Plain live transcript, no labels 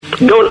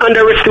Don't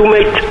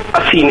underestimate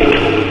a scenic.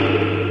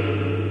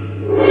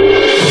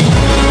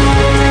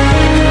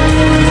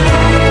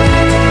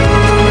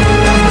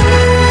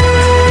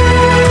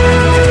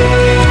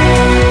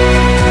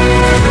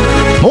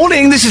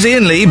 Morning, this is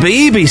Iain Lee,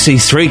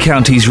 BBC Three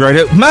Counties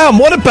Radio. Ma'am,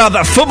 what about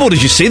that football?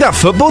 Did you see that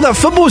football? That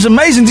football was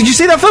amazing. Did you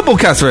see that football,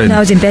 Catherine? No, I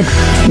was in bed.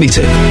 Me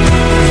too.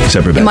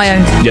 Separate beds. In my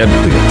own. Yeah.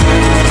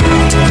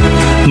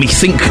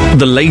 Methink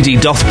the lady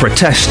doth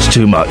protest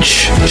too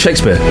much.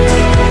 Shakespeare.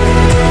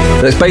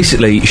 That's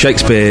basically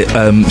Shakespeare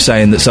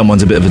saying that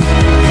someone's a bit of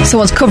a...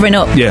 Someone's covering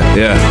up.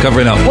 Yeah,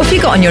 covering up. What have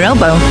you got on your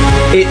elbow?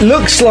 It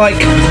looks like...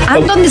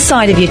 And on the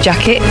side of your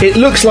jacket. It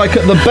looks like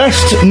at the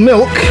best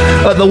milk,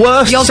 at the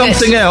worst Yogurt.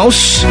 something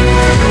else.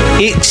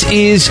 It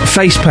is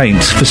face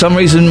paint. For some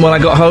reason, when I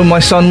got home, my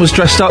son was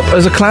dressed up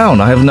as a clown.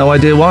 I have no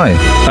idea why.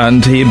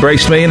 And he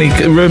embraced me and he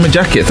ruined my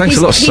jacket. Thanks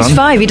a lot, son. He's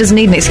 5, he doesn't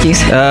need an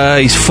excuse.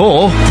 He's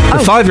 4.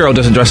 The 5-year-old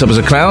doesn't dress up as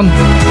a clown.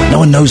 No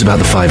one knows about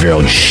the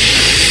 5-year-old. Shh.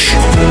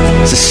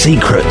 It's a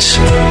secret.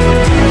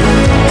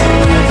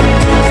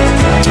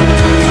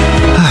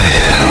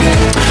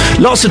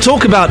 Lots to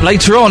talk about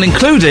later on,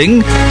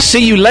 including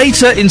See You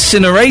Later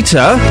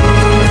Incinerator,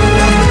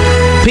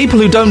 People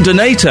Who Don't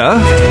Donate Her,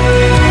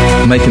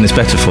 I'm making this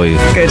better for you.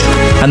 Good.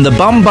 And the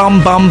Bum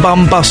Bum Bum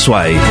Bum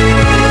Busway.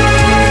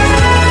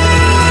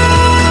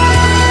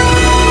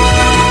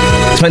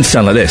 It's meant to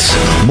sound like this.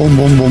 Bum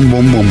Bum Bum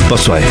Bum Bum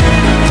Busway.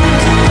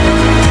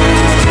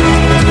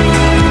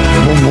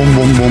 Bum Bum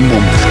Bum Bum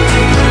Bum.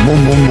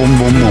 Bum bum bum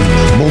bum bum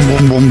bum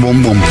bum bum bum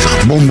bum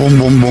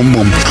bum bum bum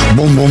bum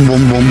bum bum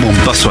bum bum bum.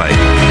 Busway.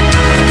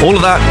 All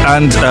of that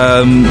and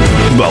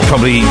well,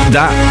 probably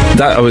that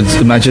I would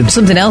imagine.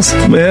 Something else.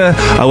 Yeah.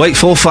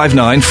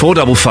 08459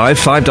 455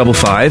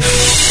 555.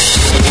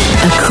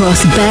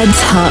 Across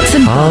beds, hearts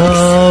and bucks.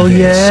 Oh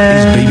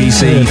yeah.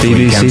 BBC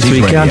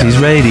Three Counties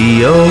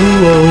Radio.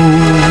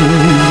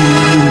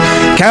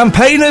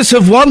 Campaigners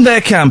have won their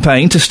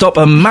campaign to stop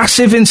a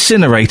massive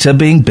incinerator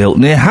being built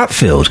near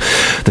Hatfield.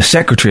 The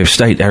Secretary of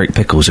State, Eric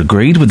Pickles,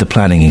 agreed with the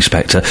planning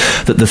inspector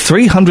that the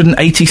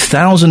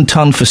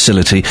 380,000-tonne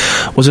facility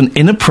was an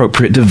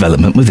inappropriate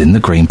development within the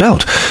Green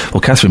Belt.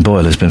 Well, Catherine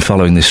Boyle has been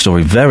following this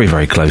story very,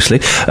 very closely.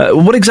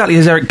 What exactly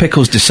has Eric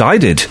Pickles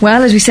decided?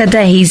 Well, as we said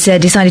there, he's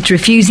decided to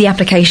refuse the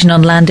application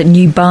on land at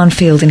New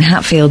Barnfield in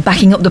Hatfield,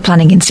 backing up the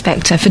planning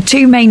inspector for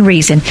two main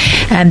reasons.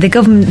 The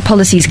government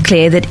policy is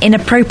clear that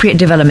inappropriate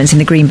developments in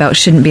the Greenbelt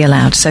shouldn't be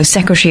allowed. So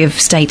Secretary of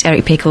State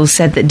Eric Pickles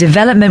said that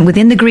development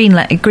within the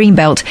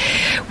Greenbelt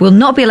will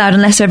not be allowed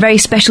unless there are very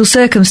special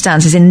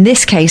circumstances. In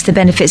this case, the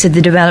benefits of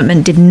the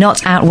development did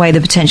not outweigh the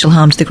potential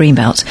harm to the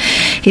Greenbelt.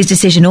 His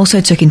decision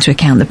also took into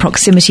account the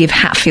proximity of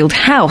Hatfield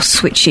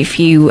House, which, if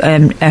you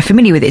are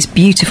familiar with it, is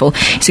beautiful.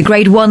 It's a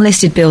Grade 1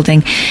 listed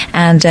building,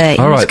 and he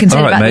was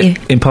concerned about mate.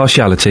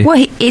 Impartiality.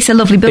 Well, it's a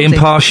lovely building.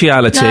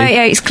 Impartiality. No,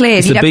 yeah, it's clear.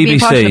 It's you the have to be BBC.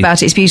 impartial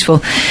about it. It's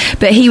beautiful.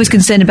 But he was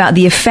concerned about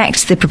the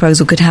effect the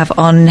proposal could have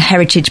on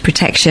heritage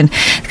protection.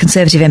 The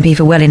Conservative MP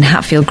for Welwyn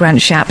Hatfield, Grant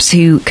Shapps,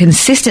 who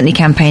consistently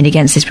campaigned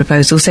against this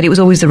proposal, said it was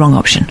always the wrong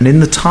option. And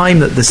in the time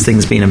that this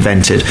thing's been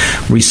invented,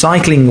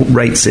 recycling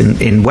rates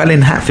in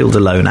Welwyn Hatfield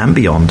alone and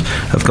beyond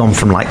have gone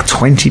from like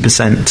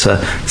 20% to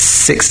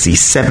 60,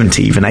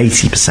 70, even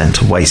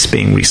 80% of waste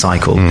being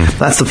recycled.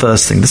 That's the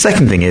first thing. The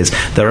second thing is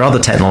there are other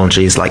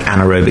technologies like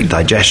anaerobic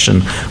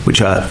digestion,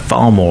 which are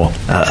far more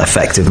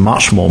effective,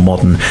 much more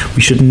modern.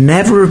 We should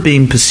never have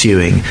been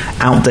pursuing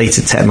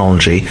outdated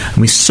technology, and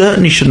we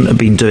certainly shouldn't have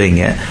been doing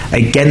it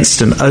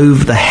against and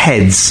over the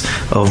heads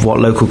of what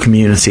local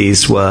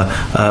communities were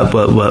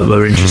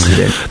interested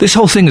in. This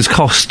whole thing has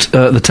cost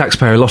the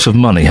taxpayer a lot of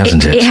money,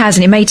 hasn't it? It has,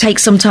 and it may take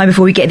some time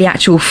before we get the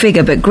actual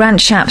figure, but Grant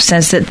Shapps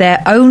says that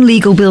their own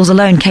legal bills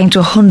alone came to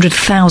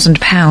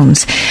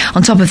 £100,000.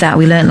 On top of that,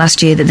 we learnt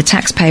last year that the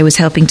taxpayer was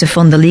helping to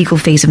fund the legal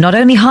fees of not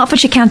only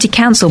Hertfordshire County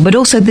Council, but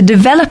also the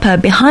developer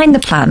behind the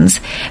plans,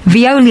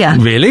 Veolia.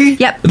 Really?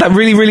 Yep. That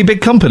really, really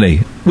big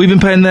company. We've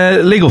been paying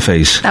their legal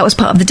fees. That was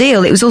part of the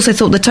deal. It was also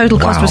thought the total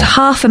cost was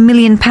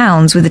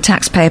 £500,000, with the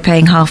taxpayer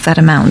paying half that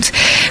amount.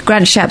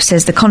 Grant Shapps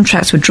says the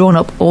contracts were drawn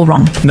up all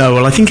wrong. No,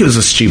 well, I think it was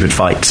a stupid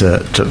fight for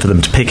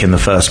them to pick in the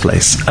first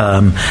place.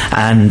 And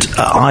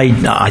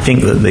I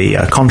think that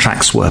the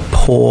contracts were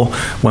poor.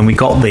 When we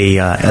got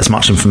as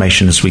much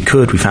information as we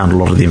could, we found a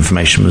lot of the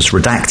information was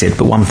redacted.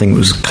 But one thing that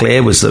was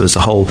clear was there was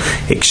a whole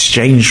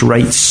exchange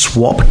rate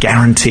swap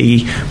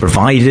guarantee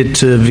provided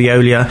to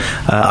Veolia.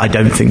 I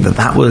don't think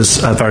that was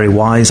very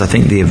wise. I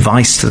think the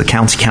advice to the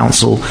county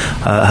council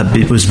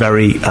was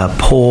very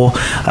poor,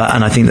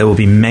 and I think there will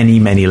be many,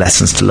 many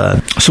lessons to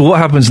learn. So what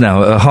happens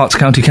now? Herts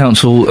County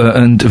Council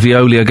and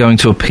Veolia are going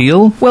to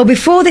appeal? Well,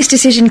 before this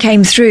decision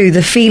came through,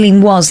 the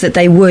feeling was that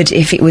they would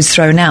if it was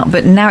thrown out,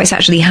 but now it's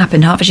actually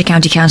happened. Hertfordshire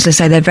County Councillors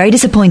say they're very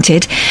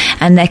disappointed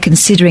and they're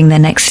considering their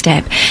next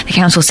step. The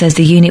council says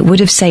the unit would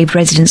have saved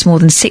residents more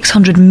than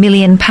 £600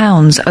 million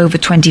over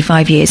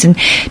 25 years, and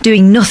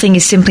doing nothing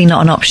is simply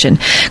not an option.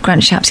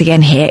 Grant Shapps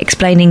again here explains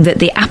explaining that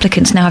the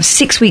applicants now have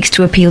 6 weeks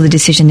to appeal the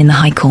decision in the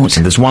High Court.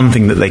 And there's one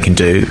thing that they can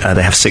do.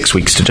 They have 6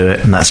 weeks to do it,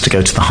 and that's to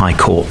go to the High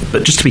Court.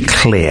 But just to be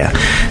clear,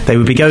 they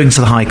would be going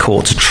to the High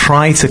Court to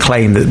try to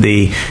claim that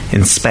the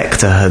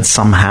inspector had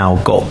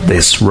somehow got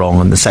this wrong,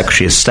 and the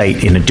Secretary of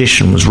State, in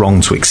addition, was wrong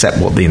to accept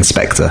what the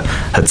inspector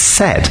had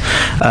said.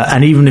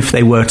 And even if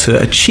they were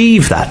to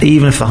achieve that,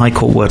 even if the High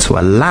Court were to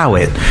allow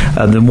it,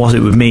 then what it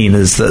would mean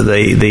is that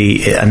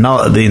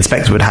the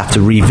inspector would have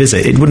to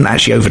revisit. It wouldn't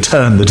actually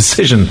overturn the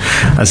decision,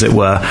 as it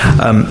were.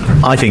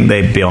 I think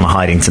they'd be on a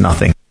hiding to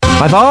nothing.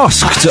 I've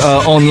asked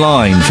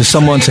online for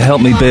someone to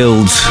help me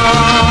build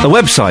a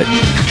website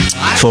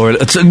for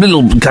it's a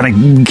little kind of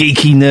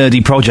geeky,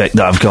 nerdy project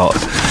that I've got.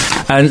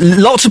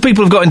 And lots of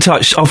people have got in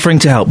touch offering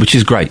to help, which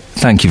is great.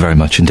 Thank you very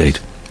much indeed.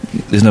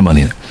 There's no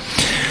money in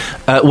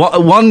it.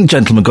 One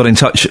gentleman got in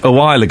touch a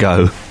while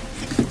ago.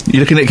 You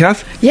looking at it,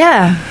 Kath?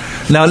 Yeah.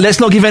 Now, let's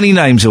not give any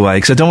names away,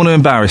 because I don't want to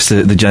embarrass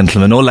the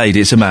gentleman or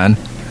lady. It's a man.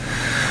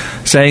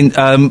 Saying,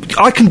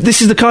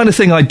 this is the kind of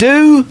thing I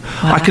do.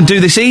 Wow. I can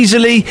do this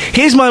easily.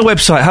 Here's my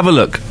website. Have a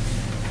look.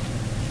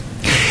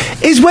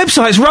 His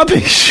website's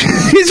rubbish.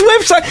 His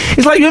website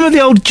is like, remember the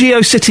old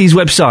GeoCities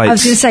websites? I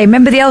was going to say,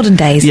 remember the olden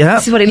days? Yeah.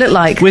 This is what it looked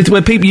like.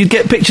 Where people, you'd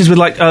get pictures with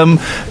like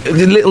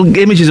little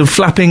images of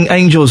flapping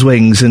angels'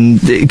 wings, and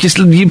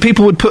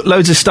people would put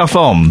loads of stuff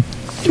on.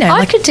 You know,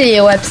 I could do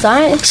your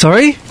website.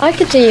 Sorry? I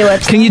could do your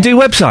website. Can you do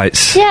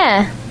websites?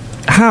 Yeah.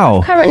 How?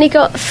 I've currently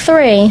got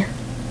 3.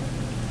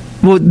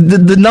 Well,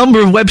 the number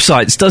of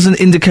websites doesn't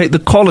indicate the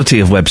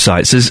quality of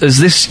websites. As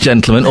this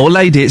gentleman or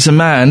lady, it's a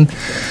man.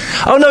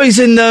 Oh no, he's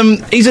in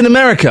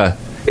America.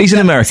 He's in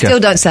America.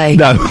 Still don't say.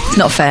 No, it's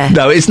not fair.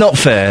 No, it's not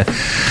fair.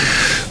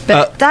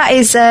 But that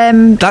is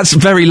that's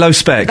very low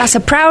spec. That's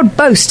a proud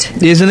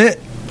boast, isn't it?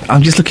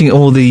 I'm just looking at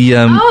all the.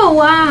 Oh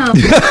wow!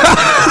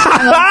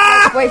 Hang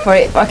on, wait for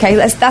it. Okay,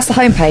 that's the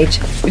homepage,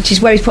 which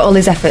is where he's put all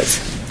his efforts.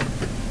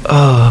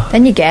 Oh.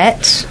 Then you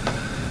get.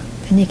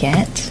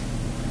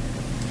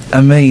 I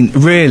mean,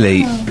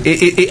 really.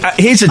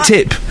 Here's a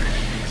tip.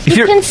 If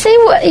you can see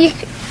what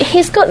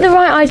he's got the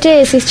right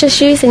ideas. He's just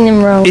using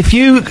them wrong.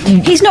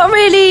 He's not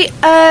really.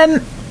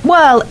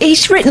 Well,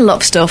 he's written a lot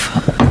of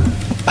stuff.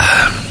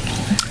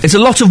 It's a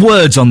lot of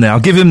words on there. I'll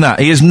give him that.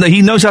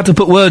 He knows how to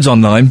put words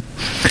online.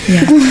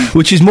 Yeah.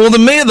 Which is more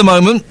than me at the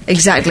moment.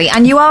 Exactly.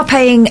 And you are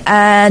paying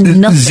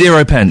nothing.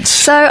 0 pence.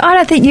 So I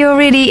don't think you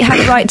really have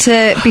the right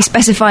to be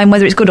specifying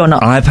whether it's good or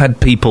not. I've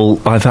had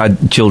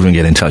children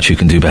get in touch who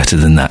can do better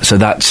than that. So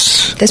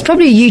that's... There's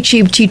probably a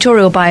YouTube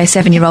tutorial by a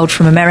 7-year-old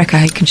from America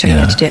who can show you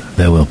how to do it.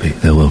 There will be.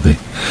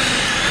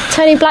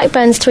 Tony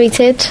Blackburn's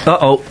tweeted.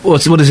 Uh-oh.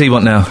 What does he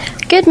want now?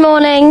 Good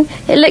morning.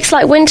 It looks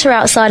like winter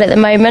outside at the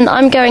moment.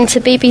 I'm going to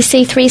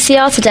BBC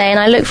 3CR today, and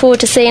I look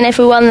forward to seeing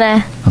everyone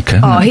there. Okay.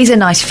 Oh, he's a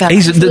nice fella.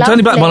 He's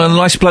Tony Blackburn, one of the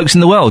nicest blokes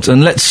in the world.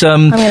 And let's...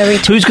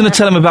 who's going to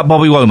tell him about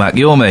Bobby Womack?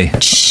 You or me?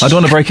 Shh. I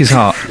don't want to break his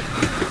heart.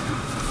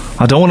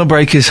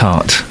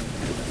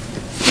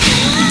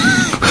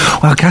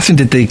 Wow, Catherine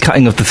did the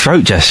cutting of the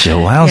throat gesture.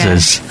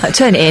 Wowzers. Yeah.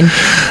 Turn it in.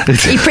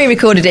 He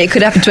pre-recorded it. It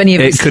could happen to any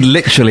of us. It could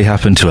literally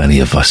happen to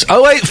any of us.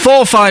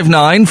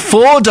 08459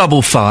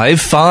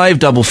 455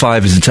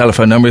 555 is the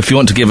telephone number if you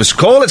want to give us a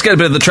call. Let's get a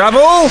bit of the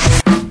travel.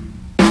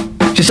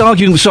 Just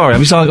arguing... Sorry,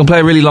 I'm going to play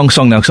a really long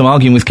song now because I'm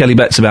arguing with Kelly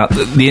Betts about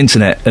the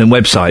internet and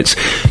websites.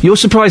 You're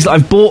surprised that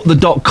I've bought the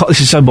 .com... This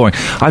is so boring.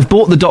 I've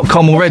bought the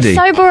 .com already.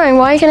 So boring.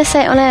 Why are you going to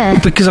say it on air?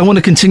 Because I want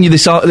to continue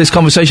this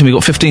conversation. We've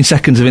got 15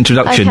 seconds of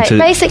introduction. Okay,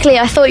 basically,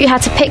 I thought you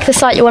had to pick the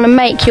site you want to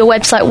make your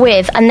website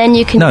with, and then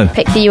you can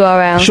pick the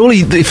URL. Surely,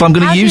 if I'm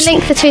going to use... How do you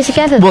link the two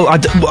together? Well,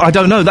 I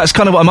don't know. That's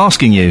kind of what I'm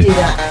asking you. They do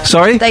that.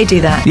 Sorry? They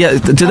do that. Yeah,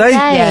 do they?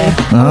 Yeah.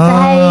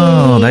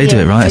 Oh, they do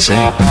it, right, I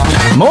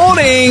see.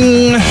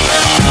 Morning!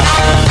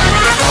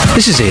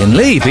 This is Iain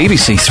Lee,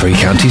 BBC Three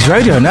Counties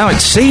Radio. Now, it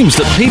seems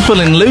that people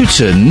in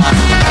Luton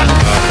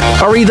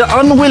are either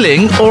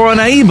unwilling or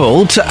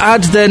unable to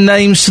add their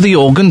names to the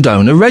organ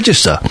donor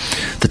register.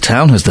 The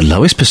town has the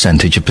lowest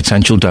percentage of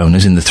potential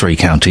donors in the 3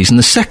 counties and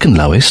the second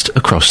lowest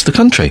across the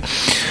country.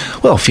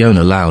 Well,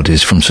 Fiona Loud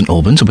is from St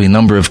Albans. There'll be a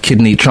number of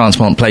kidney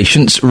transplant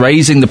patients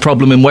raising the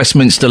problem in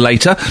Westminster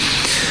later.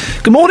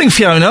 Good morning,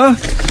 Fiona.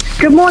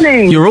 Good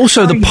morning. You're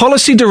also the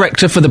Policy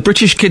Director for the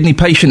British Kidney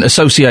Patient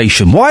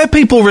Association. Why are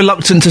people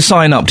reluctant to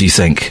sign up, do you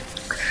think?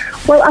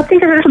 Well, I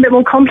think it's a little bit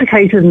more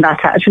complicated than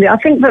that, actually. I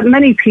think that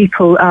many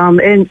people,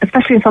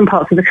 especially in some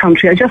parts of the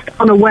country, are just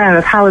unaware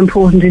of how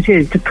important it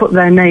is to put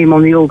their name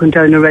on the organ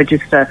donor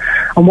register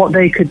and what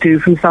they could do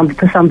for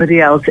somebody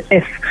else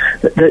if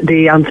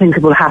the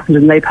unthinkable happened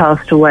and they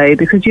passed away.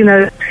 Because, you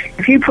know,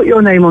 if you put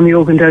your name on the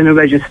organ donor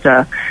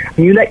register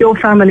and you let your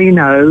family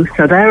know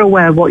so they're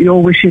aware of what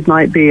your wishes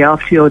might be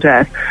after your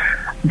death,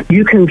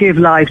 you can give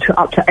life to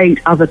up to 8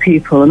 other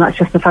people, and that's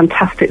just a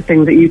fantastic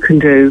thing that you can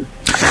do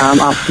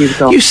after you've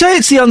gone. You say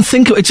it's the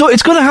unthinkable. It's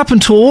going to happen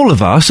to all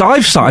of us.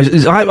 I'm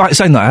saying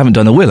that I haven't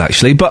done a will,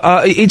 actually, but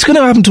it's going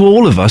to happen to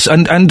all of us.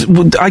 And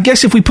I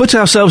guess if we put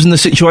ourselves in the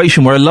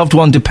situation where a loved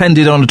one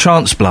depended on a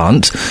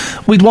transplant,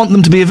 we'd want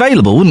them to be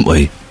available, wouldn't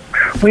we?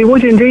 We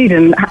would indeed,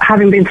 and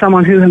having been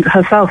someone who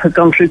herself has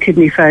gone through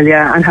kidney failure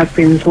and has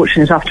been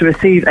fortunate enough to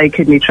receive a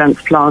kidney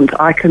transplant,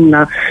 I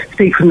can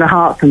speak from the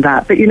heart on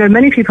that. But,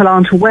 many people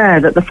aren't aware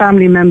that the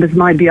family members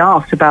might be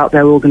asked about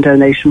their organ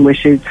donation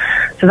wishes.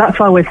 So that's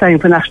why we're saying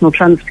for National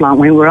Transplant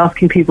Week, we're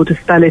asking people to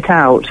spell it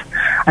out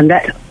and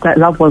let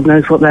loved ones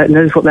knows what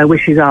their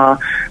wishes are.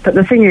 But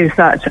the thing is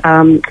that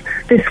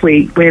this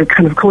week we're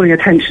kind of calling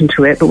attention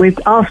to it, but we've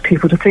asked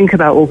people to think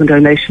about organ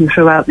donation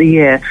throughout the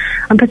year,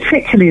 and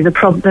particularly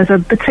there's a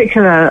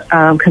particular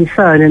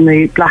concern in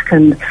the black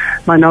and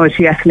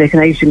minority ethnic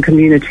and Asian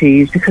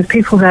communities, because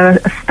people there are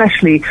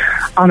especially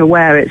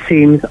unaware, it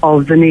seems,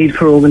 of the need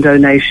for organ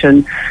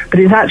donation, but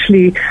it's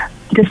actually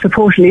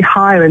disproportionately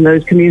higher in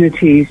those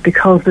communities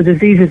because the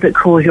diseases that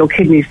cause your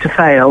kidneys to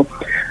fail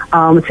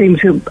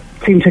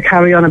seem to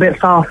carry on a bit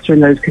faster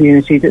in those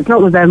communities. It's not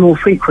that they're more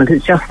frequent,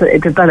 it's just that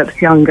it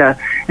develops younger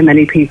in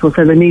many people,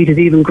 so the need is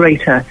even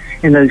greater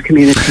in those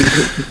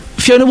communities.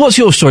 Fiona, what's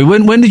your story?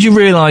 When did you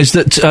realise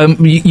that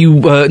you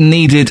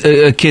needed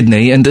a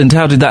kidney, and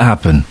how did that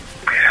happen?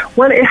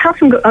 Well, it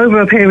happened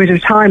over a period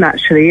of time,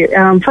 actually.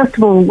 First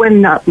of all,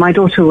 when my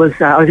daughter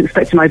I was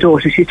expecting my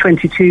daughter, she's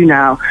 22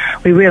 now,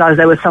 we realised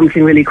there was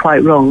something really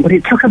quite wrong. But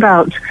it took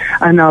about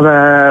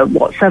another,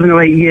 7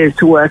 or 8 years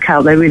to work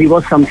out there really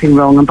was something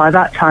wrong. And by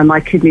that time, my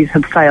kidneys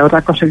had failed.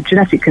 I've got a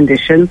genetic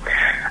condition,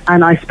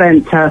 and I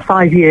spent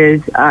 5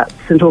 years at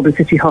St Albans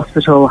City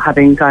Hospital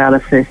having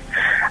dialysis.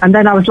 And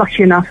then I was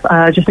lucky enough,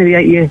 just maybe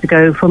 8 years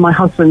ago, for my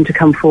husband to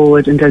come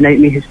forward and donate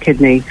me his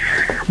kidney.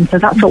 And so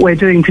that's what we're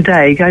doing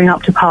today, going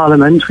up to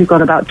Parliament. We've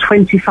got about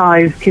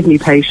 25 kidney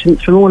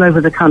patients from all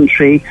over the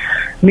country,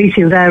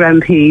 meeting their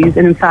MPs.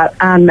 And in fact,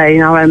 Anne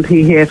Main, our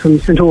MP here from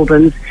St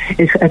Albans,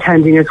 is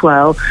attending as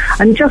well.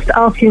 And just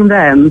asking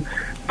them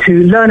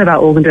to learn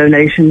about organ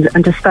donations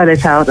and to spell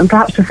it out, and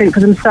perhaps to think for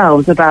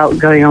themselves about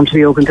going onto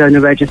the organ donor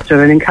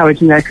register and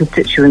encouraging their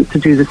constituents to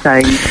do the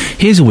same.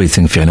 Here's a weird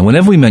thing, Fiona.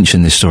 Whenever we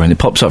mention this story, and it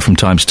pops up from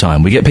time to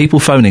time, we get people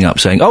phoning up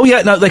saying, oh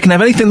yeah, no, they can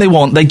have anything they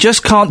want, they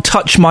just can't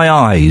touch my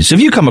eyes. Have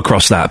you come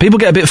across that? People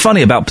get a bit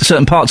funny about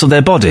certain parts of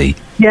their body.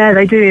 Yeah,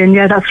 they do, and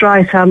yeah, that's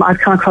right. I've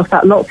come across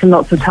that lots and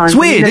lots of times. It's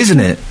weird,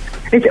 isn't it?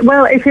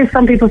 Well, it is.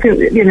 Some people think,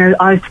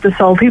 eyes to the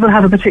soul. People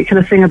have a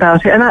particular thing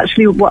about it. And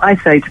actually, what I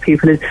say to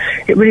people is,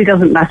 it really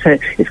doesn't matter.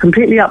 It's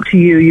completely up to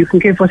you. You can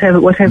give whatever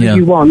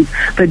you want.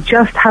 But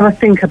just have a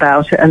think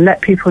about it and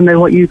let people know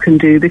what you can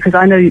do. Because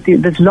I know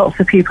there's lots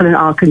of people in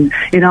our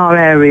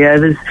area.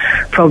 There's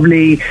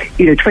probably,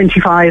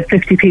 25,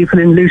 50 people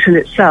in Luton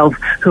itself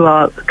who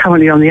are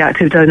currently on the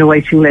active donor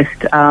waiting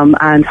list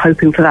and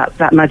hoping for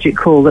that magic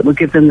call that will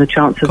give them the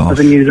chance of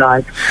a new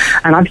life.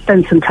 And I've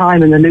spent some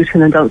time in the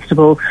Luton and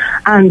Dunstable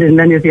and in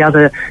many of the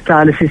other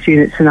dialysis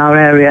units in our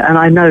area, and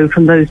I know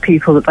from those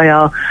people that they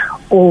are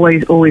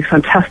always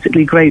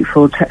fantastically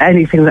grateful to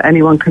anything that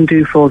anyone can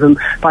do for them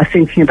by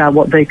thinking about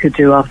what they could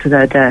do after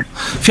their death.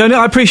 Fiona,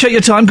 I appreciate your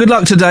time. Good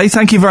luck today.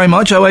 Thank you very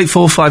much.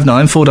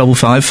 08459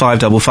 455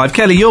 555.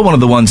 Kelly, you're one of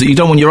the ones that you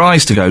don't want your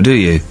eyes to go, do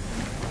you?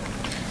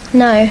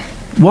 No.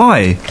 Why?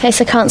 In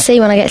case I can't see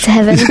when I get to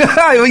heaven.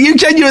 Well, you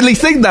genuinely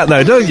think that,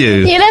 though, don't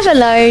you? You never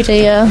know, do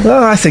you?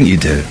 Well, I think you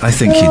do.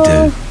 You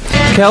do.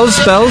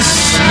 Kels, Bells,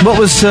 what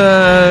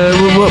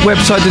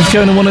website did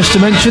Fiona want us to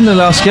mention, the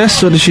last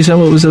guest? What did she say? There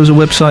was a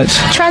website?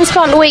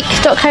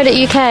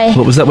 Transplantweek.co.uk.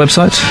 What was that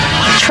website?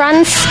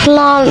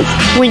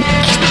 Transplantweek.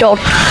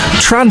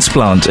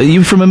 Transplant? Are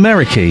you from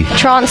America?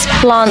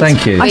 Transplant.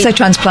 Thank you. I say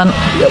transplant.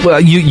 Well,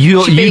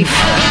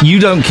 you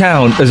don't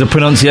count as a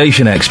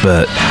pronunciation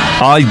expert.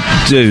 I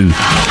do.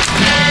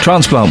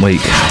 Transplant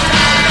Week.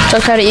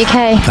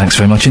 .co.uk. Thanks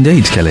very much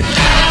indeed, Kelly.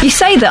 You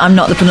say that I'm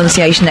not the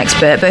pronunciation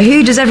expert, but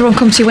who does everyone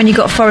come to when you've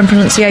got foreign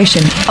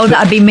pronunciation? Oh,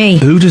 that'd be me.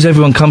 Who does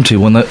everyone come to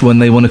when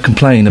they want to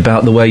complain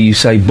about the way you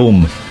say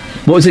bum?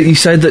 What was it you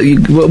said that you...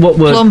 What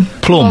word?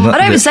 Plum. I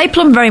don't even say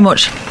plum very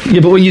much.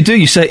 Yeah, but when you do,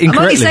 you say it incorrectly.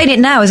 I'm only saying it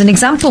now as an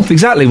example.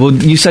 Exactly. Well,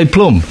 you say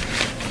plum.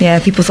 Yeah,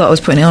 people thought I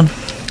was putting it on.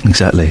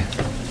 Exactly.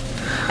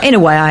 In a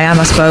way, I am,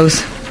 I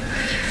suppose.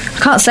 I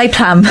can't say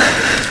plam.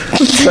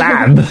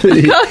 Plam?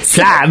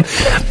 Plam?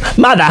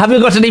 Mother, have you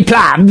got any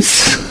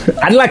plams?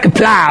 I'd like a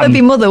plam. That'd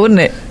be mother, wouldn't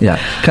it? Yeah.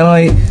 Can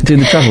I do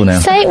the travel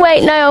now?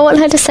 Wait, no, I want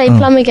her to say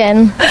plum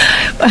again.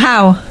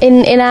 How?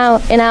 In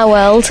our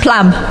world.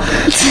 Plam.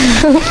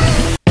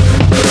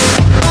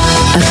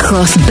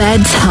 Across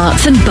beds,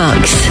 hearts and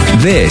bucks.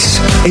 This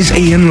is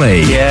Iain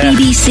Lee. Yeah.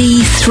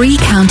 BBC Three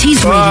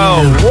Counties Radio.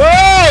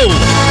 Whoa!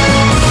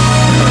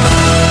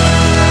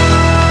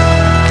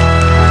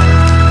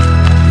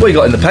 What you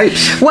got in the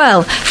papes?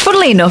 Well,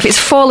 funnily enough, it's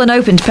fallen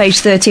open to page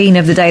 13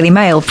 of the Daily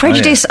Mail.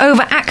 Prejudice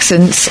over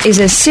accents is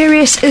as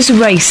serious as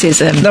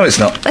racism. No, it's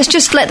not. Let's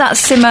just let that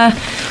simmer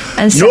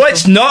and No,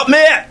 it's not,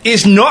 mate.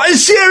 It's not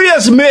as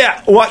serious, mate.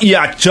 What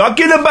you're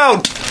talking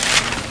about?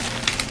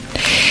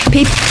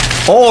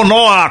 Oh,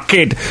 no,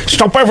 kid.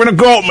 Stop having a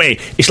go at me.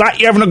 It's like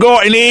you're having a go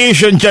at an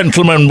Asian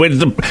gentleman with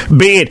the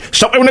beard.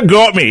 Stop having a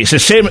go at me. It's the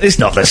same. It's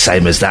not the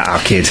same as that, our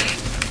kid.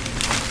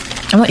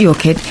 I'm not your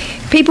kid.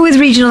 People with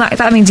regional accent,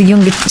 that means a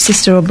younger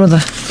sister or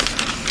brother.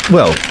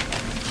 Well,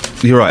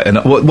 You're right. And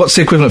what's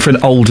the equivalent for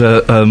an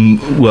older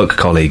work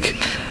colleague?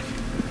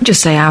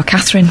 Just say our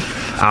Catherine.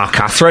 Our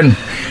Catherine.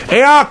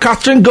 Hey, our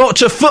Catherine, go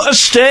to foot of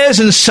stairs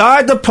and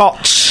side the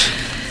pots.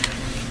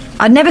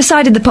 I'd never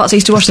sided the pots. I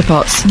used to wash the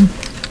pots.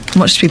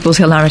 Watched People's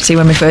Hilarity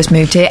when we first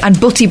moved here. And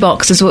Butty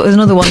Box was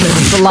another one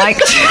that people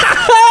liked.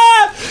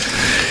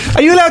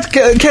 Are you allowed to,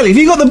 Kelly, have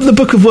you got the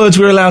book of words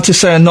we're allowed to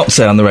say and not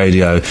say on the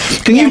radio?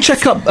 Can you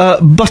check up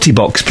Butty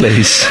Box,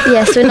 please?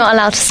 Yes, we're not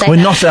allowed to say We're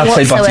that not allowed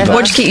to say Butty Box.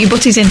 What do you keep your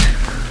butties in?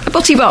 A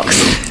Butty Box.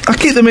 I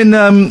keep them in...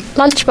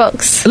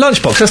 Lunchbox. A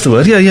lunchbox, that's the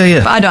word, yeah.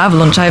 But I don't have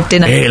lunch, I have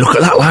dinner. Hey, look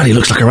at that lad, he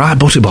looks like a right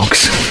Butty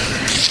Box.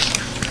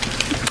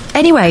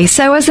 Anyway,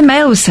 so as the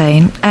Mail was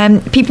saying,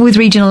 people with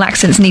regional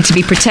accents need to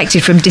be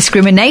protected from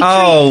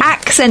discriminatory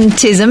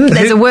accentism.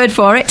 There's a word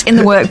for it in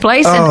the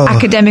workplace, an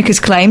academic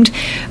has claimed.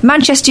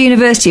 Manchester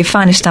University, a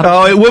fine establishment.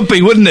 Oh, it would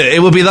be, wouldn't it?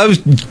 It would be those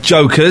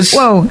jokers.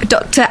 Whoa,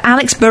 Dr.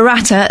 Alex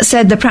Baratta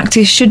said the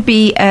practice should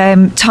be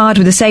tarred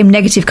with the same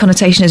negative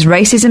connotation as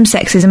racism,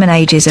 sexism and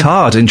ageism.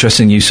 Tarred,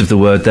 interesting use of the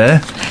word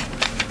there.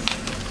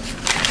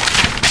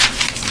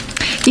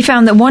 He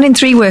found that 1 in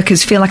 3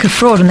 workers feel like a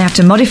fraud when they have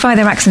to modify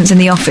their accents in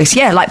the office.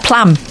 Yeah, like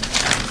Plam.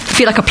 I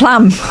feel like a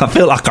Plam. I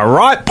feel like a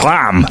right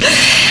Plam.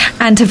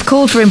 And have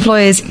called for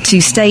employers to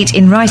state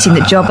in writing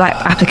that job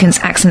applicants'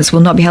 accents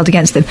will not be held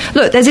against them.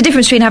 Look, there's a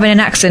difference between having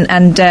an accent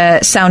and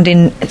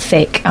sounding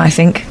thick, I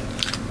think.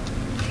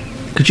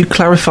 Could you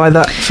clarify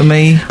that for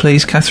me,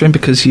 please, Catherine,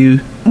 because you...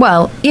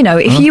 Well, you know,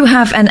 if you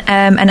have an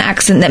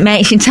accent that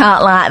makes you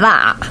talk like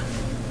that...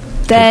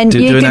 then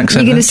you're going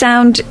to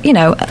sound, you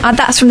know,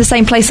 that's from the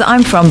same place that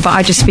I'm from, but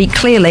I just speak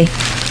clearly.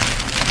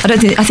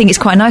 I think it's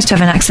quite nice to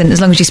have an accent as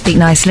long as you speak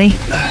nicely.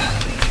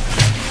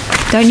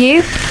 Don't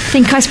you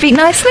think I speak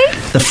nicely?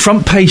 The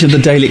front page of the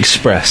Daily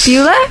Express.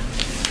 Bueller?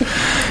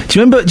 Do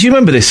you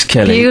remember this,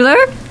 Kelly? Bueller?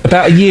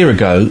 About a year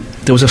ago,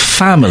 there was a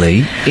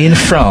family in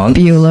France.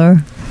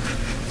 Bueller.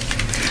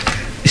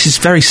 This is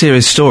a very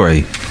serious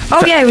story.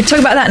 Oh, yeah, we're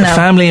talking about that now. A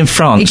family in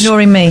France.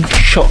 Ignoring me.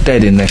 Shot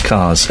dead in their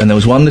cars, and there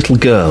was one little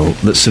girl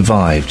that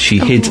survived. She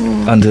hid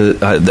under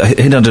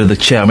the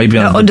chair, maybe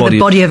under the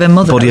body of her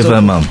mother. Body of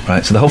her mum,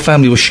 right? So the whole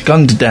family was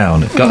gunned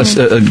down.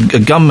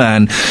 A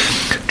gunman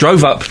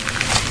drove up,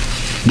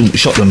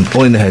 shot them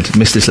all in the head,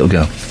 missed this little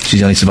girl. She's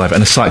the only survivor.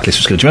 And a cyclist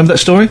was killed. Do you remember that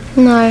story?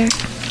 No.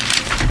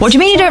 What do you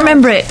mean you don't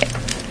remember it?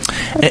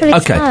 That's really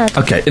sad.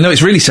 Okay. No,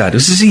 it's really sad.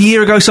 This is a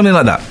year ago, something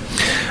like that.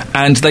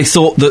 And they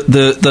thought that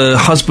the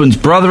husband's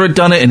brother had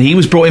done it, and he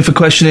was brought in for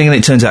questioning, and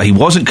it turns out he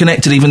wasn't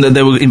connected, even though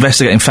they were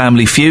investigating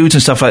family feuds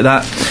and stuff like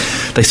that.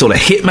 They thought a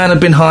hitman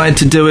had been hired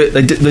to do it.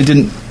 They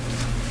didn't.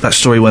 That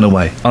story went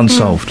away,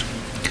 unsolved.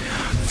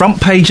 Front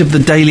page of the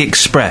Daily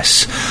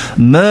Express.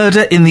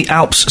 Murder in the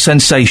Alps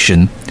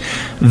sensation.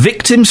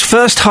 Victim's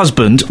first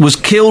husband was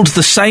killed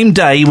the same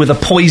day with a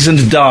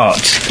poisoned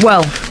dart.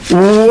 Well,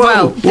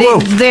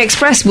 the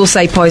Express will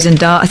say poisoned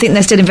dart. I think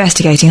they're still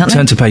investigating, aren't they?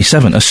 Turn to page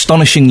 7.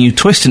 Astonishing new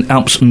twist in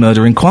Alps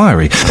murder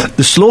inquiry.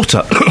 The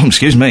slaughter...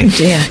 excuse me. Oh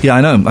dear. Yeah,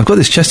 I know. I've got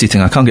this chesty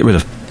thing I can't get rid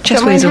of.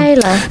 Chest weasel.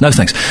 No,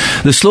 thanks.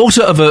 The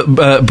slaughter of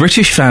a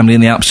British family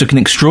in the Alps took an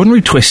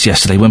extraordinary twist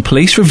yesterday when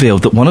police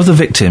revealed that one of the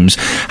victims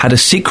had a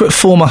secret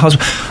former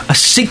husband. A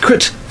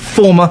secret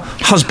former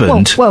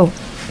husband? Whoa.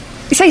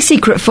 You say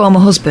secret former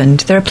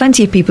husband. There are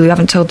plenty of people who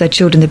haven't told their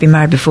children they've been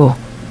married before.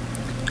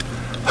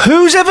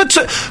 Who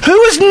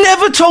has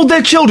never told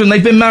their children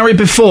they've been married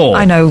before?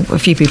 I know a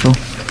few people.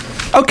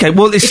 Okay,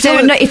 well, if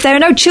there are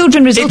no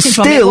children resulting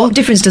from it, what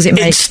difference does it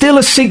make? It's still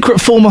a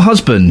secret former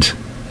husband.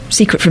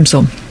 Secret from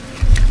some.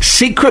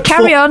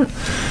 Carry on.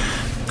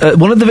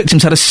 One of the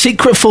victims had a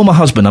secret former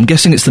husband, I'm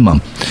guessing it's the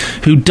mum,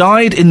 who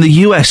died in the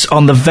US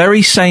on the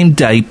very same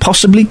day,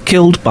 possibly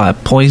killed by a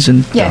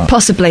poisoned dart. Yeah,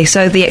 possibly.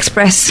 So the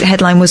Express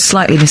headline was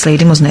slightly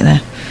misleading, wasn't it,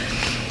 there?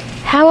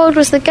 How old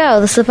was the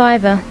girl, the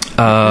survivor?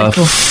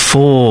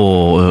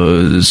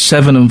 4,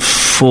 7 and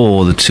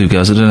 4, the two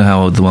girls. I don't know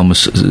how old the one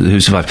was who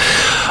survived.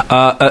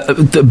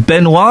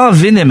 Benoit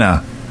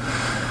Vinemer,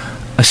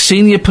 a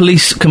senior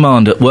police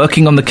commander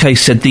working on the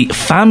case, said the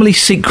family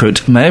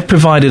secret may have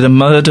provided a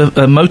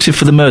motive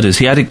for the murders.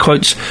 He added,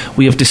 quotes,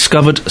 "We have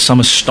discovered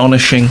some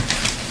astonishing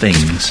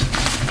things."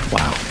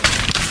 Wow,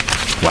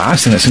 I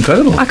think that's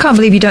incredible. I can't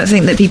believe you don't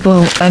think that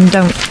people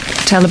don't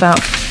tell about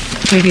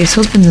previous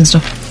husbands and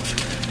stuff.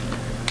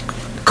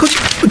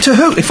 To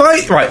who? If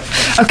I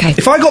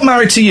got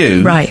married to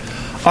you... Right.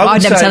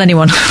 I'd never tell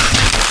anyone.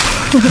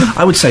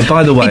 I would say,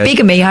 by the way... It'd be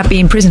big of me, I'd be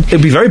in prison.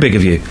 It'd be very big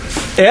of you.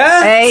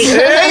 Yeah? Hey.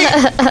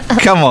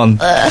 Come on.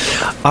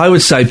 I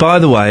would say, by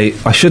the way,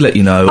 I should let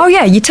you know... Oh,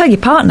 yeah, you tell your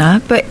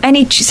partner, but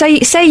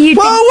say you...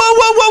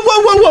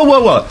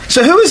 Whoa.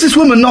 So who had this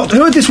woman not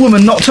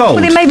told?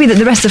 Well, it may be that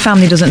the rest of the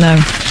family doesn't know.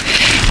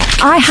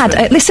 I had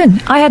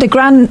a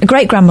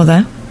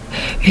great-grandmother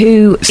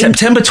who...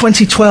 September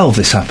 2012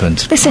 this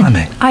happened. Listen,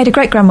 I had a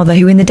great-grandmother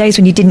who, in the days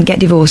when you didn't get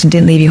divorced and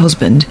didn't leave your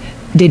husband,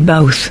 did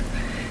both.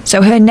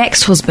 So her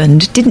next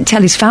husband didn't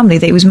tell his family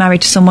that he was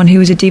married to someone who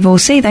was a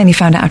divorcee. They only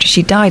found out after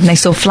she died, and they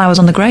saw flowers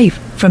on the grave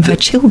from her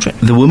children.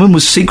 The woman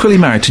was secretly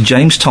married to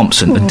James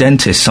Thompson, a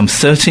dentist some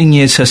 13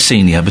 years her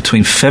senior,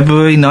 between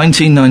February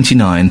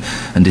 1999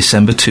 and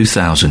December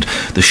 2000.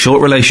 The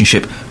short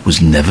relationship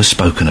was never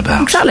spoken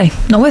about. Exactly.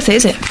 Not worth it,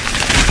 is it?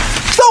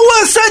 It's not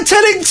worth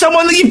telling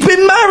someone that you've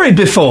been married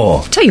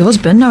before. Tell your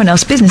husband, no one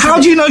else's business. How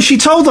do you know she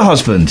told the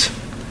husband?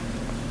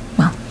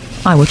 Well,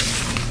 I would.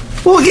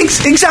 Well,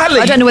 exactly.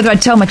 I don't know whether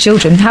I'd tell my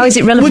children. How is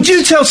it relevant? Would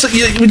you tell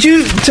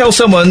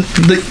someone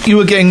that you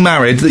were getting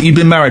married, that you'd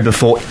been married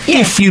before? Yeah.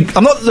 If you,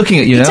 I'm not looking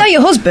at you now. Tell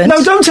your husband.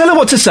 No, don't tell her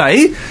what to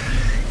say.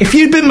 If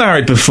you'd been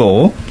married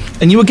before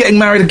and you were getting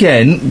married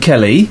again,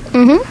 Kelly,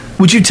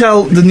 would you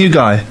tell the new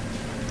guy?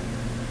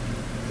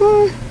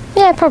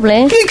 Yeah,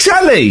 probably.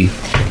 Exactly.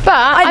 But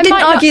I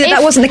didn't argue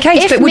that wasn't the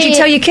case. But would you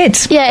tell your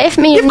kids? Yeah, if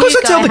me and of course new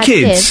I tell guy the had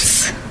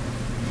kids.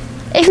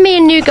 If me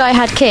and new guy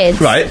had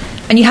kids, Right.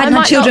 And you hadn't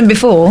had children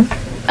before.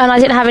 and I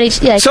didn't have any.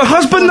 Yeah. So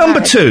husband number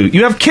married. 2,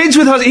 you have kids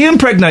with he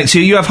impregnates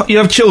you. You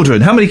have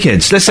children. How many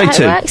kids? Let's say How it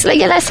 2. works?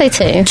 Yeah, let's say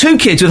 2. 2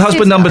 kids with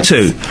husband number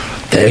 2.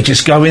 They're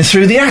just going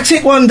through the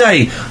attic one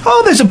day.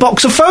 Oh, there's a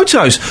box of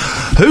photos.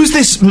 Who's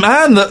this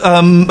man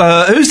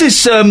that? Who's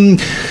this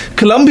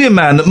Colombian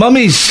man that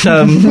Mummy's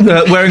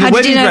wearing a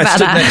wedding dress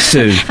stood next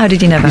to? How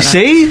did you know about that?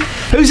 See?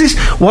 Who's this?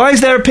 Why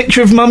is there a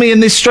picture of Mummy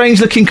and this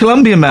strange-looking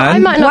Colombian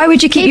man? Why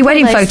would you keep your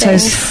wedding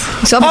photos?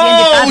 It's obviously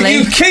ended badly.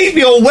 You keep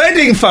your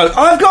wedding photo.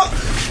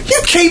 You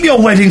keep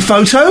your wedding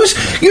photos.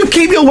 You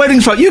keep your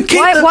wedding photo. You keep.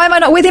 Why am I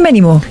not with him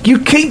anymore? You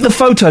keep the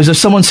photos of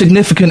someone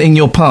significant in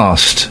your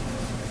past.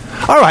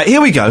 All right, here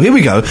we go. I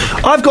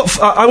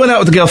went out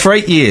with a girl for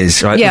 8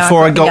 years, right? Yeah,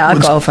 I've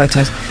got all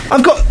photos.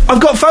 I've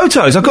got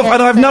photos. and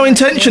I have no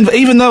intention.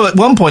 Even though at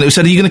one point it was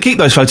said, "Are you going to keep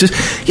those photos?"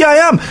 Yeah, I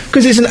am,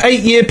 because it's an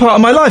 8-year part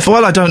of my life.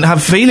 Well, I don't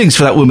have feelings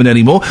for that woman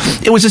anymore.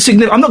 It was a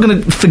significant. I'm not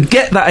going to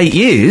forget that 8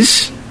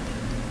 years.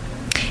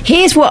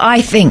 Here's what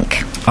I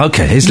think.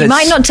 Okay, you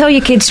might not tell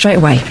your kids straight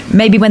away.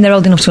 Maybe when they're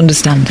old enough to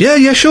understand.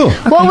 Yeah, sure.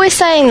 Okay. What we're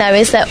saying though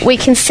is that we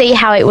can see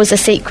how it was a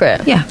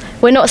secret. Yeah.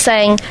 We're not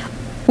saying.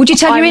 Would you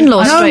tell your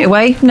in-laws straight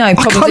away? No, probably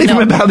I can't even not.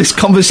 remember how this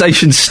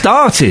conversation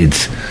started,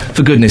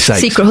 for goodness sake.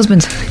 Secret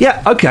husbands.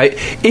 Yeah, okay.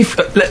 If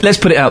let's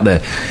put it out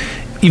there.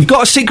 You've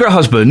got a secret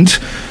husband.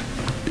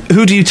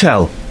 Who do you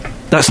tell?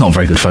 That's not a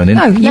very good phone-in.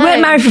 No, you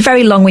weren't married for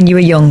very long when you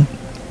were young.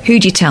 Who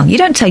do you tell? You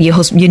don't tell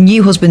your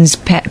new husband's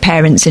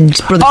parents and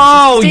brothers.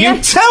 Oh, you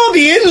tell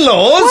the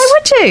in-laws? Why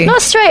would you?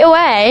 Not straight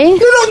away.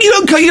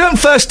 You don't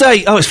first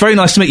date. Oh, it's very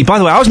nice to meet you. By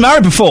the way, I was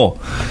married before.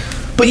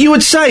 But you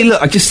would say,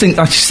 look, I just think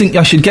I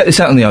should get this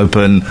out in the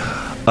open.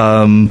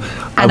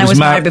 I was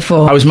married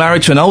before. I was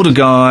married to an older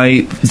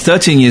guy,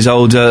 13 years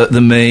older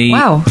than me.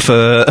 Wow.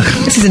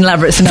 This is an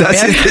elaborate scenario.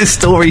 That's the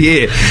story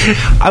here.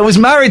 I was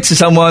married to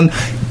someone,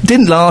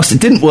 didn't last, it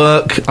didn't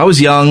work. I was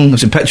young, I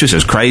was impetuous, I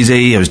was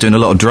crazy, I was doing a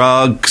lot of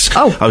drugs.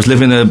 Oh. I was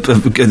living a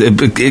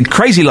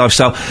crazy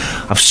lifestyle.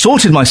 I've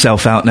sorted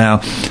myself out now,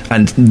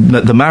 and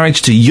the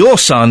marriage to your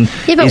son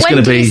Yeah, but is going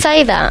when to be... do you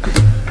say that?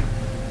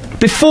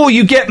 Before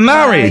you get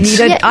married.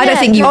 I don't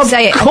think you would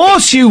say it. Of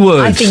course you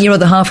would. I think your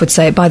other half would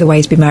say it. By the way,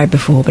 he's been married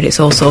before, but it's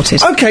all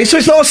sorted. Okay, so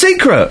it's not a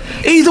secret.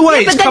 Either way,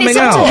 it's but then coming it's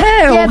up out. to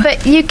her. Yeah,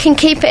 but you can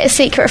keep it a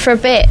secret for a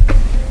bit.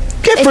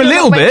 Yeah, for a little If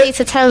you're not ready bit.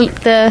 to tell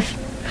the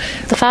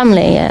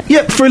family yet.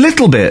 Yeah, for a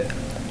little bit.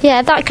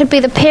 Yeah, that could be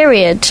the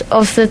period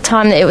of the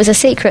time that it was a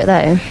secret,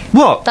 though.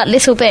 What? That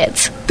little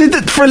bit.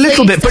 For a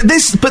little bit. But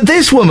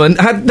this woman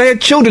had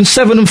children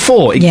 7 and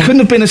 4. It couldn't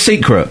have been a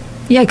secret.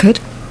 Yeah, it could.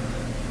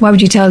 Why would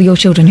you tell your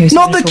children who's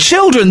Not the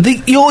children,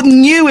 your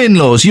new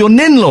in-laws, your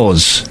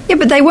nin-laws. Yeah,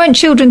 but they weren't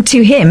children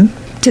to him,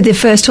 to the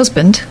first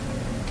husband.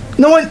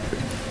 No one...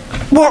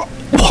 What?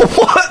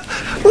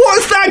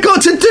 What's that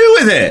got to do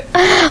with it?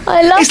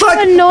 I love how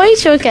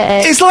annoyed you're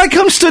getting. It's like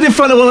I'm stood in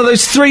front of one of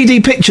those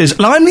 3D pictures,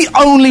 and I'm the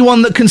only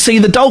one that can see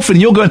the dolphin.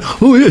 And you're going,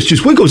 oh, yeah, it's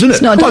just Wiggles, isn't it?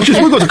 It's not a dolphin. It's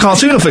just Wiggles, a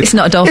cartoon of it. It's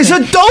not a dolphin. It's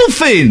a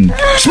dolphin!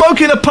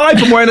 Smoking a pipe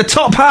and wearing a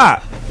top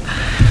hat.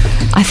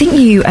 I think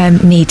you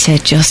need to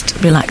just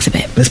relax a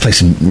bit. Let's play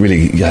some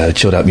really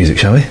chilled out music,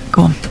 shall we?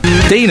 Go on.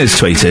 Dean has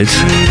tweeted,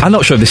 I'm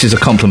not sure if this is a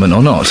compliment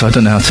or not, so I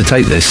don't know how to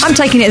take this. I'm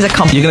taking it as a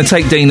compliment. You're going to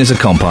take Dean as a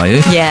comp, are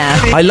you? Yeah.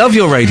 I love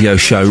your radio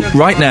show.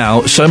 Right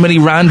now, so many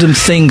random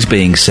things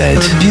being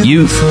said.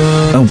 You...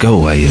 Oh, go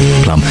away,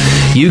 you plum.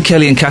 You,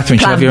 Kelly and Catherine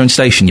should have your own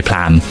station, you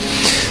plan.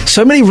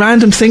 So many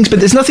random things, but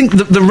there's nothing...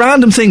 The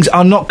random things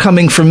are not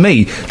coming from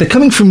me. They're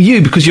coming from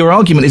you because your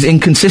argument is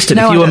inconsistent.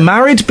 No, if you were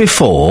married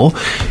before,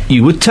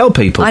 you would tell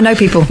people. I know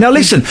people. Now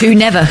listen. Who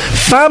never.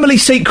 Family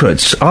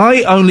secrets.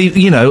 I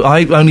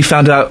only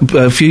found out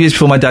a few years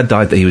before my dad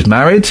died that he was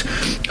married,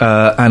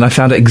 and I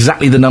found out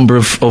exactly the number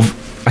of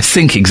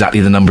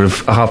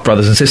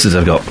half-brothers and sisters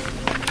I've got.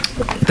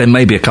 There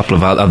may be a couple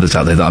of others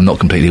out there that I'm not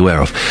completely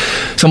aware of.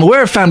 So I'm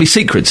aware of family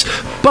secrets,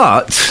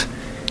 but...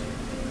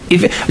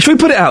 should we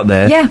put it out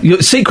there? Yeah.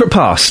 Your secret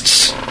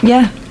pasts.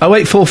 Yeah.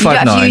 08459.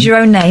 You have to use your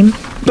own name.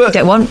 you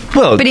don't want.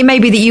 Well, but it may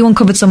be that you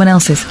uncovered someone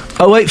else's.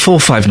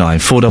 08459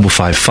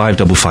 455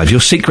 555. Your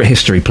secret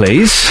history,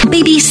 please.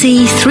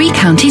 BBC Three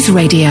Counties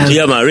Radio.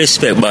 You have my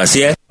respect, boss,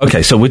 yeah?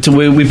 Okay, so we've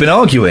been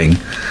arguing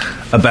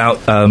about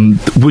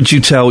would you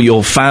tell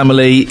your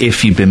family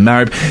if you've been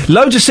married.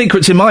 Loads of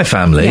secrets in my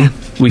family.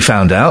 We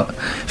found out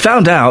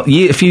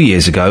a few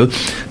years ago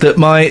that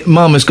my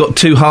mum has got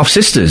 2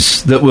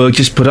 half-sisters that were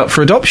just put up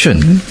for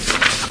adoption.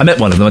 I met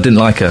one of them. I didn't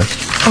like her.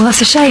 Oh, that's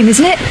a shame,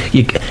 isn't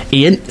it?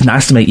 Ian,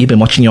 nice to meet you. Been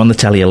watching you on the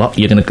telly a lot.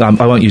 You're going to...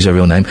 I won't use her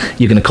real name.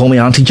 You're going to call me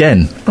Auntie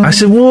Jen. I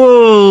said,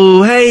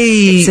 whoa,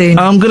 hey. Soon.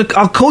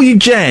 I'll call you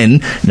Jen.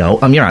 No,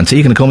 I'm your auntie.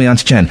 You're going to call me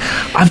Auntie Jen.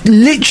 I've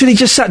literally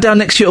just sat down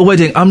next to you at a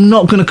wedding. I'm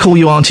not going to call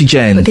you Auntie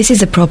Jen. But this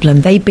is a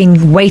problem. They've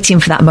been waiting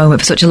for that moment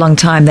for such a long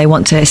time. They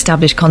want to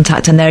establish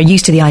contact, and they're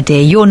used to the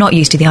idea. You're not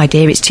used to the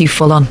idea. It's too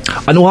full on.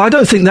 I know. I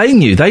don't think they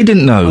knew. They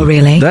didn't know. Oh,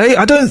 really?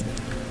 I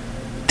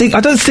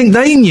don't think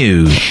they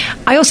knew.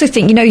 I also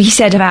think, you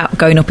said about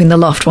going up in the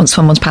loft once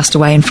someone's passed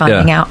away and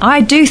finding out.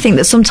 I do think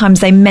that sometimes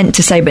they meant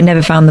to say but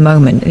never found the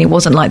moment, and it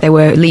wasn't like they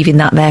were leaving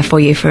that there for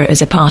you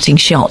as a parting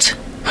shot.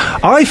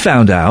 I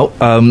found out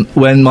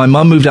when my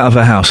mum moved out of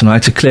her house and I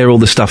had to clear all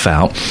the stuff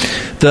out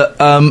that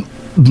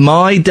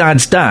my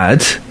dad's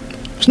dad...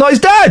 It's not his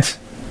dad!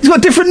 He's got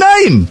a different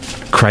name!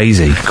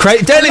 Crazy.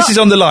 Dennis is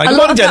on the line. Good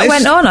morning, Dennis. That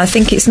went on. I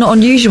think it's not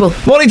unusual.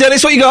 Morning,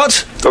 Dennis. What you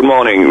got? Good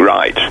morning.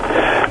 Right.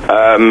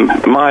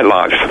 My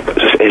life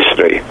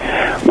history.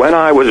 When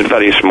I was a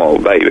very small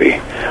baby,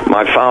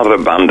 my father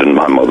abandoned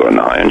my mother and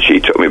I, and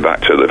she took me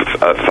back to the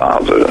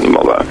father and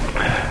mother.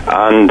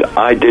 And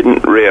I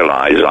didn't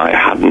realise I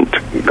hadn't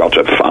got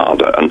a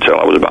father until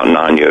I was about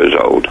 9 years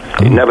old.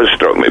 It never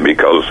struck me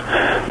because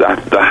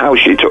the house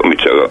she took me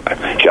to,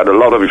 she had a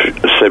lot of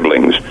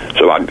siblings.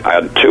 So I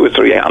had 2 or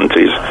 3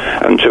 aunties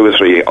and 2 or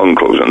 3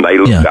 uncles, and they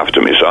looked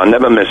after me, so I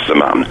never missed the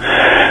man.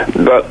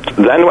 But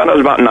then when I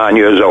was about 9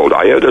 years old,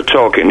 I heard her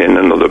talking in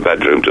another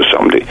bedroom to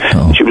somebody.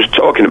 She was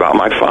talking about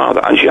my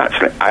father, and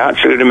I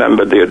actually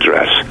remembered the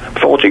address,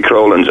 40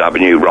 Crowlands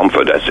Avenue,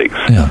 Romford, Essex.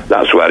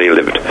 That's where he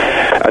lived.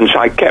 And so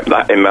I kept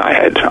that in my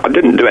head. I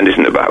didn't do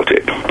anything about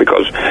it,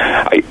 because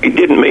it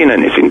didn't mean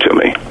anything to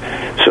me.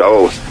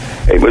 So...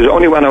 it was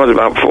only when I was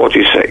about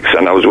 46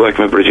 and I was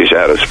working with British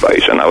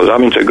Aerospace and I was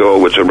having to go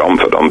over to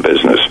Romford on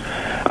business,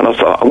 and I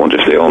thought, I wonder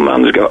if the old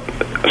man's got...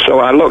 So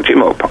I looked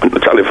him up on the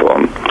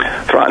telephone,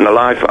 frightened the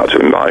life out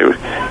of him. I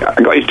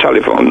got his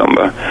telephone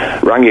number,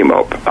 rang him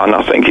up, and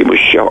I think he was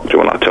shocked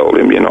when I told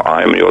him,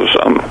 I am your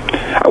son.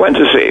 I went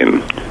to see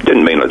him.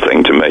 Didn't mean a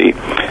thing to me.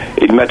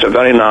 He'd met a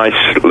very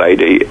nice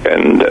lady,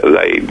 and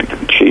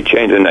she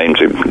changed her name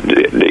to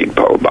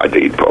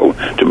Deedpole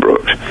to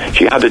Brooks.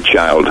 She had a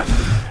child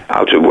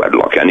out of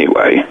wedlock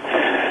anyway,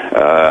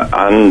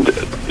 and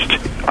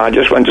I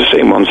just went to see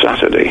him one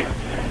Saturday.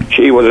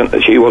 She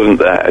wasn't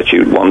there.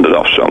 She'd wandered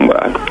off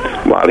somewhere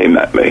while he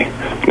met me.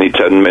 And he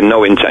told me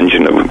no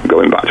intention of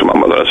going back to my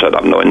mother. I said,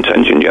 I've no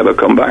intention. You ever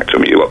come back to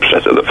me? You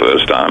upset her the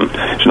first time.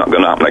 It's not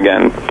going to happen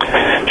again.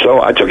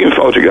 So I took him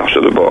photographs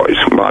of the boys.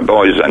 My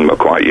boys then were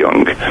quite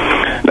young.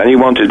 Then he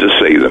wanted to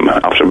see them.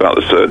 After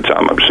about the 3rd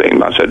time I've seen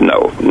them, I said,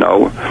 no.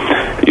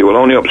 You will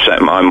only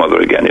upset my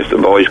mother again if the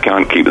boys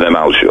can't keep their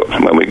mouths shut.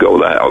 When we go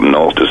there up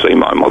north to see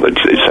my mother,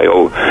 they say,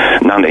 oh,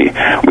 Nanny,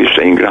 we've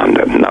seen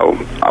Grandad. No,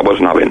 I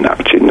wasn't having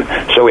that.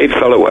 So it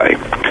fell away.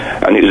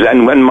 And it's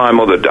then when my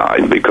mother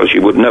died, because she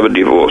would never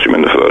divorce him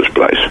in the first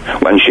place,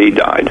 when she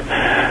died,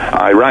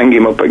 I rang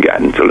him up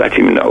again to let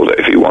him know that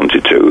if he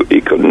wanted to, he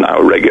could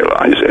now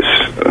regularise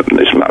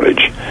this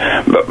marriage.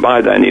 But by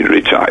then he'd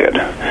retired.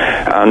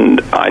 And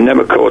I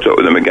never caught up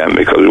with him again,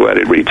 because where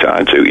he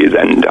retired to, he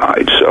then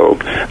died. So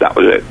that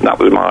was it. That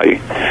was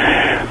my...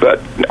 But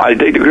I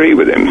did agree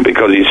with him,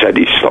 because he said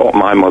he thought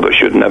my mother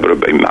should never have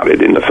been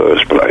married in the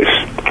first place.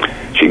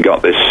 She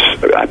got this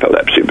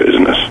epilepsy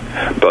business.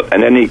 But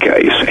in any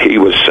case, he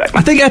was second.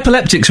 I think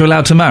epileptics are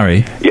allowed to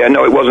marry. Yeah,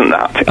 no, it wasn't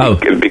that. Oh.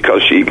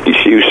 Because she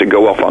used to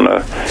go off on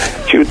a...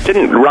 She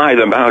didn't ride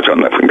about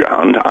on the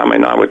ground. I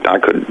mean, I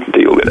could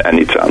deal with it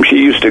any time. She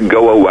used to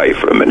go away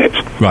for a minute.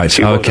 Right,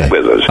 she wasn't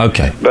with us.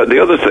 Okay. But the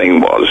other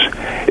thing was,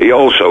 he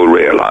also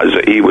realised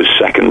that he was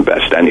second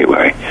best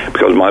anyway,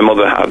 because my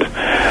mother had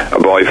a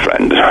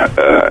boyfriend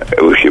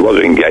who she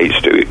was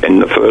engaged to in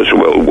the First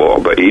World War,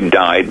 but he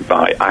died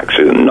by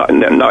accident.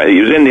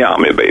 He was in the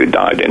army, but he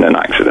died in an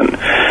accident.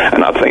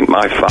 And I think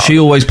my father... She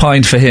always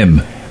pined for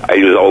him.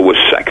 He was always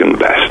second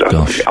best.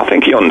 I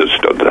think he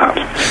understood that.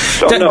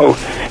 So no,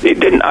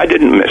 I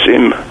didn't miss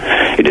him.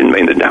 He didn't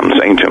mean the damn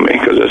thing to me,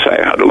 because I say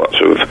I had lots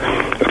of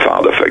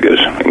father figures,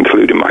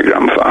 including my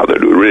grandfather,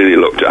 who really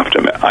looked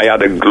after me. I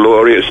had a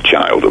glorious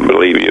childhood,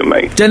 believe you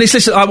me. Dennis,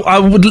 listen, I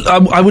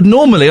would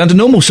normally, under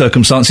normal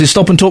circumstances,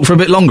 stop and talk for a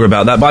bit longer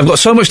about that, but I've got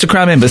so much to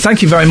cram in. But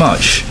thank you very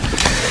much.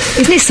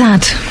 Isn't it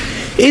sad?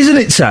 Isn't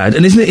it sad,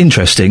 and isn't it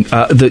interesting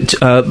that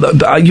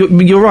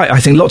you're right? I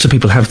think lots of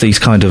people have these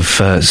kind of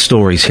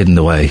stories hidden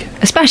away,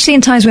 especially in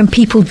times when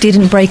people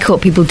didn't break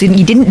up. You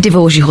didn't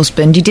divorce your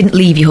husband. You didn't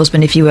leave your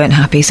husband if you weren't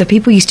happy. So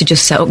people used to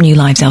just set up new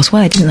lives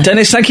elsewhere, didn't they?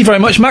 Dennis, thank you very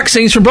much.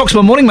 Maxine's from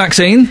Broxbourne. Morning,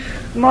 Maxine.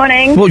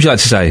 Morning. What would you like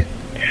to say?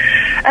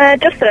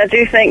 Just that I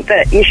do think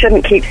that you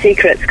shouldn't keep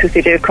secrets because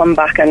they do come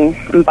back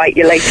and bite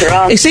you later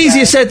on. It's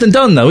easier said than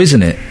done, though,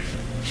 isn't it?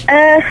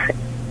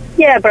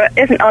 Yeah, but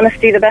isn't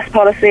honesty the best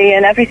policy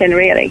in everything,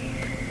 really?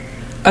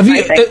 Have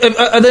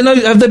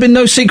there been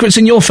no secrets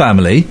in your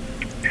family?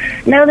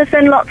 No, there's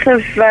been lots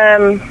of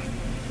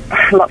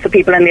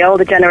people in the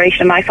older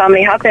generation of my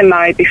family have been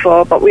married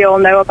before, but we all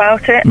know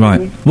about it.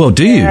 Right. Well,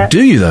 do you?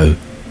 Do you though?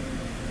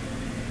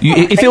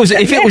 If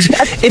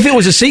it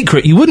was a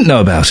secret, you wouldn't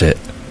know about it.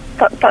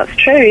 That's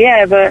true.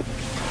 Yeah, but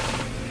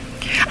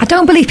I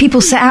don't believe people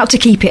set out to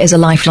keep it as a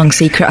lifelong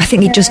secret. I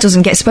think it just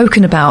doesn't get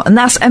spoken about, and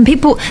that's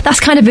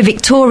kind of a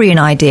Victorian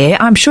idea.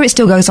 I'm sure it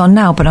still goes on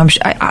now, but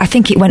I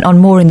think it went on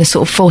more in the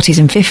sort of 40s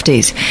and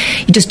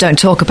 50s. You just don't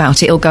talk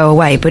about it; it'll go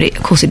away. But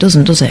of course, it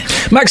doesn't, does it?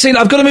 Maxine,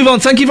 I've got to move on.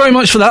 Thank you very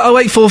much for that.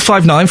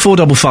 08459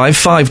 455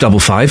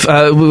 555.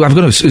 I've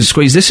got to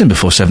squeeze this in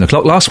before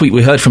 7:00. Last week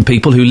we heard from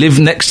people who live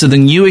next to the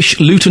newish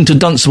Luton to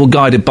Dunstable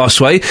guided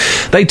busway.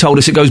 They told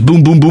us it goes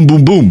boom, boom, boom,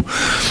 boom, boom.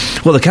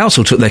 Well, the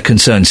council took their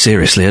concerns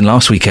seriously, and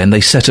last weekend they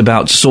set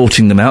about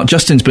sorting them out.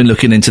 Justin's been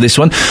looking into this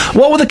one.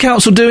 What were the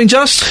council doing,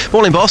 Just?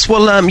 Morning, boss.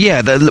 Well,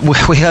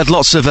 we heard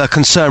lots of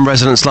concerned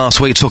residents last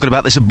week talking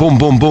about this boom,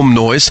 boom, boom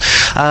noise.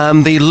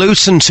 The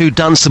Luton to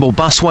Dunstable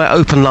busway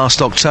opened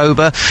last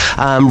October.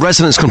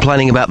 Residents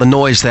complaining about the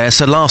noise there.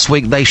 So last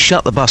week they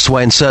shut the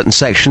busway in certain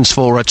sections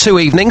for 2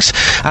 evenings.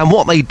 And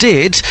what they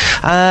did,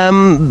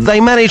 they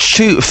managed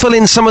to fill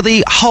in some of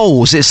the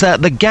holes. It's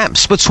the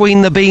gaps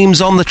between the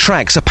beams on the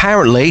tracks.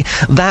 Apparently,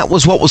 that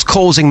was what was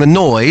causing the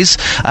noise.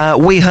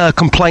 We heard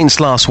complaints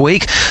last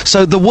week.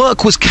 So the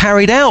work was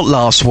carried out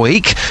last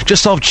week,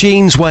 just off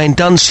Jeans Way in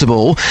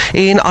Dunstable.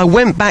 I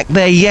went back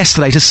there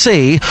yesterday to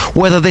see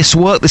whether this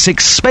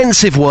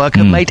expensive work,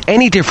 had made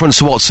any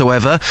difference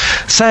whatsoever.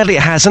 Sadly,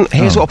 it hasn't.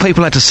 Here's what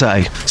people had to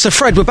say. So,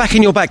 Fred, we're back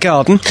in your back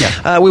garden.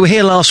 Yeah. We were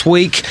here last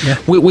week. Yeah.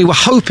 We were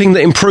hoping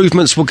that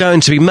improvements were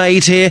going to be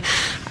made here.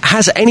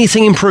 Has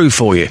anything improved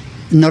for you?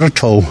 Not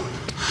at all.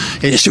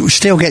 It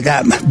still get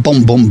that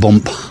bump, bump,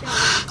 bump.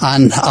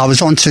 And I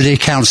was on to the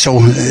council,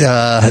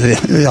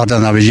 I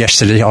don't know, it was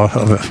yesterday, I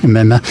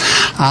remember,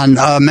 and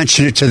I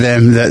mentioned it to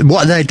them that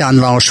what they done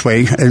last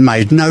week, it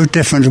made no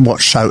difference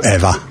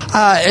whatsoever.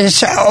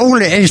 It's all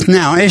it is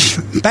now is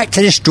back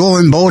to this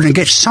drawing board and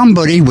get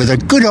somebody with a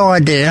good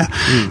idea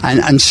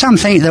and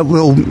something that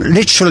will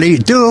literally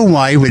do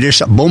away with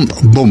this bump,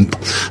 bump.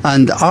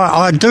 And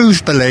I do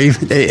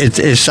believe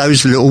it's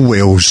those little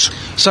wheels.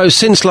 So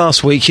since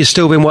last week, you've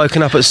still been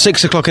woken up at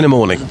 6 o'clock in the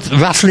morning?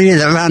 Roughly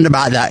around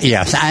about that,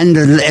 yes. And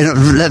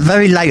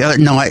very late at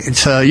night,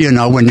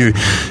 when you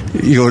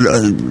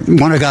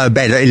want to go to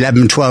bed at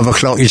 11, 12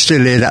 o'clock, you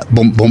still hear that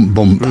bump, bump,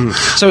 bump.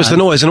 So it's the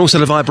noise and also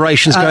the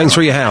vibrations going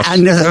through your house?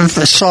 And a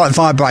slight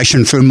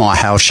vibration through my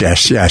house,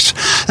 yes.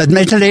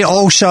 Admittedly,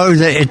 also,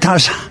 that it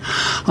does...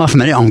 Half a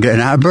minute, I'm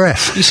getting out of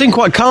breath. You seem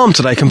quite calm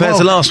today compared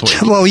to last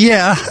week. Well,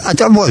 yeah.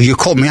 You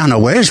caught me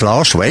unawares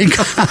last week.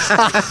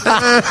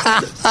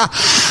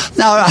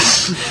 No,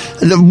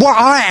 what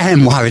I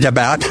am worried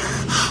about,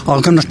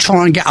 I'm going to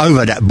try and get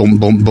over that bump,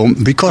 bump,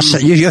 bump,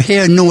 because you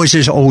hear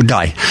noises all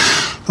day.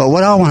 But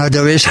what I want to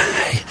do is,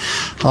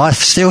 I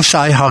still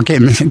say I'm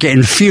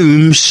getting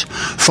fumes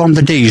from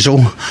the diesel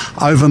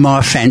over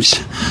my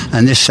fence,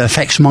 and this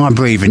affects my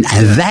breathing,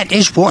 and that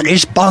is what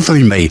is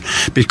bothering me,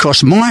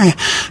 because my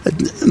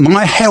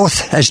health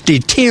has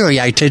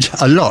deteriorated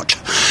a lot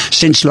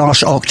since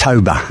last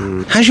October.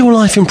 Has your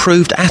life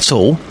improved at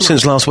all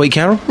since last week,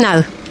 Carol?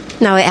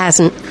 No, it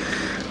hasn't.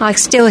 I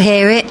still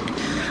hear it.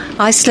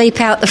 I sleep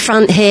out the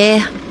front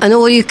here, and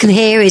all you can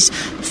hear is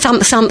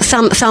thump, thump,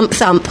 thump, thump,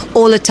 thump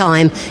all the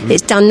time.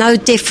 It's done no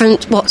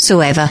difference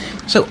whatsoever.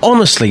 So,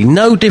 honestly,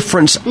 no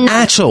difference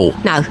at all?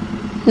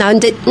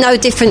 No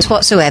difference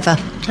whatsoever.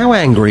 How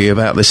angry are you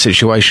about this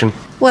situation?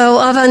 Well,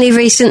 I've only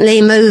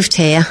recently moved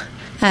here,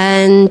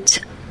 and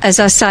as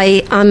I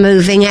say, I'm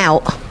moving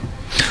out.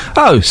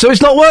 Oh, so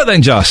it's not worked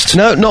then, Just?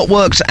 No, not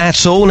worked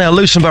at all. Now,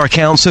 Luton Borough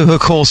Council, who, of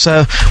course,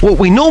 what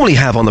we normally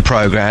have on the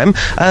programme,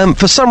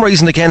 for some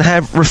reason, again,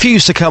 have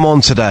refused to come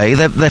on today.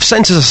 They've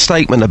sent us a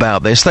statement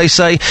about this. They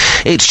say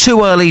it's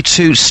too early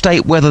to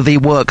state whether the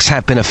works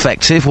have been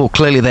effective. Well,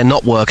 clearly they're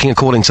not working,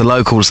 according to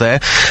locals there.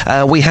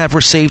 We have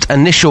received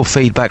initial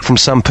feedback from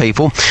some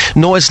people.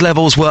 Noise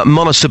levels were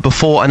monitored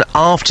before and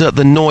after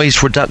the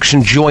noise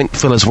reduction joint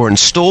fillers were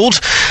installed,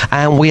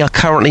 and we are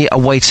currently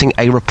awaiting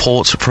a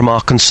report from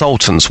our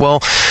consultants. Well,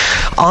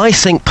 I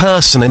think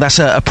personally that's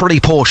a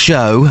pretty poor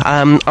show.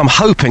 I'm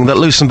hoping that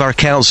Luton Borough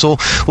Council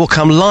will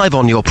come live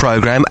on your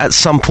programme at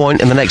some point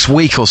in the next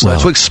week or so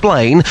to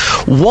explain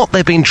what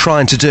they've been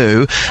trying to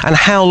do and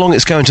how long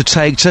it's going to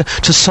take to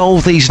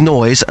solve these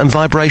noise and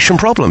vibration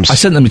problems. I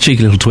sent them a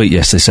cheeky little tweet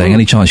yesterday saying,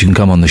 any chance you can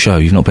come on the show?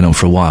 You've not been on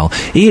for a while.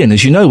 Ian,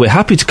 as you know, we're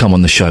happy to come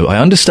on the show. I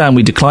understand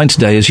we declined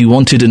today as you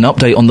wanted an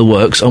update on the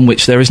works on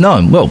which there is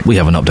none. Well, we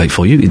have an update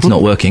for you. It's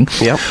not working.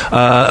 Yep.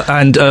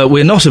 And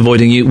we're not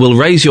avoiding you. We'll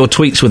raise raise your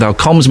tweets with our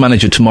comms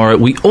manager tomorrow.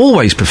 We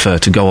always prefer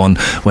to go on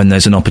when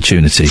there's an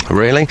opportunity.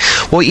 Really?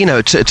 Well, you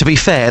know, to be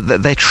fair,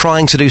 they're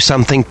trying to do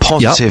something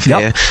positive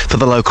here for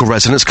the local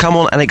residents. Come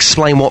on and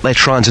explain what they're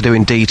trying to do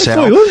in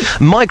detail.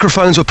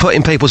 Microphones were put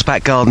in people's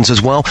back gardens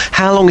as well.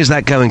 How long is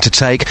that going to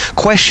take?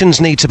 Questions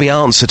need to be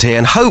answered here,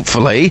 and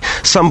hopefully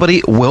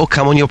somebody will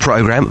come on your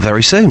programme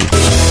very soon.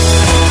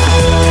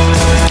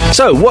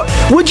 So, what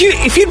would you,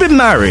 if you'd been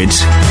married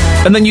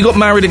and then you got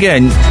married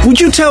again, would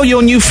you tell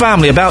your new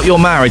family about your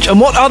marriage? And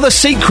what other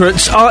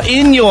secrets are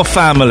in your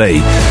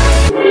family?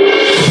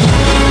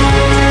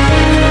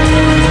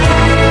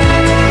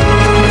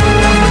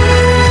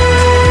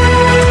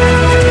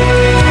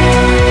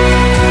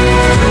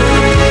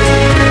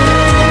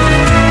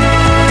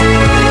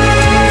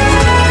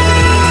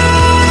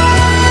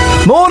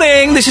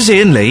 Morning, this is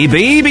Iain Lee,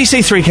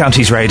 BBC Three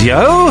Counties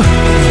Radio.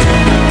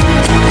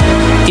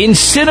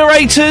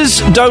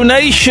 Incinerators,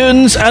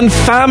 donations and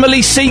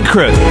family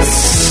secrets.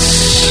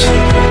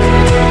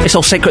 It's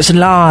all secrets and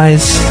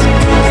lies.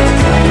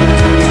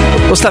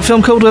 What's that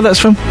film called where that's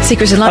from?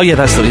 Secrets and Lies. Oh yeah,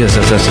 that's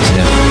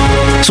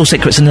yeah. It's all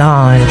secrets and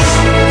lies.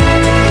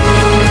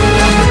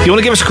 You want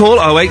to give us a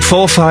call?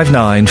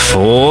 08459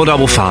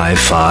 455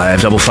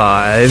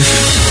 555.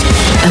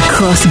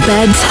 Across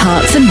beds,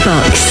 hearts and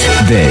bucks.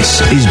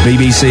 This is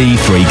BBC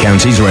Three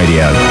Counties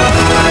Radio.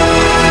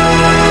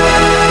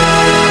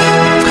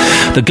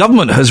 The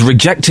government has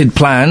rejected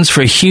plans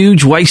for a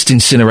huge waste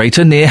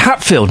incinerator near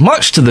Hatfield,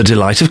 much to the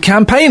delight of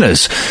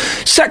campaigners.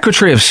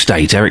 Secretary of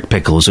State Eric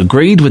Pickles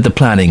agreed with the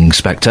planning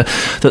inspector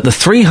that the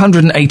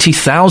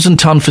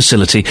 380,000-tonne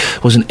facility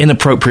was an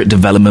inappropriate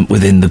development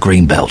within the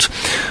Greenbelt.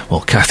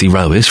 Well, Cathy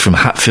Rowe is from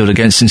Hatfield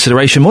Against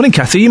Incineration. Morning,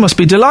 Cathy. You must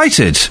be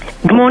delighted.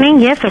 Good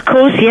morning. Yes, of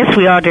course. Yes,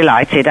 we are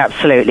delighted.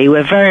 Absolutely.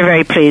 We're very,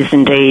 very pleased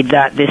indeed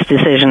that this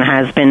decision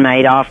has been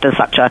made after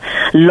such a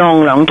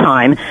long, long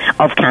time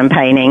of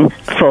campaigning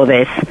for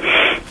this.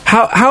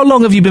 How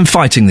long have you been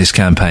fighting this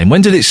campaign?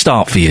 When did it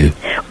start for you?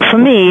 For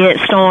me, it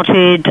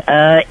started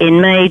in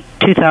May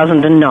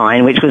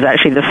 2009, which was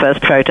actually the first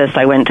protest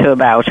I went to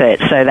about it.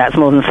 So that's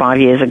more than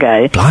 5 years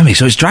ago. Blimey,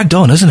 so it's dragged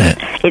on, hasn't it?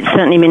 It's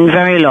certainly been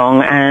very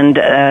long and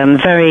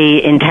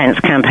very intense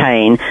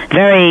campaign.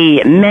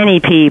 Very many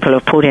people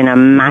have put in a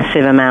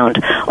massive amount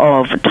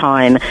of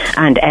time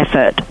and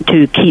effort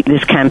to keep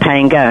this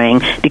campaign going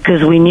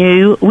because we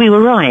knew we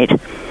were right.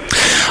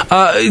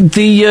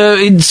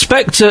 The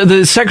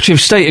Secretary of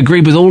State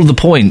agreed with all of the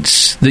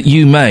points that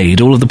you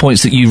made, all of the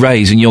points that you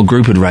raised and your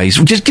group had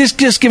raised. Just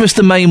give us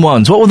the main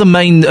ones. What were the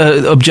main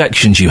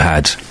objections you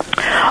had?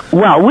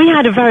 Well, we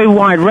had a very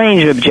wide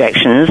range of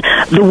objections.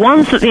 The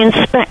ones that the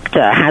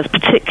inspector has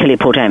particularly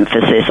put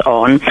emphasis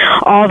on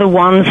are the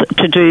ones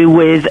to do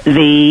with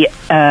the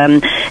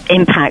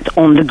impact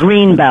on the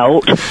green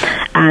belt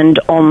and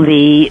on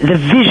the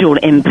visual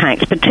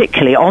impact,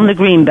 particularly on the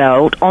green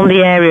belt, on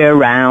the area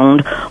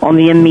around, on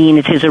the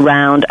amenities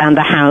around and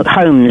the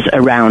homes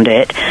around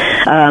it,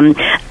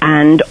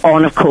 and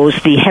on, of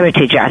course, the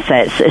heritage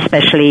assets,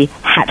 especially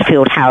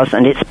Hatfield House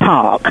and its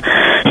park.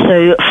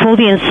 So for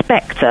the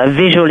inspector,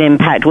 visual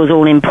impact was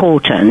all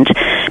important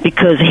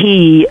because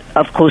he,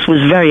 of course, was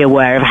very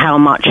aware of how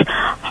much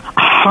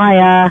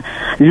higher,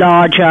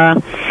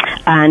 larger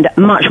and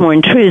much more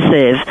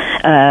intrusive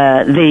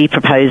the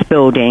proposed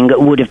building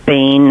would have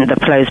been, the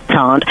proposed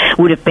plant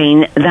would have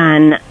been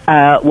than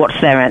what's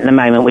there at the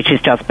moment, which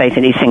is just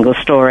basically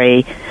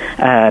single-storey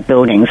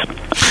buildings.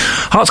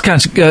 Herts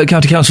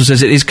County Council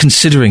says it is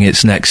considering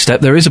its next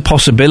step. There is a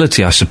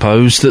possibility, I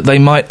suppose, that they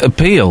might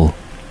appeal.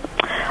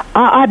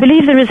 I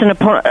believe there is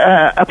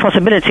a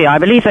possibility. I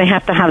believe they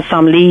have to have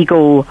some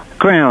legal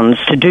grounds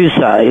to do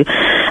so,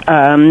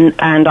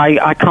 and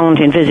I can't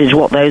envisage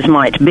what those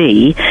might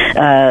be,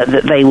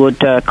 that they would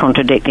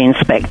contradict the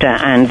inspector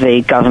and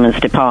the government's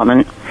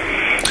department.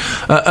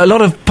 A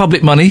lot of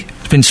public money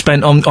has been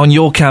spent on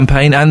your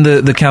campaign and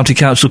the county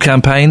council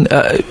campaign.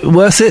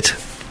 Worth it?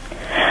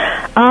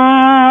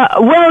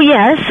 Well,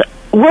 yes,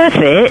 worth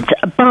it,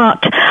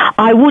 but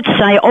I would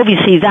say,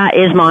 obviously, that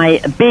is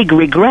my big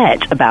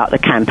regret about the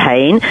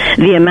campaign,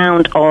 the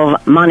amount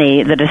of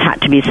money that has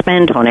had to be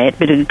spent on it,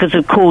 because,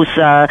 of course,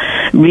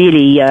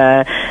 really,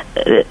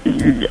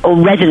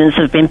 residents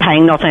have been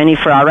paying not only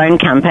for our own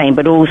campaign,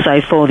 but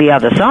also for the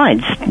other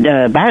sides,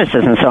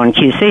 barristers and so on,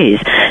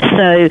 QCs.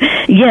 So,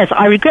 yes,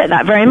 I regret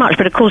that very much,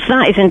 but, of course,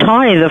 that is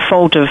entirely the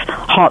fault of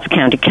Herts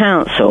County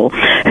Council,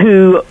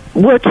 who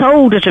were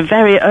told at a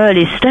very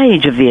early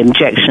stage of the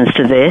objections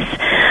to this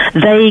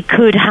they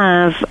could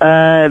have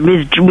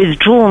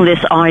withdrawn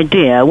this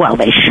idea. Well,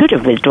 they should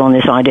have withdrawn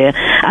this idea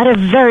at a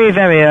very,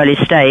 very early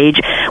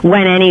stage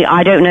when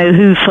I don't know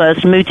who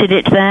first mooted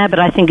it there, but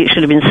I think it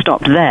should have been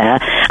stopped there.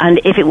 And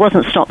if it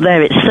wasn't stopped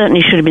there, it certainly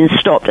should have been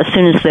stopped as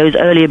soon as those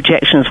early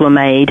objections were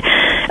made.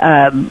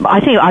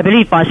 I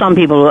believe by some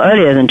people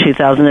earlier than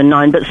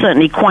 2009, but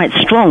certainly quite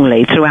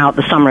strongly throughout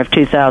the summer of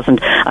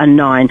 2008.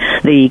 2009,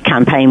 the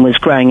campaign was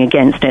growing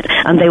against it,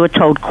 and they were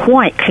told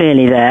quite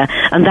clearly there,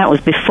 and that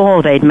was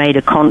before they'd made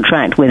a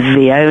contract with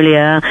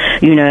Veolia.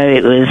 You know,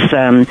 it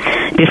was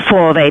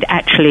before they'd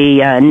actually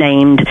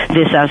named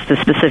this as the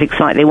specific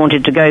site they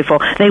wanted to go for.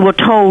 They were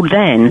told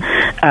then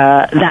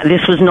that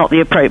this was not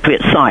the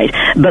appropriate site,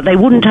 but they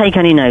wouldn't take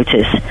any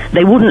notice.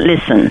 They wouldn't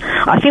listen.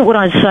 I think what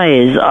I'd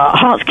say is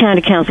Herts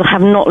County Council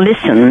have not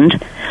listened.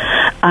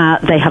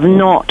 They have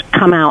not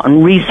come out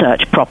and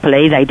researched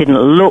properly. They didn't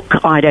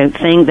look, I don't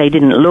think. They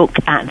didn't look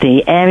at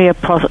the area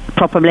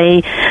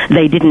properly.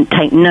 They didn't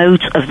take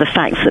note of the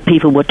facts that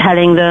people were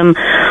telling them.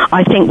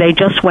 I think they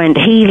just went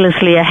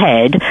heedlessly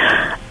ahead.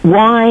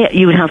 Why,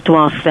 you would have to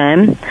ask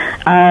them.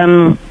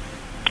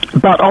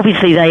 But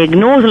obviously they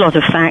ignored a lot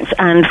of facts,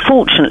 and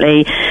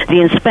fortunately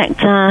the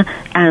inspector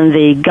and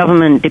the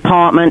government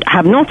department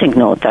have not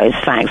ignored those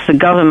facts. The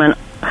government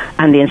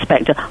and the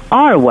inspector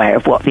are aware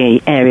of what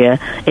the area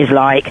is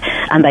like,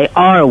 and they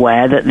are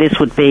aware that this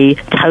would be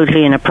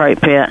totally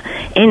inappropriate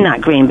in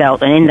that green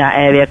belt and in that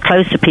area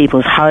close to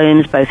people's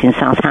homes, both in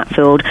South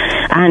Hatfield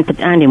and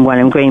in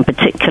Welham Green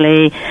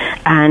particularly,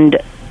 and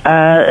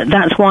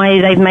that's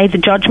why they've made the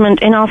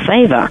judgment in our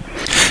favour.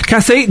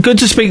 Kathy, good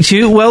to speak to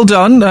you. Well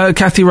done.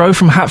 Kathy Rowe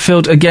from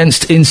Hatfield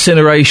Against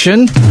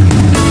Incineration.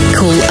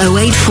 Call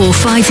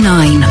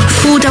 08459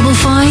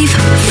 455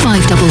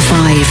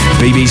 555.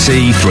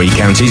 BBC Three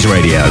Counties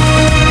Radio.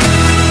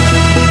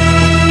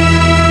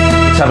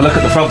 Let's have a look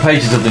at the front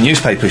pages of the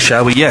newspapers,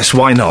 shall we? Yes,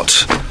 why not?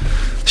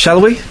 Shall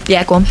we?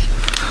 Yeah, go on.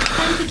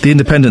 The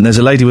Independent, there's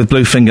a lady with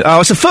blue finger. Oh,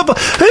 it's a football.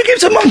 Who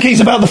gives a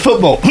monkeys about the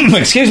football?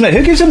 Excuse me.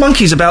 Who gives a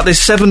monkeys about this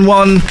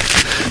 7-1?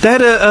 They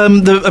had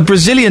a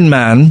Brazilian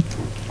man.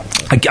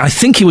 I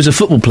think he was a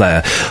football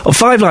player, on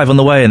 5 Live on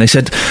the way, and they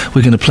said,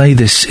 we're going to play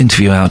this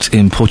interview out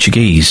in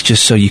Portuguese,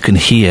 just so you can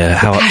hear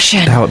how the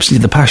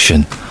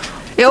passion.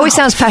 It always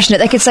sounds passionate.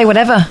 They could say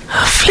whatever.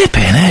 Oh,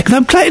 flipping heck.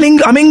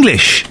 I'm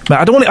English.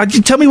 I don't want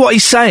to... tell me what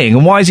he's saying,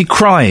 and why is he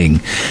crying?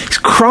 He's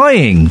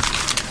crying.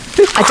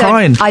 He's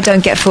crying. I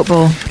don't get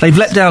football. They've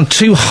let down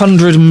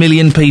 200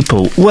 million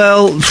people.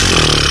 Well...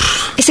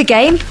 It's a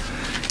game.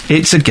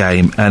 It's a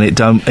game, and it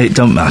don't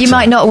matter. You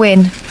might not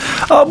win.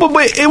 Oh,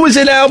 but it was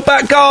in our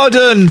back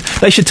garden.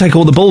 They should take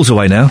all the balls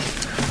away now.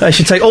 They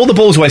should take all the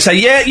balls away. Say,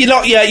 you're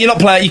not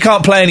playing. You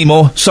can't play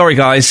anymore. Sorry,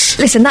 guys.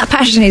 Listen, that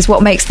passion is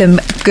what makes them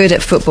good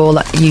at football,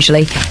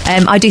 usually.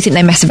 I do think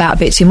they mess about a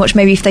bit too much.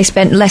 Maybe if they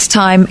spent less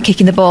time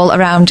kicking the ball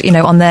around,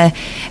 on their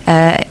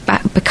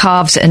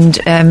calves and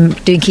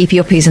doing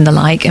keepy-uppies and the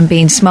like, and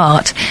being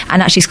smart,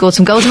 and actually scored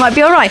some goals, it might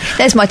be all right.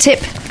 There's my tip.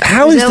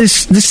 How Brazil.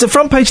 Is this is the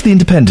front page of The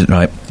Independent,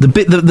 right?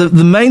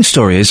 The main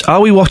story is, are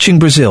we watching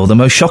Brazil? The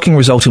most shocking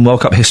result in World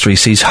Cup history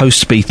sees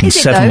hosts beaten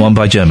 7-1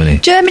 by Germany.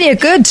 Germany are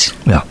good.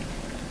 Yeah.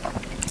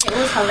 It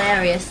was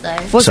hilarious, though.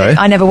 Was it?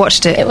 I never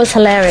watched it. It was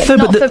hilarious. No,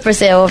 not for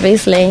Brazil,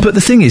 obviously. But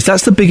the thing is,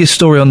 that's the biggest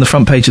story on the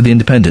front page of The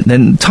Independent.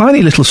 Then,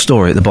 tiny little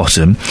story at the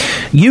bottom.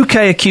 UK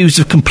accused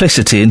of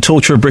complicity in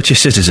torture of British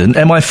citizen.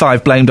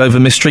 MI5 blamed over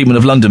mistreatment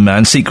of London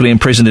man secretly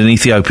imprisoned in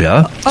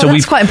Ethiopia. Oh,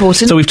 that's quite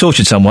important. So we've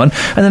tortured someone.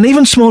 And then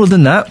even smaller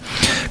than that,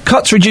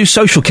 cuts reduce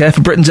social care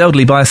for Britain's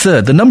elderly by a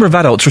third. The number of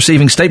adults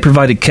receiving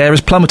state-provided care has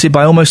plummeted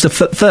by almost a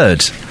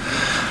third.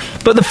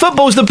 But the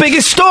football's the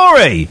biggest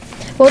story!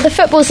 Well, the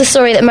football's the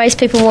story that most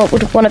people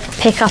would want to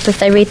pick up if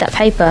they read that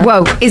paper.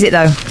 Whoa, is it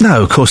though?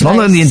 No, of course not.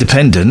 Not in The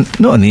Independent.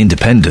 Not in The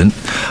Independent.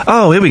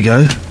 Oh, here we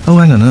go. Oh,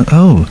 hang on.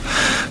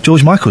 Oh,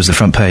 George Michael's the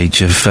front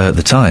page of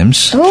The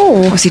Times.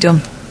 Oh. What's he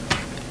done?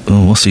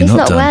 Oh, what's he not done?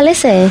 He's not well,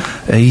 is he?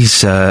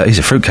 He's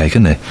a fruitcake,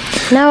 isn't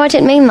he? No, I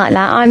didn't mean like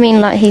that. I mean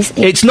like he's...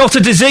 It's not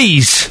a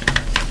disease!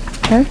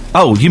 Huh?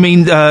 Oh, you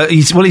mean,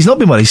 he's not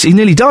been well. He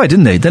nearly died,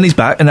 didn't he? Then he's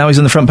back, and now he's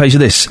on the front page of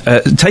this.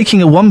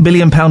 Taking a £1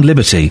 billion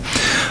liberty.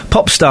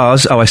 Pop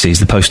stars, oh, I see, he's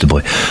the poster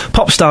boy.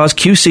 Pop stars,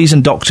 QCs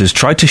and doctors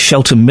tried to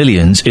shelter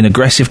millions in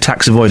aggressive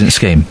tax avoidance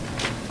scheme.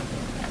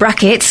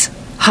 Brackets,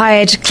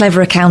 hired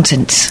clever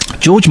accountants.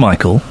 George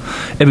Michael,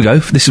 here we go,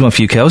 this is one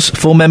for you, Kels.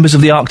 4 members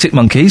of the Arctic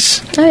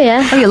Monkeys. Oh,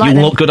 yeah. Oh, you like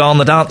them. Look good on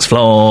the dance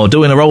floor,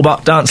 doing a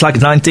robot dance like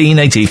it's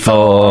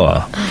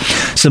 1984.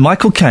 So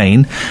Michael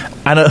Caine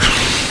and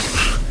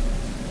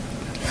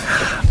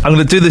I'm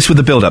going to do this with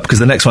the build-up, because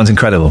the next one's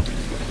incredible.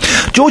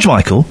 George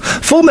Michael,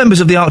 4 members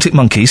of the Arctic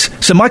Monkeys,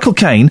 Sir Michael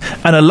Caine,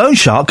 and a loan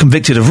shark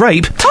convicted of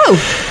rape...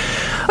 Oh!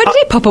 Where did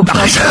he pop up from?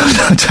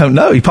 I don't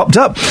know, he popped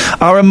up.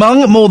 Are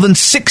among more than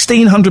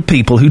 1,600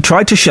 people who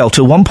tried to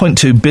shelter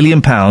 £1.2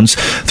 billion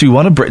through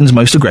one of Britain's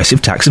most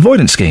aggressive tax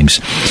avoidance schemes.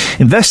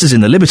 Investors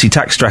in the Liberty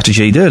tax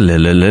strategy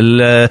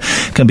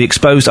can be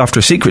exposed after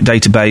a secret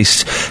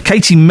database.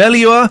 Katie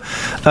Melua,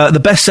 the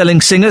best-selling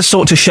singer,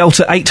 sought to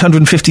shelter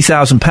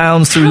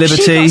 £850,000 through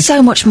Liberty. She got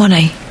so much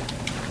money?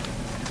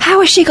 How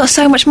has she got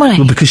so much money?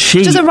 Well, because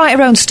she doesn't write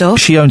her own stuff.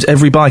 She owns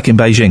every bike in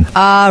Beijing.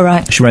 Ah,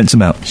 right. She rents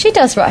them out. She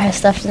does write her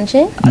stuff, doesn't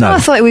she? No, I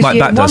thought it was Mike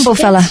you, Batt does. Womble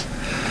fella.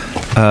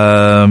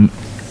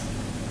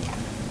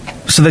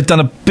 So they've done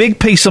a big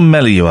piece on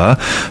Melua,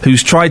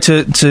 who's tried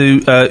to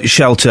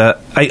shelter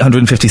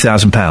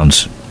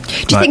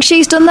 £850,000. Do you think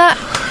she's done that?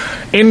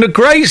 In the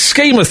great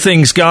scheme of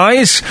things,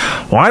 guys,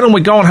 why don't we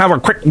go and have a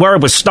quick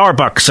word with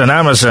Starbucks and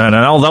Amazon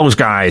and all those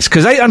guys?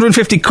 Because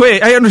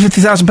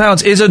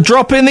 £850,000 is a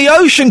drop in the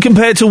ocean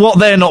compared to what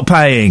they're not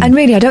paying. And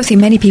really, I don't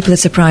think many people are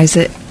surprised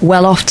that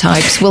well-off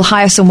types will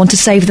hire someone to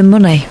save them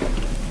money.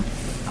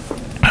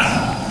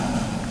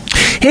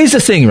 Here's the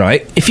thing,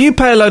 right? If you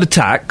pay a load of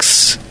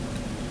tax,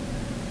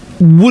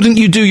 wouldn't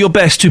you do your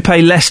best to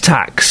pay less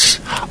tax?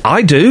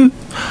 I do.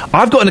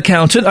 I've got an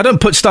accountant. I don't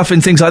put stuff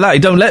in things like that. He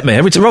don't let me.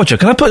 Every time, Roger,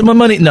 can I put my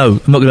money? No,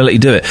 I'm not going to let you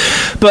do it.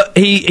 But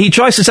he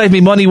tries to save me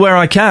money where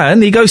I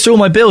can. He goes through all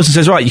my bills and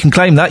says, right, you can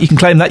claim that, you can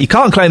claim that. You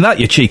can't claim that,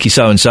 you cheeky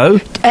so-and-so.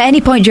 At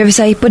any point do you ever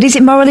say, but is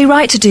it morally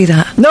right to do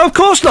that? No, of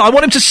course not. I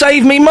want him to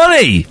save me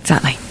money.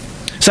 Exactly.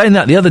 Saying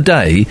that, the other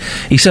day,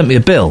 he sent me a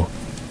bill.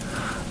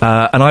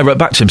 And I wrote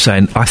back to him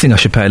saying, I think I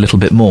should pay a little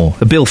bit more.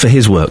 A bill for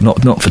his work,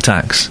 not for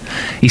tax.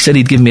 He said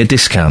he'd give me a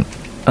discount.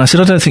 I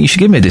said, I don't think you should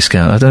give me a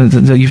discount.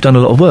 You've done a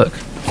lot of work.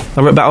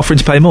 I wrote back offering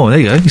to pay more. There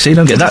you go. You see, you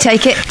don't get that.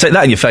 Take it. Take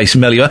that in your face,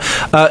 Melua.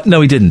 No,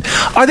 he didn't.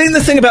 I think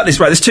the thing about this,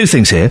 right, there's two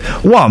things here.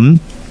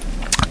 One,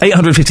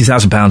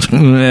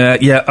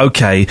 £850,000. Yeah,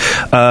 okay.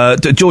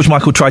 George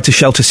Michael tried to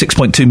shelter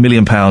 £6.2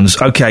 million.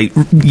 Okay,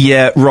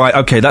 yeah, right,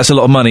 okay, that's a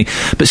lot of money.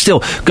 But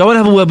still, go and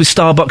have a word with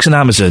Starbucks and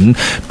Amazon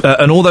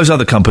and all those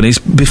other companies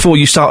before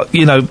you start,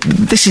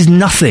 this is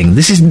nothing.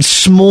 This is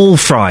small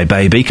fry,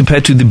 baby,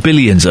 compared to the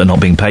billions that are not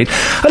being paid.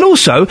 And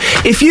also,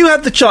 if you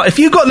had if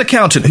you've got an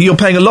accountant who you're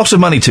paying a lot of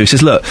money to,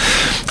 says, look,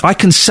 I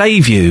can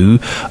save you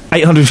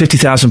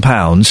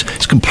 £850,000.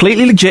 It's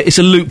completely legit. It's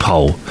a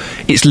loophole.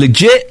 It's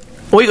legit.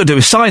 All you got to do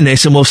is sign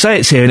this, and we'll say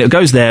it's here, and it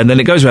goes there, and then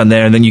it goes around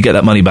there, and then you get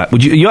that money back. Are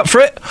you up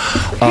for it?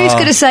 Who's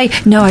going to say,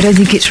 no, I don't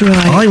think it's right?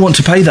 I want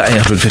to pay that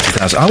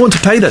 $850,000. I want to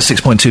pay that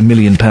 £6.2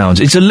 million.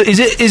 Is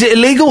it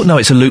illegal? No,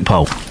 it's a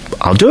loophole.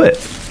 I'll do it.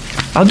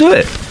 I'll do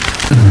it.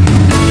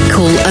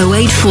 Call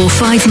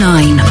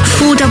 08459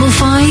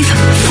 455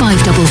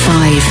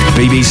 555.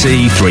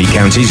 BBC Three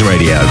Counties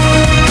Radio.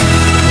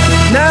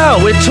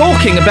 Now, we're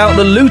talking about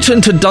the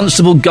Luton to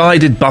Dunstable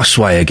guided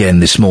busway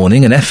again this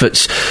morning, and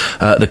efforts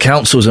the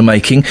councils are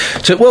making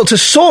to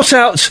sort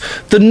out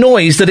the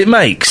noise that it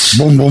makes.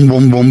 Boom, boom,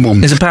 boom, boom,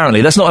 boom.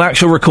 Apparently, that's not an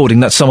actual recording,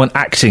 that's someone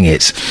acting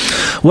it.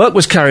 Work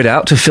was carried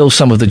out to fill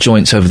some of the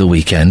joints over the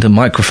weekend, and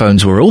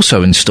microphones were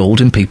also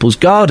installed in people's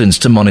gardens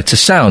to monitor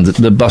sound.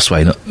 The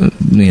busway,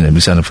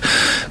 the sound of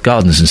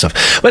gardens and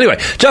stuff. But anyway,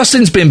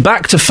 Justin's been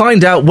back to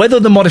find out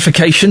whether the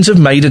modifications have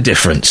made a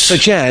difference. So,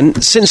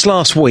 Jan, since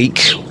last week,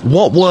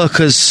 what work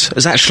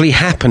has actually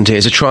happened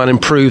here to try and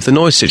improve the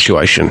noise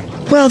situation?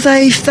 Well,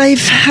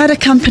 they've had a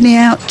company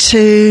out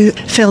to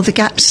fill the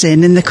gaps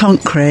in the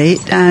concrete,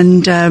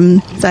 and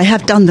they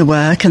have done the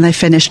work and they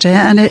finished it,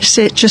 and it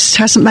just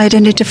hasn't made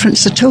any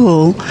difference at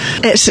all.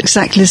 It's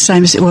exactly the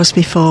same as it was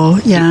before.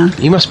 Yeah.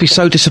 You must be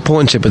so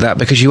disappointed with that,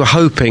 because you were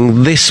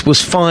hoping this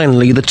was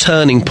finally the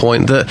turning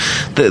point, that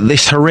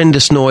this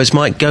horrendous noise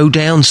might go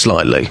down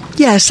slightly.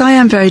 Yes, I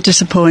am very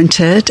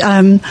disappointed.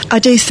 I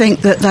do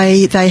think that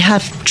they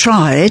have tried.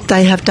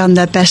 They have done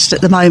their best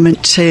at the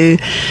moment to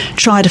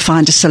try to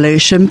find a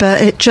solution, but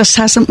it just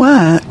hasn't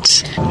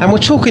worked. And we're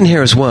talking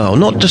here as well,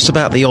 not just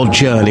about the odd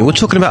journey, we're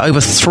talking about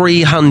over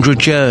 300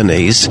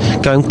 journeys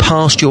going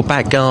past your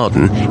back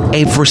garden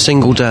every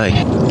single day.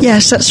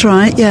 Yes, that's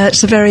right. Yeah,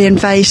 it's a very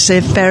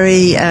invasive,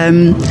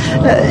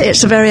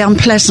 it's a very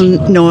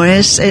unpleasant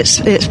noise.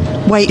 It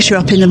wakes you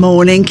up in the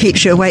morning,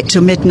 keeps you awake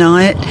till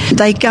midnight.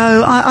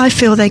 I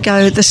feel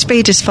the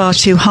speed is far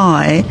too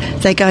high.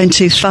 They're going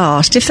too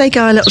fast. If they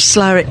go a little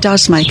slower, it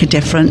does make a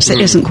difference. It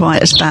isn't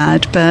quite as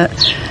bad, but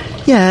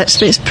yeah,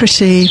 it's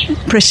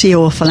pretty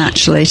awful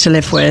actually to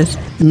live with.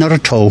 Not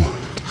at all.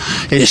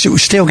 It will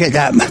still get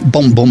that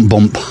bump, bump,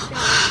 bump.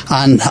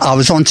 And I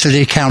was on to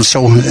the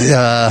council,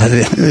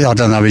 I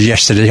don't know, it was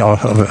yesterday, I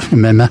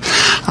remember,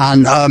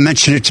 and I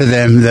mentioned it to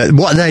them that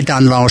what they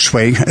done last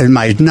week, it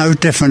made no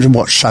difference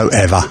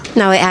whatsoever.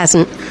 No, it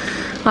hasn't.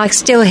 I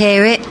still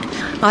hear it.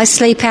 I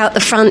sleep out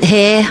the front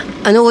here,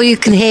 and all you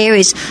can hear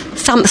is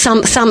thump,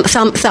 thump, thump,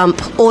 thump,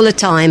 thump all the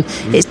time.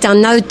 It's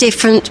done no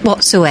difference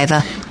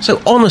whatsoever.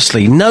 So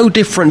honestly, no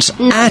difference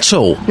at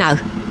all?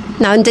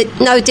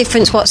 No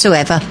difference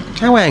whatsoever.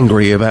 How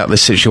angry are you about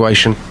this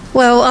situation?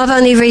 Well, I've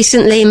only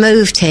recently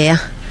moved here,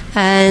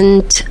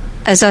 and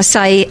as I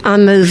say,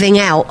 I'm moving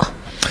out.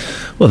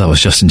 Well, that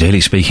was Justin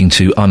Daly speaking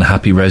to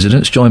unhappy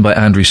residents, joined by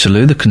Andrew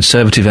Selous, the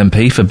Conservative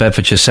MP for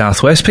Bedfordshire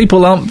South West.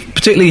 People aren't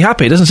particularly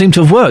happy. It doesn't seem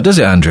to have worked, does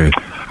it, Andrew?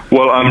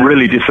 Well, I'm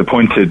really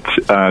disappointed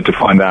to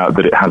find out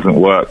that it hasn't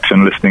worked,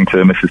 and listening to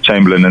Mrs.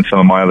 Chamberlain and some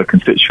of my other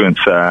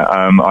constituents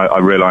I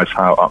realise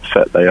how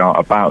upset they are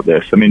about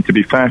this. I mean, to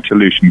be fair to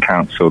Luton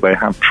Council, they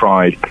have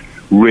tried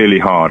really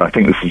hard. I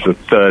think this is the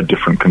third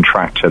different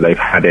contractor they've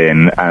had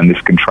in, and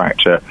this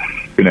contractor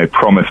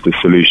promised a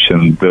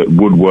solution that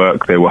would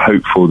work. They were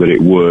hopeful that it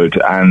would,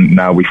 and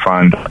now we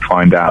find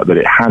out that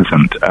it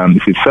hasn't.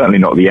 This is certainly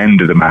not the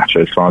end of the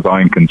matter as far as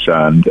I'm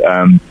concerned.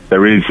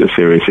 There is a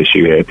serious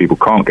issue here. People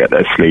can't get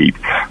their sleep.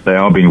 They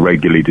are being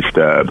regularly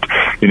disturbed.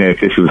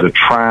 if this was a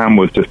tram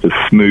with just a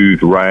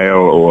smooth rail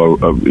or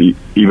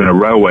even a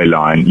railway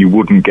line, you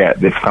wouldn't get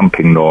this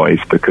thumping noise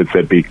because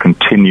there'd be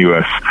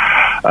continuous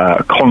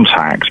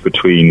contact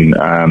between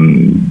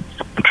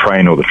the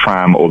train or the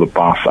tram or the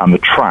bus and the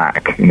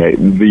track.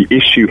 The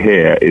issue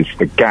here is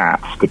the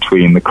gaps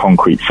between the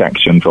concrete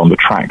sections on the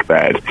track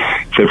bed.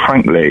 So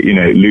frankly,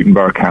 Luton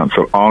Borough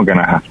Council are going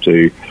to have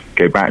to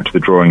go back to the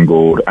drawing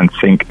board and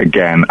think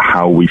again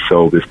how we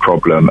solve this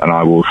problem, and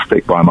I will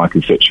stick by my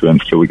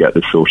constituents till we get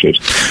this sorted.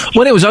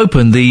 When it was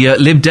opened, the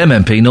Lib Dem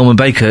MP, Norman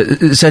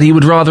Baker, said he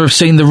would rather have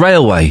seen the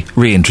railway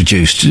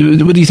reintroduced.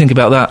 What do you think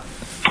about that?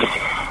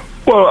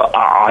 Well,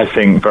 I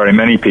think very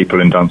many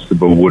people in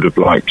Dunstable would have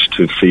liked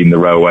to have seen the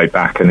railway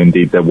back, and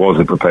indeed there was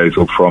a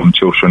proposal from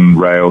Chiltern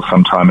Rail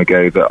some time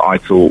ago that I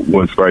thought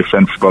was very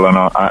sensible and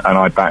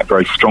I backed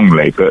very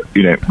strongly. But,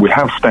 we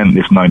have spent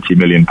this £90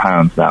 million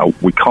now.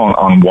 We can't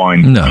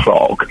unwind the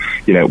clock.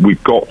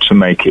 We've got to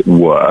make it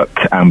work,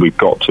 and we've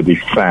got to be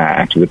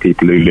fair to the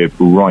people who live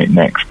right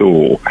next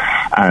door.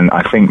 And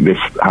I think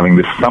having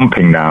this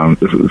thumping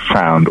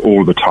sound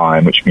all the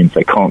time, which means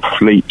they can't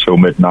sleep till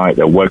midnight,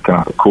 they're woken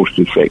up at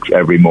 5:45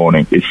 every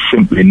morning, is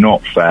simply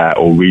not fair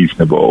or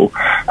reasonable.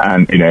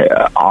 And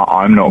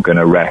I'm not going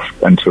to rest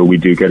until we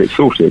do get it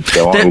sorted.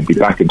 So I will be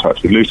back in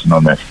touch with Luton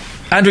on this.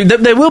 Andrew,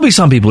 there will be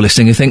some people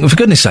listening who think, well, for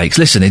goodness sakes,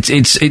 listen,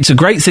 it's a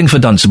great thing for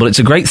Dunstable, it's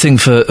a great thing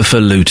for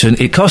Luton.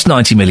 It cost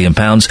 £90 million.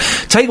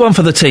 Take one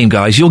for the team,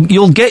 guys.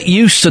 You'll get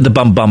used to the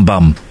bum bum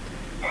bum.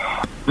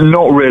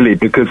 Not really,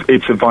 because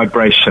it's a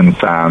vibration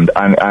sound,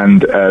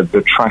 and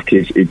the track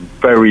is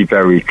very,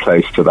 very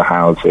close to the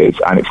houses,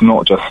 and it's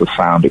not just a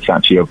sound, it's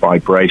actually a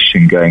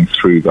vibration going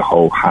through the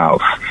whole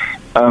house.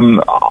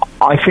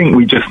 I think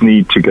we just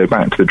need to go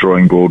back to the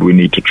drawing board. We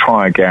need to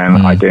try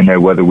again. I don't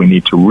know whether we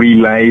need to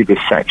relay this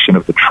section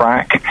of the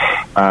track.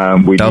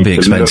 That'll be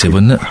expensive,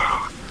 wouldn't it?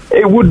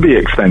 It would be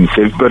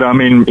expensive, but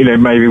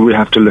maybe we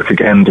have to look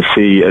again to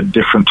see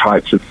different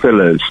types of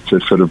fillers to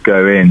sort of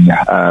go in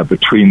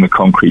between the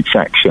concrete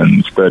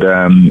sections. But,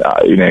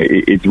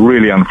 it's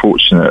really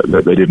unfortunate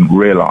that they didn't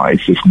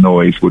realise this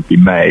noise would be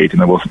made and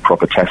there wasn't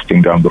proper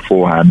testing done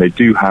beforehand. They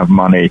do have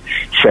money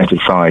set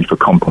aside for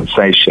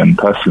compensation.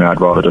 Personally,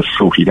 I'd rather just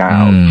sort it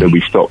out so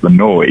we stop the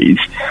noise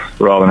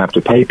rather than have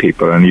to pay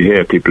people. And you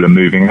hear people are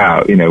moving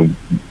out.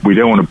 We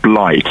don't want to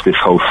blight this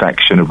whole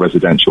section of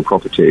residential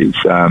properties.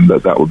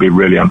 That would be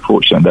really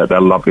unfortunate.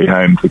 They're lovely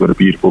homes. They've got a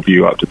beautiful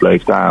view up to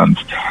Blaze Downs.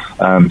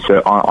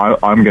 So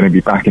I'm going to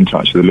be back in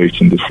touch with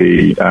Luton to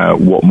see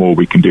what more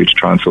we can do to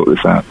try and sort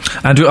this out.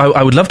 Andrew,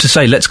 I would love to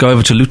say let's go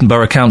over to Luton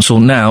Borough Council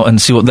now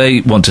and see what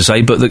they want to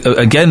say, but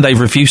again, they've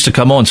refused to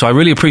come on, so I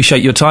really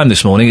appreciate your time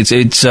this morning.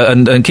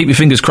 And keep your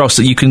fingers crossed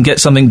that you can get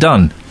something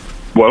done.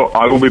 Well,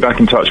 I will be back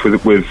in touch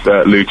with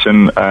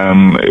Luton.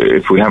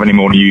 If we have any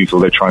more news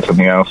or they try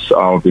something else,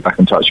 I'll be back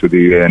in touch with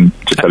you, Iain,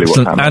 to tell you what's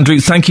happening. Andrew,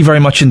 thank you very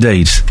much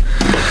indeed.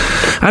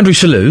 Andrew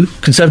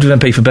Shalhoub, Conservative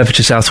MP for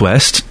Bedfordshire South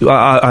West.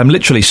 I'm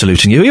literally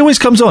saluting you. He always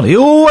comes on.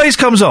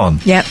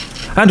 Yep.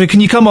 Andrew, can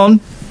you come on?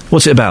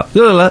 What's it about?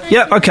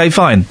 Yeah, OK,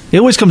 fine. He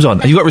always comes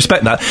on. You've got to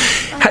respect that.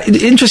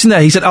 Interesting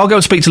there. He said, I'll go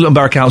and speak to Luton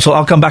Borough Council.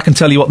 I'll come back and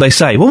tell you what they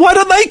say. Well, why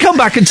don't they come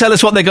back and tell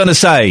us what they're going to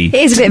say? It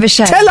is a bit of a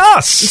shame. Tell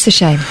us! It's a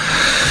shame.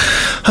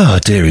 Oh,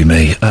 dearie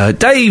me.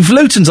 Dave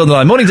Luton's on the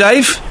line. Morning,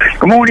 Dave.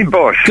 Good morning,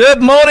 boss.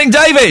 Good morning,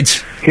 David.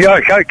 Yeah,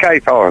 okay,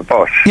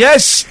 boss.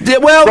 Yes,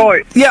 well...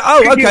 Right.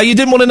 Yeah, okay, you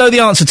didn't want to know the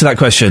answer to that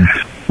question.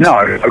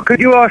 No, could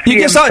you ask the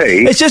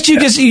MP? It's just you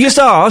just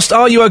asked,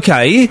 are you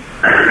okay?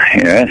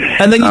 Yes.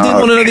 And then you didn't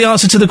want to know the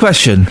answer to the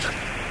question.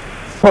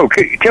 Well,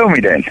 tell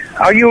me then.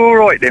 Are you all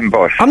right then,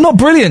 boss? I'm not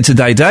brilliant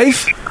today,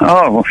 Dave.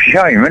 Oh,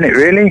 shame, isn't it,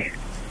 really?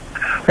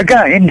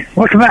 Again,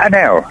 what's the matter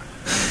now?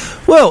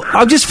 Well,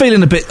 I'm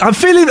feeling a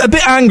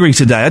bit angry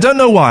today. I don't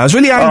know why. I was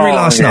really angry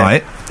last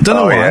night. Don't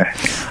know why. Yeah.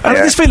 I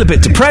just feel a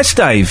bit depressed,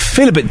 Dave.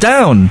 Feel a bit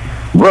down.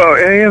 Well,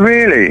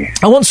 really?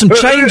 I want some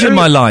change in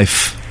my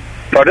life.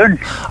 Pardon?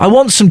 I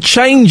want some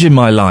change in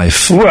my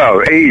life.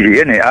 Well, easy,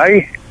 isn't it,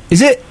 eh?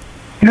 Is it?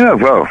 Yeah,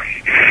 well,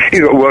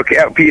 you've got to work it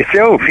out for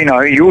yourself,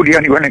 you're the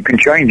only one that can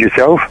change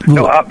yourself.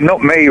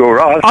 Not me or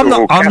us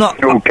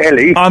or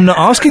Kelly. I'm not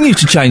asking you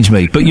to change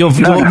me, but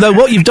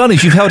what you've done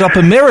is you've held up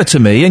a mirror to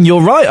me, and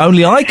you're right,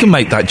 only I can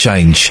make that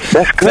change.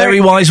 That's great.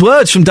 Very wise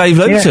words from Dave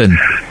Luton.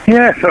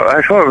 Yeah,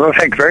 that's all. Well,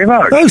 thanks very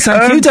much. Oh,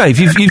 thank you, Dave.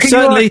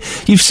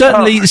 You've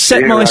certainly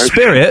set my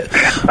spirit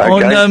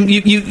on.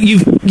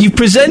 You've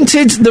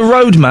presented the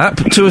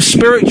roadmap to a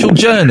spiritual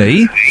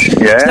journey.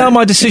 Yeah. It's now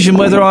my decision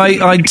whether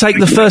I take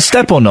the first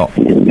step or not.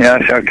 Yeah,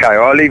 that's okay.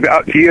 I'll leave it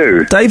up to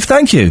you. Dave,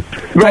 thank you.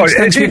 Right,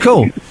 thanks for your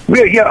call.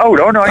 Yeah, hold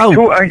on. I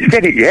ain't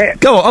said it yet.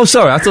 Go on. Oh,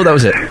 sorry. I thought that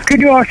was it. Could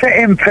you ask that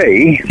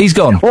MP? He's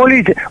gone. All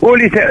is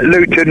at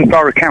Luton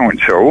Borough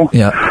Council.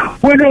 Yeah.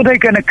 When are they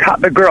going to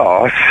cut the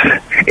grass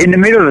in the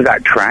middle of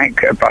that track,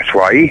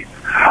 busway,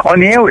 on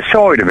the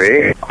outside of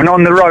it and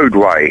on the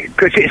roadway,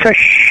 because it's a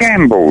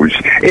shambles.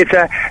 It's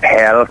a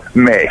hell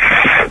mess.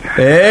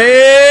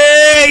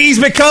 Hey,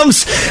 he's become...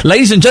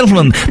 Ladies and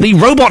gentlemen, the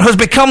robot has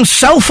become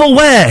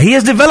self-aware. He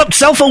has developed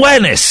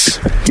self-awareness.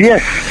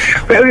 Yes.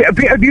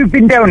 Have you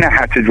been down the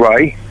Hatters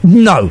Way?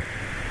 No.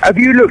 Have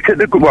you looked at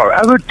the... Well,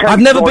 I've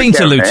never been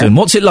to Luton.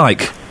 What's it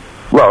like?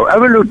 Well,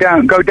 have a look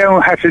down, go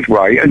down Hatters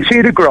Way and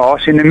see the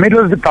grass in the middle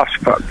of the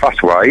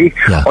busway,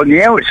 on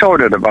the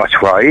outside of the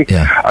busway,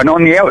 and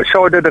on the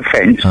outside of the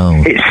fence.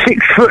 Oh. It's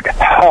 6 foot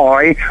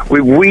high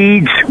with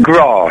weeds,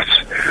 grass.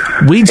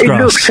 Weeds, grass?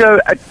 It looks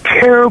a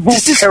terrible,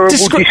 terrible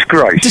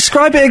disgrace.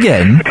 Describe it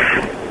again.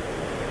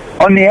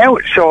 On the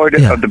outside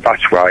of the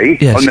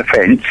busway, on the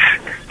fence,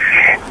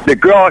 the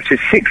grass is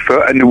 6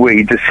 foot and the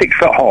weeds are 6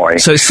 foot high.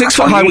 So it's 6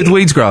 foot high with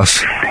weeds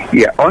grass?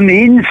 Yeah, on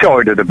the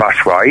inside of the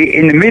busway,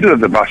 in the middle of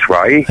the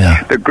busway,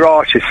 the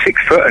grass is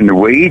 6 foot and the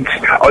weeds.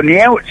 On the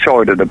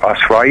outside of the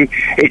busway,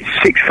 it's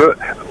 6 foot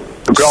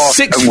grass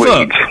and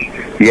weeds.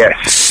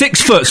 Yes.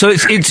 6 foot, so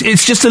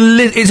it's just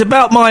it's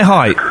about my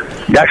height.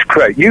 That's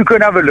correct. You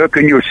can have a look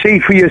and you'll see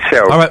for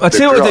yourself. All right, I'll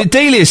tell you what,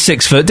 Dealey is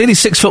 6 foot.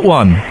 Dealey's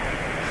 6'1".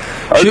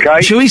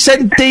 Okay. Shall we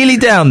send Dealey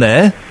down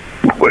there?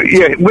 Well,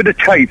 yeah, with a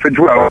tape as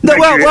well. No,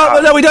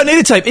 no, we don't need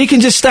a tape. He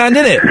can just stand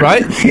in it,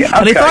 right? Yeah, okay.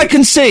 And if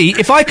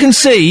I can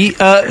see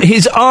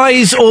his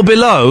eyes or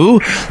below,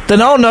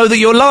 then I'll know that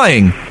you're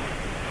lying.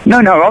 No,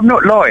 I'm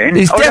not lying.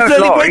 It's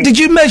definitely. Did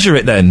you measure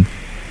it then?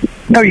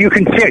 No, you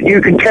can see it.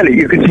 You can tell it.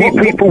 You can see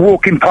people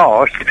walking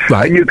past,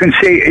 and you can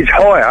see it's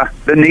higher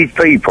than these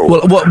people.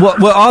 Well,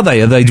 what are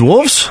they? Are they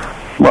dwarves?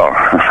 Well,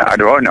 how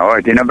do I know? I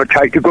didn't have a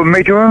tape to go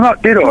measure them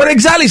up, did I? Well,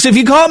 exactly. So if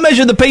you can't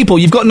measure the people,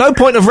 you've got no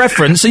point of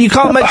reference, so you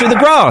can't measure the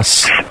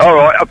grass. All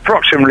right,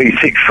 approximately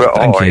 6 foot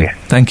high.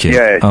 Thank you.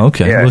 Yeah. Oh,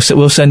 okay. Yeah.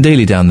 We'll send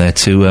Dealey down there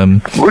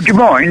to... Would you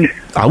mind?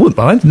 I wouldn't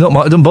mind. It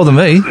doesn't bother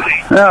me.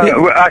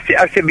 No, well,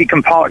 I said we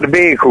can park the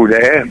vehicle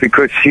there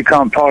because you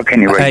can't park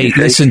anywhere. Hey,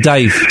 listen,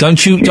 Dave.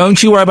 Don't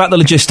you worry about the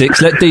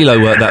logistics. Let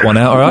Dilo work that one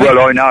out. All right. Well,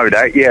 I know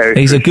that. Yeah.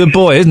 He's a good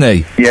boy, isn't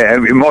he? Yeah,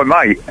 my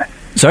mate.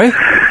 Sorry?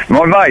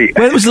 My mate.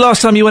 When was the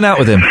last time you went out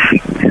with him?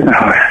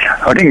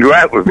 I didn't go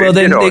out with him. Well,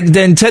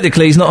 then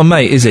technically he's not a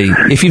mate, is he?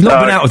 If you've not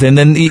been out with him,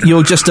 then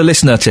you're just a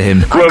listener to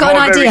him. I've got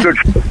an idea.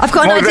 I've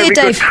got an idea,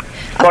 Dave.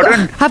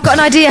 I've got an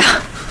idea.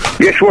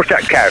 Yes, what's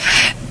that, Kath?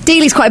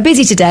 Dealey's quite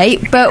busy today,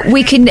 but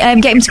we can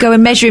get him to go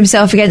and measure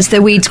himself against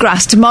the weeds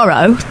grass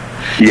tomorrow.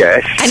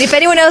 Yes. And if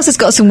anyone else has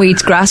got some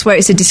weeds grass where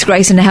it's a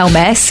disgrace and a hell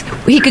mess,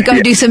 he could go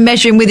and do some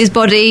measuring with his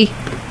body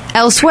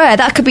elsewhere.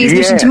 That could be his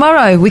mission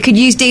tomorrow. We could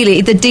use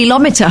Dealey, the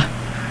Dealometer.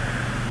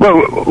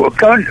 Well,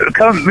 can't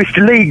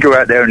Mr. Lee go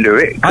out there and do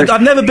it?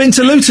 I've never been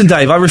to Luton,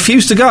 Dave. I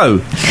refuse to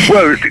go.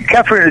 Well,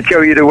 Catherine will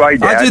show you the way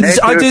down.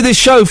 I do this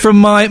show from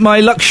my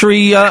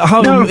luxury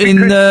home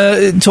in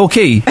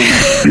Torquay.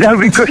 No,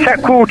 because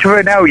that quarter of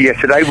an hour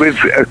yesterday with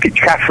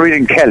Catherine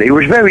and Kelly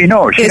was very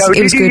nice. It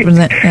was good,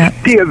 wasn't it? Yeah.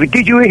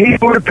 Did you hear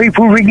all the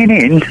people ringing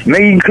in,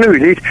 me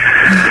included?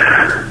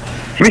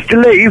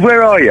 Mr. Lee,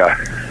 where are you?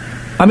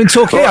 I'm in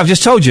Torquay. I've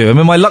just told you. I'm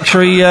in my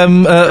luxury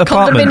apartment.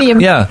 Condominium.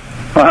 Yeah.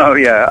 Oh,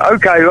 yeah.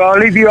 Okay, well, I'll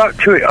leave you up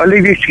to it. I'll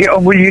leave you to get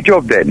on with your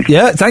job then.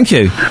 Yeah, thank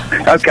you.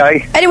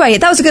 Okay. Anyway,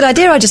 that was a good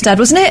idea I just had,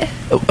 wasn't it?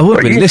 I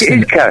wasn't really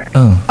listening.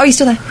 Oh, you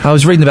still there? I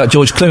was reading about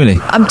George Clooney.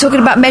 I'm talking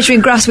about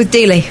measuring grass with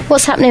Dealey.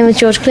 What's happening with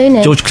George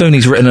Clooney? George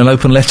Clooney's written an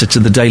open letter to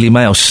the Daily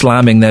Mail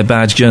slamming their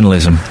bad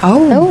journalism.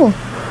 Oh.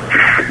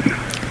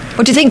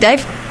 What do you think,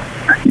 Dave?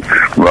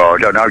 Well, I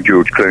don't know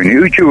George Clooney.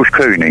 Who's George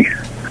Clooney?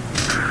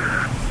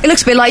 It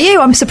looks a bit like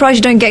you. I'm surprised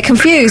you don't get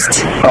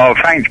confused. Oh,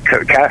 thanks,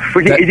 Kath.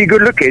 Is he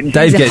good looking?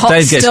 Dave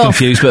gets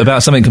confused, but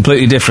about something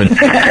completely different.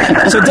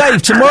 So,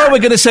 Dave, tomorrow we're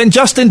going to send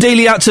Justin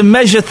Dealey out to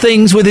measure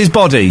things with his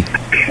body.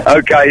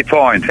 Okay,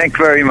 fine. Thank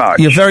you very much.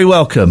 You're very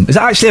welcome. Is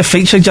that actually a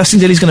feature? Justin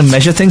Dealey's going to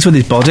measure things with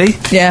his body?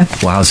 Yeah.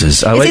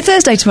 Wowzers. Is it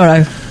Thursday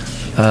tomorrow?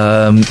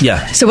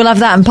 Yeah. So we'll have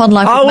that and Pond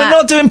Life with Matt. Matt. We're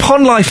not doing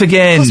Pond Life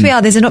again. Of course we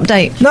are. There's an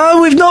update.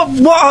 No, we've not.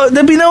 What?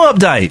 There'll be no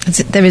update.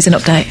 There is an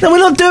update. No, we're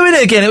not doing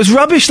it again. It was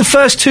rubbish the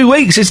first 2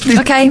 weeks.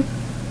 Okay.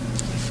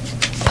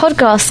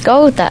 Podcast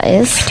gold, that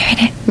is. We're doing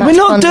it. We're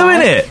not doing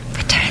it.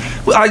 We're doing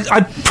it.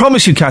 I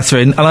promise you,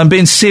 Catherine, and I'm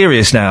being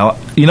serious now.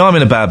 You know I'm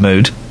in a bad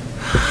mood.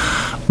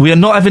 We are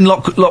not having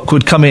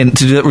Lockwood come in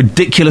to do that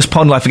ridiculous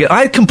Pond Life again.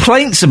 I had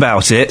complaints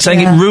about it,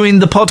 saying it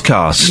ruined the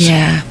podcast.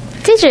 Yeah.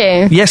 Did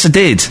you? Yes, I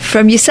did.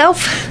 From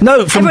yourself?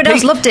 No, from everyone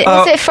else loved it.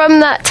 Was it from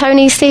that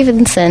Tony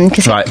Stevenson?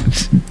 Right,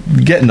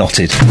 get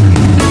knotted.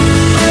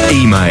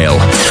 Email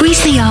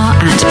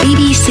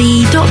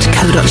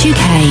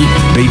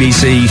 3cr@bbc.co.uk.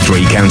 BBC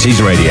Three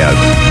Counties Radio.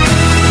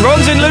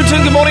 Ron's in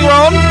Luton. Good morning,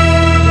 Ron.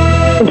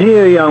 To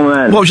you, young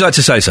man. What would you like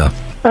to say, sir?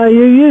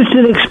 You used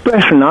an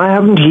expression I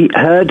haven't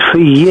heard for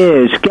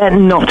years. Get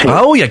knotted.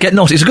 Oh yeah, get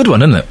knotted. It's a good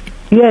one, isn't it?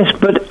 Yes,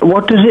 but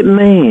what does it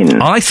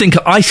mean? I think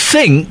I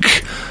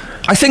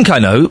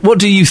know. What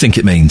do you think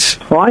it means?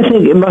 Well, I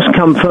think it must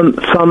come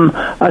from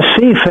a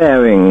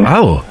seafaring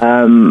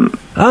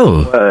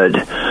word,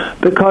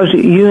 because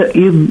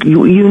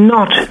you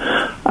knot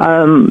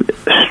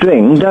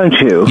string, don't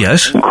you?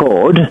 Yes.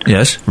 Cord.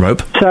 Yes.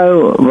 Rope.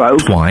 So,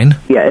 rope. Twine.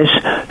 Yes.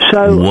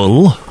 So...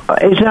 Wool.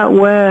 Is that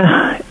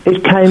where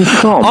it came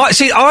from?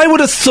 I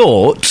would have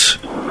thought,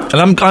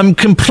 and I'm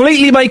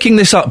completely making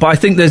this up, but I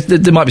think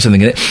there might be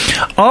something in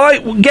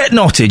it. Get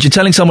knotted, you're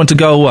telling someone to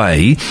go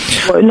away.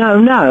 Well,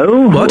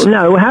 no. What?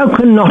 No, how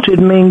can knotted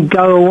mean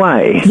go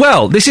away?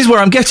 Well, this is where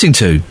I'm getting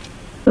to.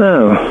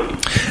 Oh.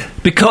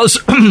 Because...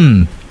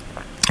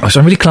 Oh, so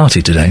I'm really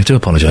clarty today. I do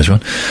apologise,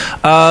 Ron.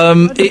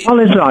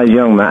 Apologise,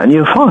 young man.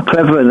 You're far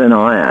cleverer than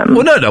I am.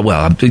 Well, no.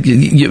 Well,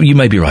 you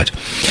may be right.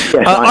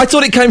 Yes, I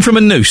thought it came from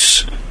a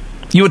noose.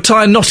 You would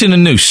tie a knot in a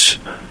noose.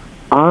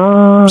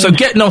 Ah. So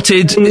get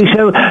knotted. So it's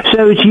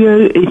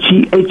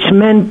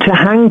meant to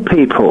hang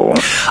people.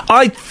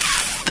 I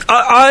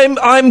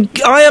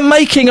am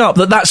making up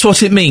that's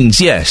what it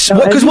means. Yes.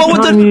 Because what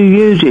would you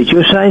use it?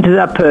 You're saying to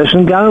that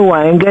person, "Go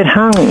away and get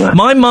hung."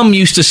 My mum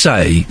used to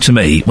say to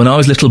me when I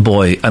was a little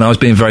boy and I was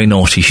being very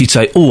naughty. She'd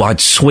say, "Oh, I'd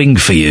swing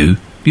for you."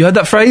 You heard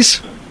that phrase?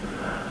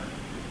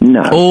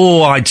 No.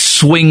 Oh, I'd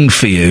swing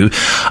for you.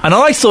 And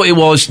I thought it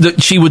was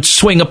that she would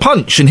swing a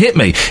punch and hit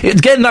me.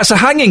 Again, that's a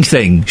hanging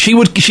thing. She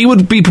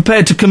would be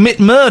prepared to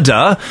commit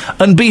murder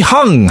and be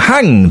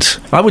hanged.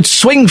 I would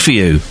swing for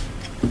you.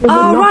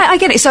 Oh, right, I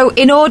get it. So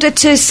in order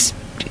to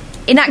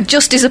enact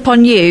justice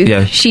upon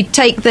you, she'd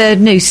take the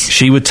noose.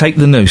 She would take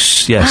the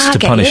noose, yes, to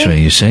punish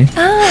me, you see.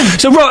 Oh.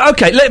 So, Ron,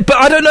 OK, but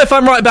I don't know if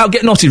I'm right about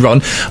get knotted,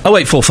 Ron.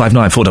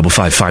 08459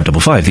 455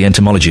 555, the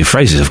etymology of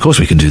phrases. Of course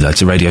we can do that.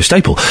 It's a radio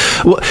staple.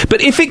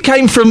 But if it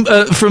came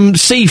from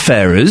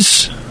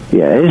seafarers...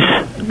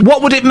 Yes.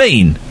 What would it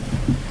mean?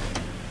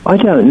 I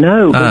don't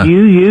know, but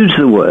you use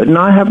the word, and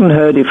I haven't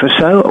heard it for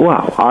so...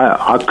 Well,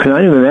 I can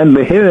only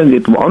remember hearing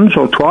it once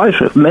or twice,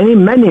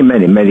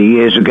 many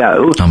years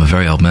ago. I'm a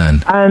very old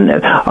man. And,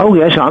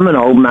 yes, I'm an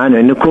old man,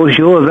 and of course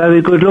you're a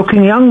very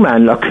good-looking young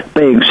man, like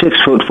being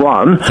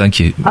 6'1". Thank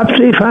you.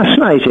 Absolutely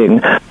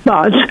fascinating.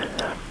 But...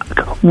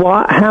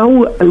 Why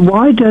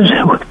does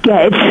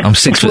get... I'm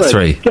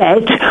 6'3".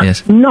 Get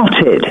yes.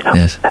 knotted.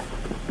 Yes.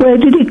 Where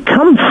did it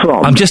come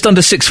from? I'm just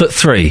under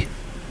 6'3".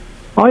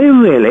 Are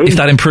you really? If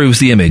that improves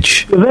the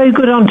image. You're very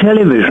good on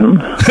television.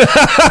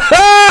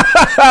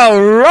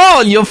 Oh,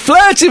 Ron, you're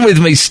flirting with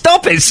me.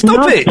 Stop it.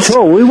 Not at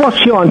all. We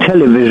watch you on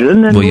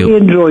television and we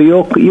enjoy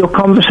your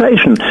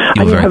conversation.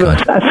 You're very you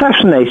have a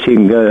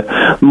fascinating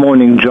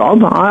morning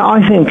job.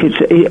 I think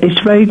it's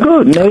very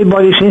good. And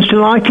everybody seems to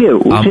like you,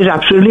 which is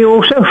absolutely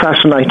also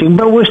fascinating.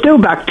 But we're still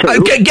back to...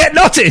 Get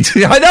knotted.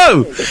 I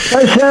know. So,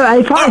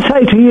 if I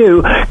say to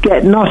you,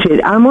 get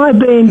knotted, am I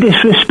being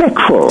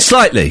disrespectful?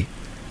 Slightly.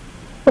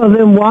 Well,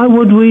 then why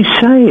would we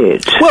say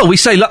it? Well, we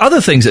say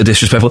other things that are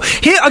disrespectful.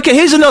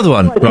 Here's another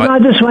one. Can I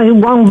just say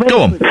one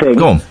very quick thing?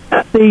 Go on.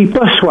 The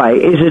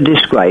busway is a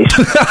disgrace.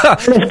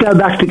 Let's go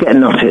back to get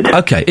knotted.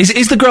 Okay.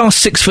 Is the grass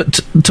 6 foot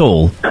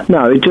tall?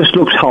 No, it just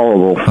looks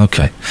horrible.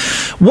 Okay.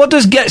 What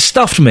does get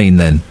stuffed mean,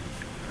 then?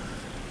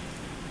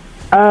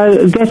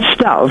 Get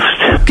stuffed.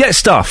 Get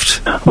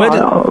stuffed.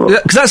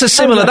 Because that's a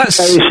similar... That's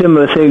a very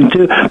similar thing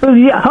too. Well,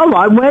 yeah, all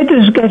right, where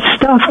does get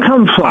stuffed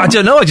come from? I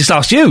don't know, I just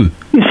asked you.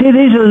 You see,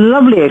 these are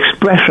lovely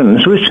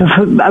expressions which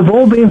have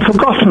all been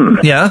forgotten.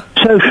 Yeah.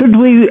 So should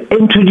we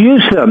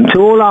introduce them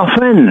to all our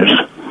friends?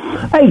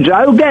 Hey,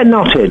 Joe, get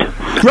knotted.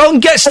 Ron,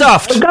 get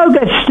stuffed. Go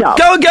get stuffed.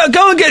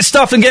 Go and get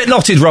stuffed and get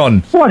knotted,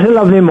 Ron. What a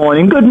lovely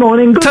morning. Good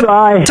morning,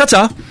 goodbye.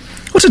 Ta-ta.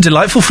 What a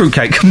delightful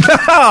fruitcake.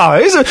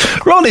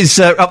 Ron is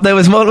up there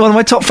with one of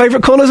my top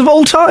favourite callers of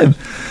all time.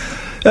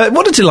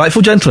 What a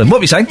delightful gentleman. What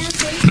were you saying?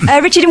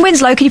 Richard in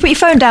Winslow, can you put your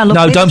phone down?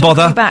 No, don't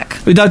bother. Back.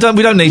 We don't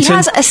need to. He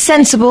has a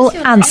sensible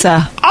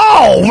answer.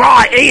 Oh,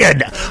 right,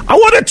 Ian. I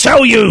want to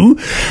tell you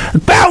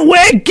about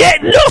where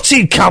get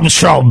knotted comes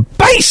from.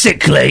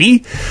 Basically,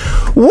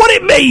 what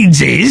it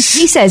means is...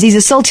 He says he's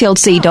a salty old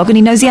sea dog and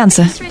he knows the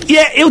answer.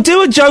 Yeah, he'll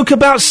do a joke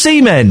about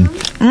seamen.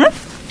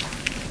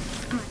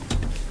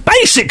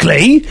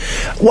 Basically,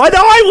 when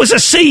I was a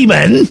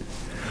seaman,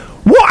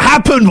 what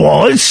happened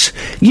was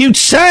you'd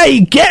say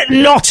get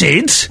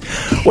knotted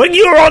when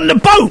you were on the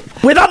boat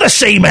with other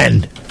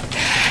seamen.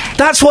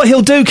 That's what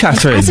he'll do,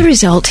 Catherine. As a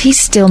result, he's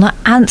still not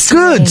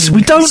answering. Good.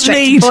 We don't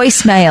need...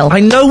 voicemail. I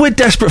know we're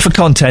desperate for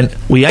content.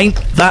 We ain't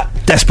that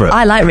desperate.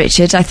 I like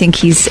Richard. I think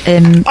he's...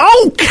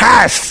 Oh,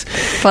 Kath!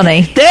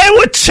 Funny. There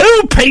were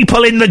two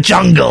people in the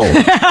jungle.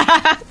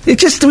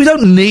 We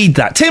don't need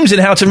that. Tim's in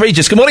Houghton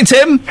Regis. Good morning,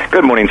 Tim.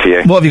 Good morning to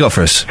you. What have you got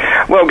for us?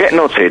 Well, get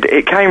knotted.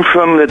 It came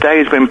from the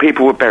days when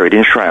people were buried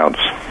in shrouds.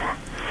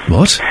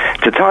 What?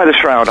 To tie the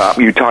shroud up,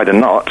 you tied a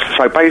knot.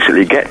 So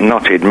basically, get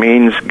knotted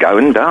means go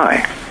and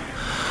die.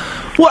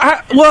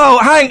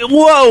 Hang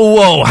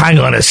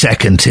on a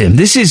second, Tim.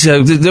 This is...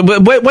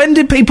 when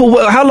did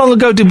people... How long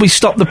ago did we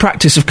stop the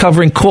practice of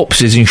covering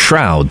corpses in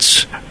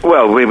shrouds?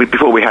 Well,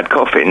 before we had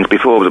coffins,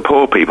 before the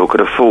poor people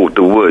could afford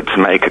the wood to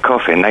make a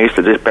coffin, they used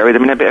to just bury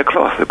them in a bit of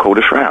cloth called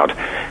a shroud.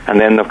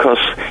 And then, of course,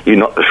 you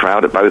knot the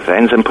shroud at both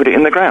ends and put it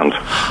in the ground.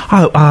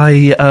 Oh,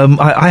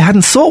 I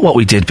hadn't thought what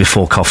we did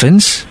before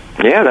coffins.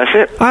 Yeah, that's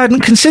it. I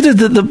hadn't considered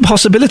the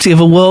possibility of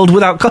a world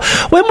without...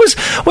 When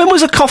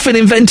was a coffin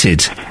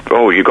invented?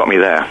 Oh, you got me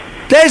there.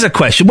 There's a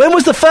question. When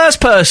was the first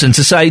person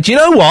to say, do you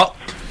know what?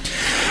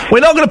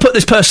 We're not going to put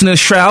this person in a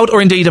shroud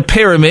or indeed a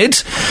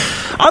pyramid.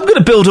 I'm going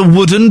to build a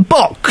wooden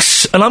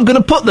box and I'm going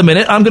to put them in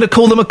it. I'm going to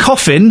call them a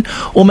coffin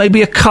or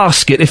maybe a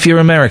casket if you're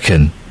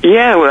American.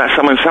 Yeah, well, that's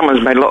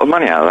someone's made a lot of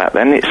money out of that.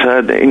 Then it's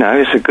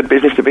it's a good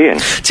business to be in.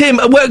 Tim,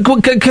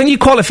 can you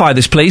qualify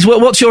this, please?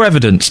 What's your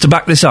evidence to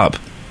back this up?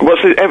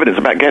 What's the evidence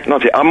about Get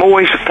Naughty? I'm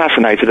always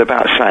fascinated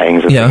about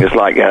sayings and things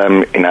like,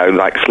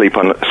 like sleep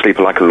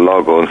like a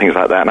log or things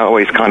like that. And I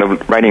always kind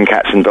of, raining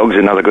cats and dogs is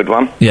another good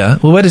one. Yeah.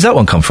 Well, where does that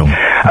one come from?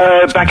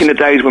 Back in the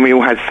days when we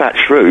all had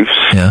thatched roofs,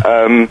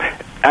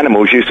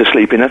 animals used to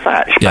sleep in the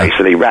thatch,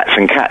 basically rats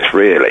and cats,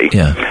 really.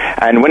 Yeah.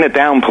 And when a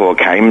downpour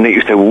came, it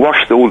used to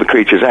wash all the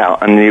creatures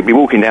out, and you'd be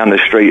walking down the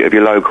street of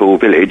your local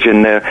village,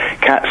 and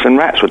cats and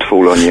rats would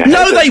fall on you.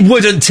 No, they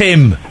wouldn't,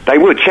 Tim. They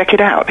would. Check it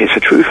out. It's a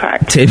true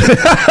fact. Tim,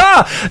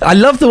 I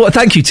love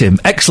thank you, Tim.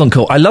 Excellent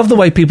call. I love the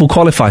way people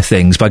qualify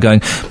things by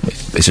going,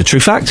 "It's a true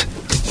fact."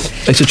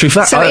 It's a true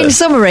fact. So, in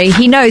summary,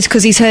 he knows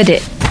because he's heard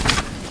it.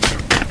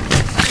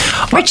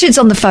 Richard's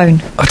on the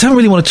phone. I don't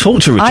really want to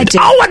talk to Richard. I do.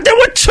 Oh, and there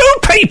were two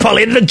people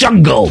in the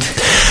jungle.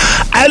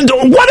 And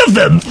one of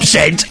them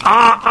said,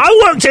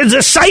 I worked as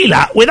a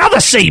sailor with other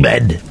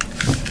seamen.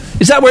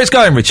 Is that where it's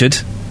going, Richard?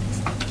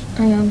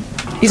 Hang on.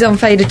 He's on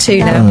fader 2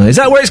 now. Is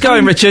that where it's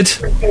going, Richard?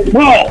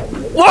 What?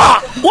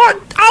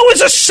 What? I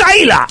was a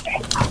sailor.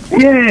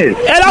 Yes.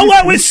 And I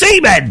work with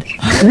seamen.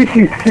 This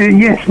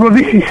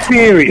is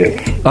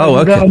serious. Oh,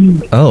 okay.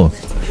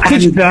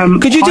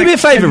 Could you do me a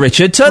favour,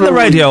 Richard? Turn the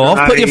radio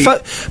off,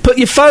 put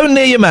your phone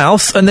near your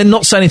mouth, and then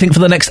not say anything for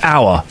the next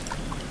hour.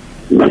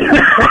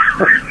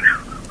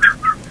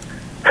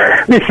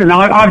 Listen,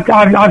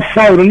 I've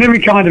sailed on every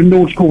kind of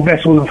nautical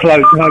vessel that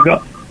floats, and I've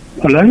got...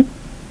 Hello?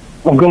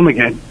 I've gone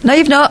again. No,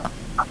 you've not.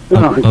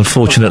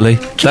 Unfortunately,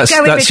 that's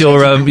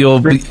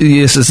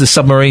it's the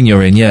submarine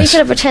you're in. Yes. He should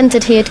have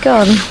pretended he had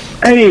gone.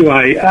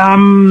 Anyway,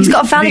 he's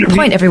got a valid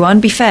point. Everyone,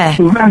 be fair.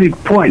 Valid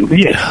point.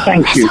 Yes,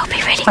 thank you.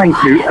 Thank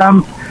you.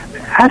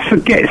 As for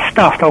Get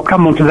Stuffed, I'll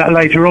come on to that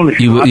later on. If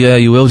you like. Yeah,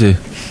 you will do.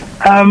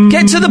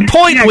 Get to the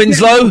point,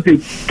 Winslow.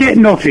 Get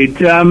Knotted.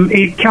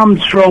 It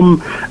comes from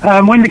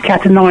when the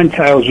Cat o' Nine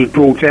Tails was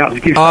brought out.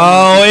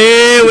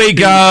 Here we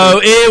go.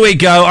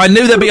 I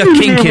knew there'd be a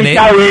kink in it.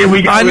 I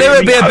knew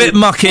it'd be a bit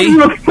mucky.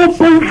 You're a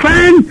football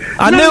fan?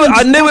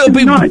 I knew it would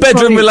be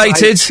bedroom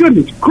related.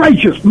 Goodness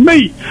gracious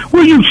me!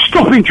 Will you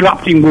stop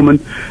interrupting, woman?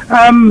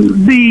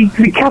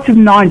 The Cat o'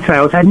 Nine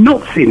Tails had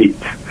knots in it.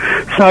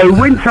 So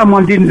when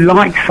someone didn't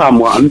like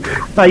someone,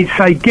 they'd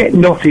say, "Get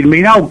knotted." I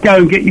mean, go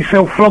and get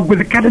yourself flogged with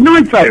a Cat o'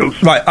 Nine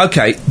Tails. Right,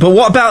 okay. But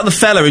what about the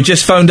fella who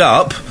just phoned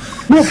up?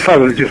 What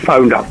fella just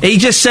phoned up? He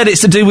just said it's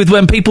to do with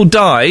when people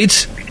died,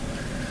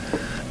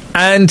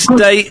 and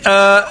they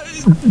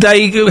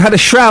had a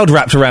shroud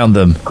wrapped around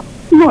them.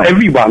 Not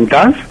everyone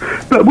does,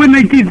 but when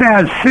they did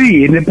that at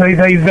sea,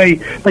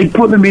 they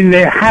put them in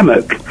their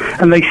hammock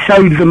and they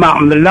sewed them up,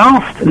 and the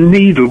last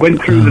needle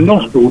went through the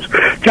nostrils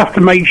just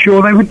to make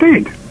sure they were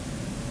dead.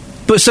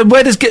 But so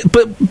where does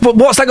but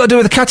what's that got to do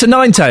with the Cat o'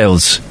 Nine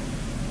Tails?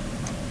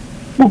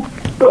 Well,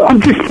 I'm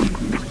just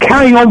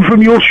carrying on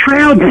from your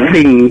shroud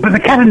thing, but the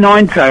Cat o'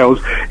 Nine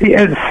Tails at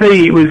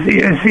sea, it was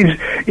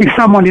if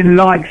someone didn't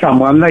like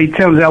someone, they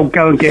tell them they'll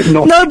go and get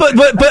knocked. No, but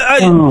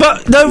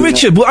no,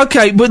 Richard.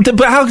 Okay, but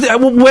how?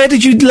 Where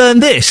did you learn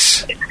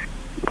this?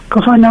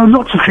 Because I know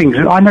lots of things.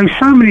 I know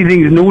so many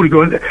things in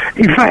nautical.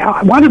 In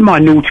fact, one of my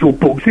nautical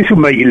books, this will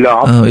make you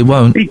laugh. Oh, it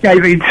won't. It gave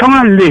an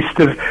entire list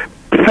of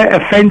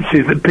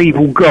offences that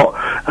people got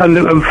and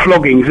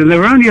floggings, and they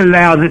were only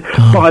allowed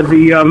by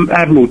the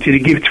Admiralty to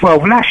give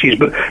 12 lashes,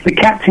 but the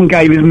captain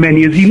gave as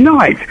many as he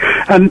liked,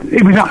 and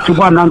it was up to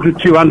 100,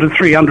 200,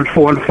 300,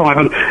 400,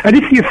 500. And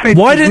if the offence,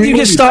 why didn't you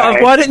just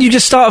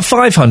start at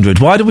 500?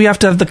 Why do we have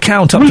to have the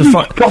count up to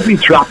 500? Stop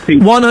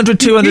interrupting. 100,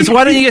 200.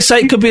 Why don't you just say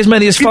it could be as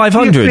many as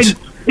 500?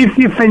 If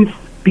the offence,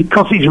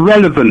 because it's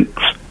relevant.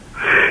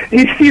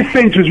 If the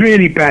offence was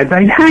really bad,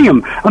 they'd hang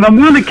them. And on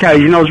one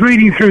occasion, I was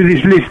reading through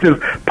this list of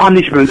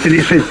punishments, and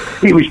it says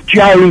it was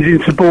Jones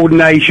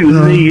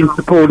insubordination, Lee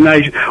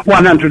insubordination,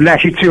 100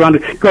 lashes,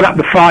 200, got up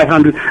to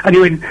 500, and it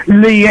went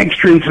Lee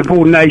extra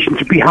insubordination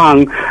to be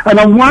hung. And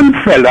on one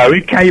fellow,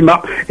 it came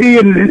up,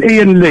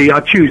 Ian Lee, I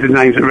choose the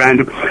names at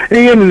random,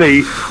 Ian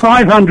Lee,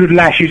 500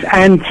 lashes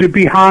and to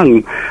be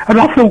hung. And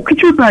I thought,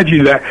 could you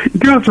imagine that? You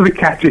go up to the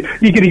captain,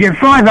 you're going to get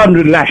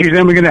 500 lashes,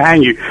 then we're going to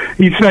hang you.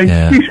 You'd say,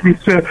 excuse me,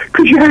 sir,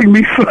 could you hang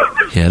me for...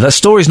 Yeah, that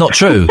story's not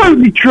true. It's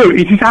totally true.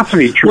 It is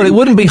utterly true. Well, it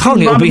wouldn't be hung.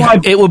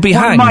 It would be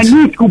hanged. One of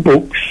my nautical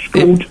books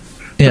called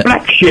The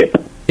Black Ship.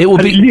 It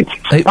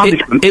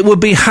would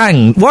be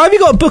hanged. Why have you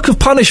got a book of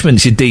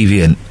punishments, you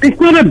deviant? It's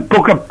not a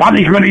book of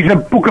punishment. It's a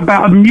book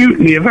about a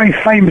mutiny, a very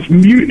famous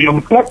mutiny on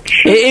the Black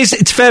Ship. It is.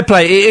 It's fair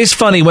play. It is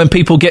funny when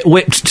people get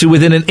whipped to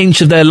within an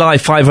inch of their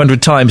life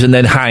 500 times and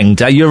then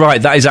hanged. You're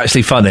right. That is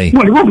actually funny.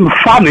 Well, it wasn't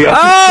funny.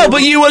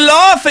 But you were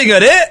laughing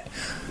at it.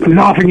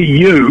 Laughing at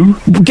you.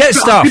 Get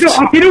stuffed.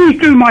 I could always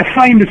do my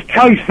famous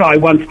toast that I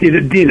once did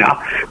at dinner,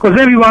 because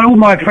all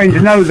my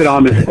friends know that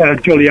I'm a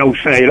jolly old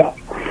sailor.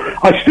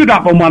 I stood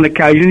up on one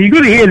occasion. You've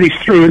got to hear this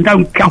through and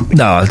don't cut me.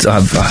 No,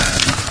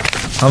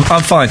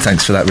 I'm fine,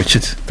 thanks for that,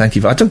 Richard. Thank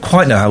you. I don't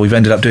quite know how we've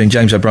ended up doing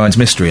James O'Brien's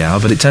Mystery Hour,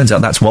 but it turns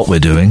out that's what we're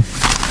doing.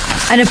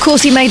 And of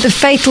course he made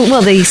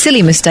the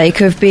silly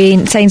mistake of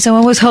saying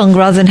someone was hung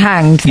rather than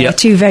hanged. They're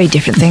two very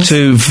different things.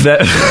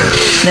 There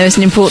is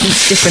an important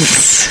difference.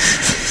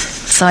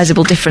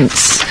 Sizable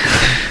difference.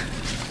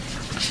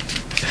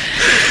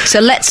 So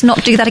let's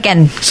not do that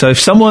again. So if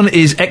someone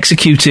is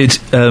executed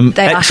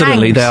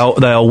excellently, they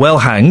are well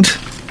hanged.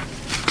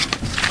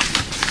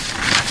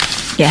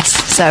 Yes,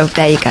 so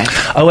there you go.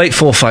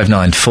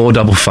 08459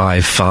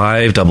 455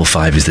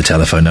 555 is the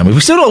telephone number.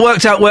 We've still not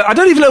worked out where... I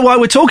don't even know why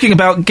we're talking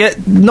about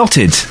get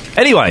knotted.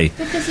 Anyway.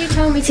 Because you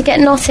told me to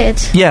get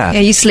knotted. Yeah. Yeah,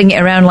 you sling it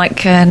around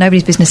like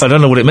nobody's business. I don't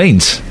know what it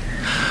means.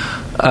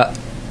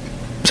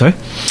 Sorry?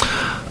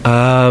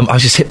 I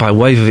was just hit by a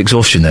wave of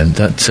exhaustion then.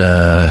 I'm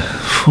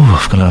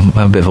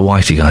a bit of a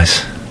whitey,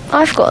 guys.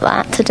 I've got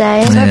that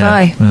today. So have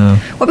I. Yeah.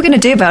 What are we going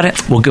to do about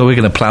it? We're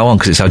going to plough on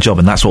because it's our job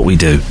and that's what we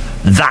do.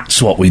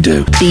 That's what we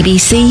do.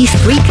 BBC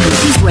Three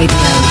Counties Radio.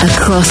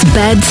 Across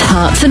beds,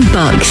 hearts and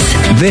bucks.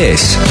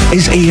 This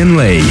is Iain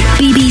Lee.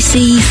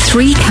 BBC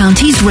Three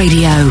Counties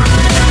Radio.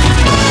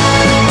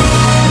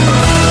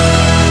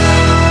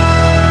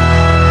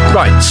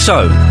 Right,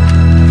 so...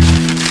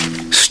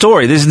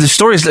 The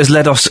story has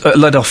led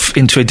off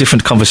into a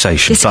different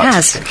conversation. This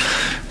has.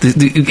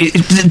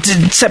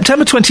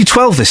 September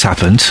 2012 this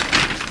happened.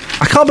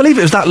 I can't believe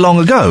it was that long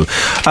ago.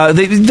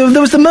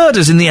 There was the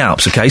murders in the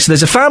Alps, okay? So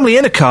there's a family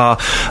in a car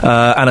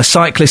and a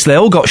cyclist. They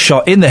all got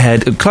shot in the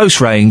head at close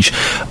range.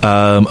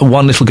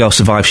 One little girl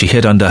survived. She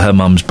hid under her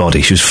mum's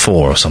body. She was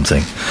 4 or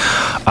something.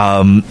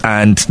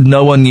 And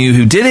no one knew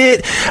who did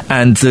it.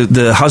 And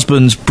the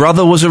husband's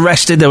brother was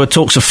arrested. There were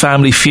talks of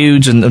family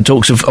feuds and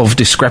talks of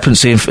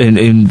discrepancy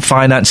in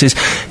finances.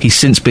 He's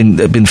since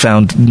been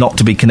found not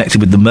to be connected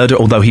with the murder,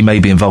 although he may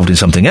be involved in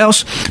something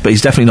else. But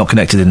he's definitely not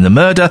connected in the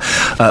murder.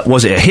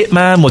 Was it a hitman?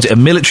 Was it a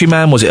military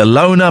man? Was it a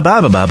loner? Blah,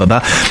 blah, blah, blah,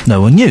 blah.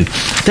 No one knew.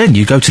 Then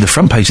you go to the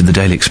front page of the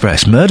Daily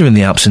Express. Murder in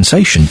the Alps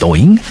sensation.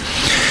 Doing.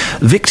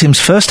 Victim's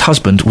first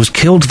husband was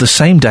killed the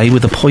same day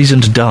with a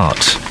poisoned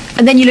dart.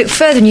 And then you look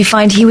further and you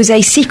find he was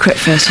a secret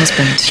first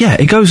husband. Yeah,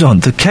 it goes on.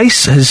 The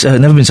case has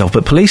never been solved,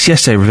 but police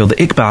yesterday revealed that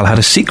Iqbal had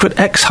a secret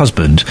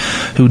ex-husband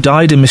who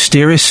died in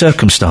mysterious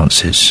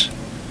circumstances.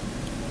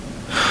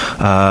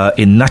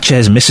 In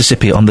Natchez,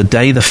 Mississippi, on the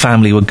day the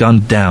family were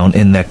gunned down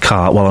in their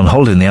car while on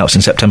holiday in the Alps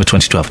in September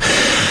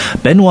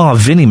 2012. Benoit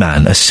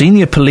Viniman, a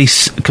senior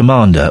police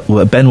commander,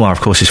 Benoit,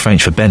 of course, is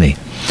French for Benny,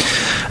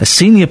 a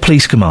senior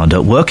police commander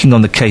working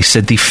on the case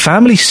said the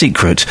family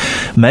secret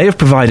may have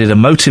provided a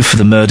motive for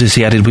the murders.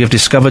 He added, "We have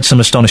discovered some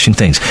astonishing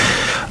things."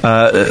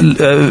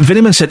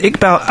 Viniman said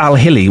Iqbal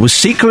al-Hili was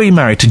secretly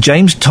married to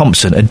James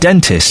Thompson, a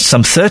dentist,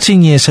 some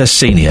 13 years her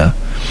senior,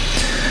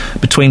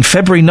 between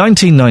February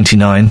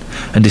 1999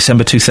 and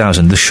December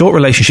 2000. The short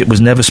relationship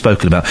was never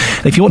spoken about.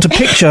 And if you want to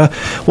picture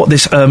what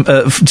this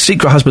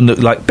secret husband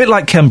looked like, a bit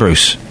like Ken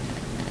Bruce.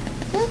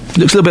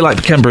 Looks a little bit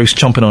like Ken Bruce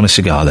chomping on a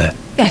cigar there.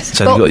 Yes,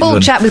 so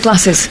bald chap with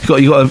glasses.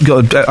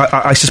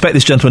 I suspect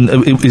this gentleman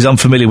is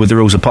unfamiliar with the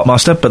rules of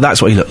Popmaster, but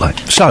that's what he looked like.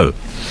 So...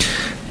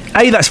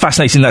 that's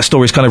fascinating. That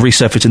story's kind of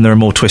resurfaced and there are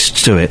more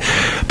twists to it.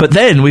 But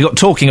then we got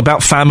talking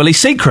about family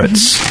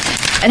secrets.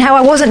 And how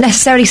I wasn't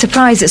necessarily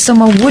surprised that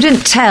someone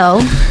wouldn't tell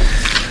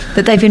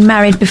that they've been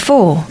married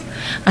before.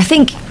 I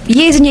think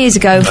years and years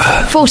ago,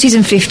 40s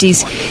and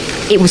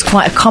 50s, it was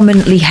quite a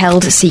commonly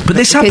held secret. But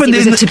this happened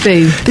it was a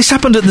taboo. This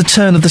happened at the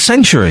turn of the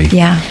century.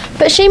 Yeah.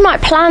 But she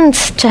might plan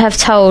to have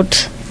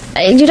told...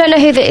 You don't know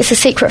who it's a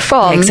secret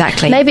from.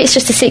 Exactly. Maybe it's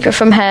just a secret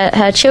from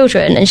her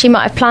children, and she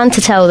might have planned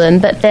to tell them,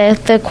 but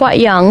they're quite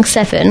young,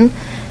 7.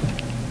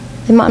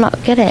 They might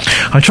not get it.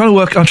 I'm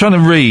trying to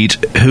read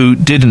who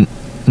didn't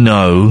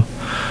know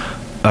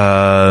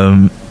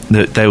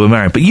that they were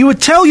married. But you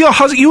would tell your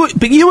husband...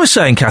 But you were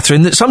saying,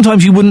 Catherine, that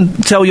sometimes you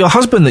wouldn't tell your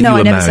husband that you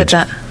were married. No, I never said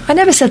that. I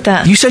never said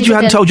that. You said you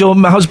hadn't told your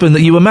husband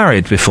that you were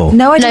married before.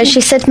 No, I didn't. No,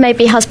 she said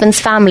maybe husband's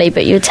family,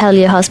 but you would tell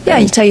your husband. Yeah,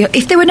 you tell your...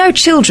 If there were no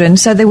children,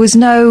 so there was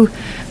no...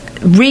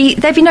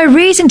 there'd be no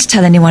reason to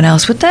tell anyone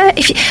else, would there?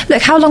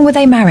 Look, how long were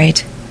they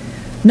married?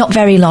 Not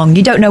very long.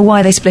 You don't know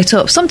why they split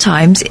up.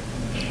 Sometimes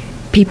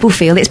people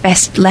feel it's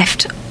best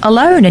left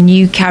alone and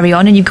you carry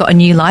on and you've got a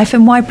new life,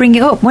 and why bring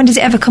it up? When does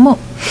it ever come up?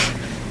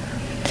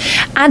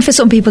 And for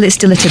some people it's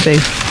still a taboo.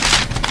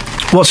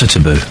 What's a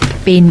taboo?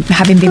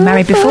 Having been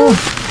married before,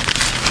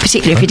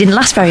 particularly if it didn't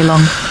last very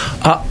long.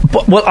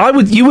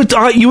 You would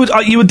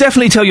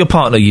definitely tell your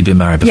partner you'd been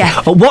married before.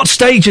 Yeah. At what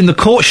stage in the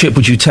courtship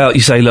would you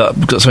say, look,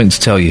 I've got something to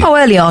tell you? Oh,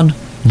 early on.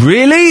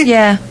 Really?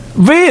 Yeah.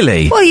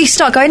 Really? Well, you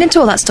start going into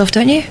all that stuff,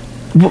 don't you?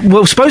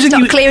 Well, supposing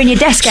start clearing your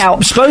desk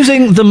out.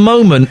 Supposing the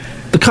moment,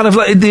 the kind of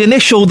like the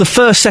initial, the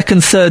first,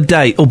 second, third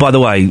date. Oh, by the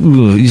way,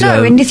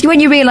 and when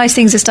you realise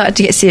things are starting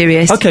to get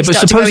serious, okay, but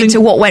supposing to go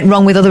into what went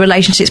wrong with other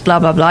relationships, blah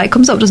blah blah, it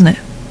comes up, doesn't it?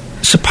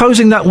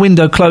 Supposing that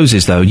window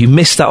closes, though, you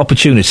missed that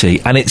opportunity,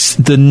 and it's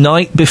the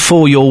night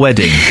before your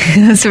wedding.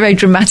 That's a very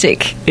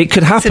dramatic It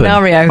could happen.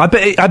 scenario. I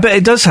bet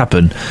it does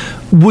happen.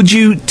 Would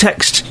you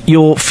text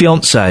your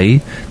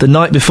fiancée the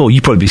night before?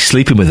 You'd probably be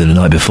sleeping with her the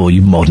night before,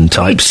 you modern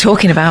types. What are you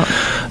talking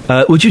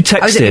about? Would you I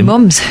text was at him my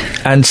mum's.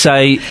 and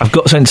say, I've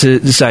got something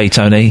to say,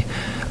 Tony.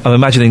 I'm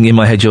imagining in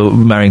my head you're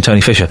marrying Tony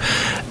Fisher.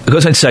 I've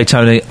got something to say,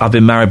 Tony. I've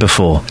been married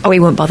before. Oh, he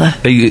wouldn't bother.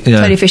 You know,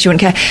 Tony Fisher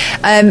wouldn't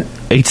care.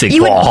 he'd think,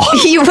 You "Oh."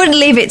 wouldn't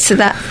leave it to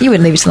that. You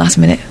wouldn't leave it to the last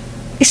minute.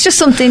 It's just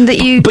something that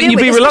you But do you'd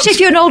be with, reluctant-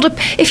 especially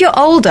if you're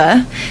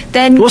older,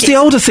 then What's the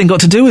older thing got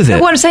to do with it?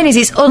 What I'm saying is,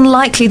 it's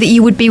unlikely that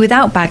you would be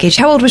without baggage.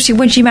 How old was she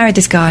when she married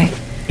this guy?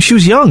 She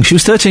was young. She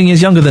was 13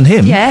 years younger than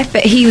him. Yeah,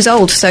 but he was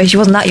old, so she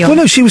wasn't that young. Well,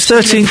 no, she was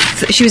 13.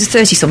 She was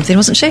 30-something,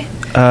 wasn't she?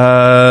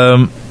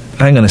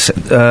 Hang on a sec.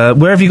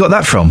 Where have you got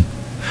that from?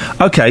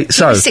 Okay,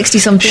 so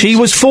 60-something. she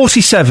was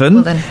 47.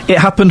 Well, then. It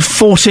happened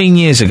 14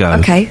 years ago.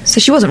 Okay,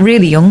 so she wasn't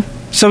really young.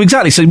 So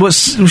exactly. So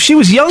she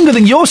was younger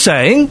than you're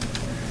saying.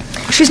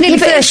 She was nearly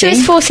 30. She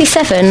was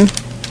 47.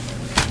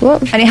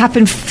 What? And it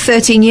happened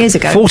 13 years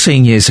ago.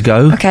 14 years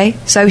ago. Okay,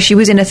 so she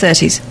was in her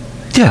 30s.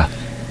 Yeah.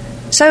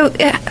 So,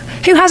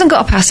 who hasn't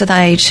got a pass at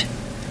that age?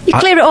 You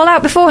clear it all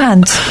out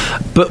beforehand.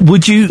 But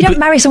would you... You don't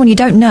marry someone you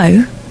don't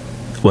know.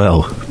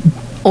 Well...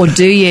 Or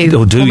do you?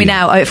 Or do Call you? me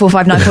now,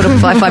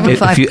 08459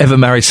 455 If you ever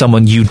married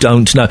someone you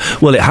don't know...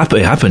 Well, it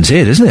happens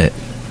here, doesn't it?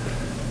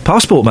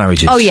 Passport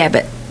marriages. Oh, yeah,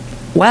 but...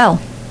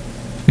 Well...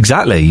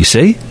 Exactly, you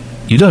see?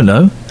 You don't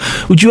know.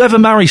 Would you ever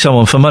marry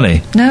someone for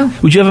money? No.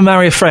 Would you ever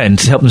marry a friend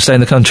to help them stay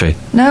in the country?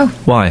 No.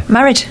 Why?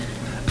 Married.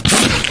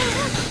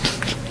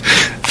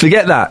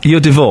 Forget that. You're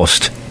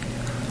divorced.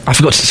 I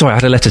forgot to... Sorry, I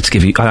had a letter to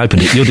give you. I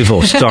opened it. You're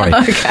divorced. Sorry.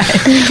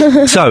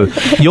 Okay. So,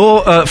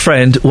 your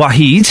friend,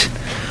 Wahid,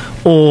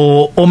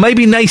 or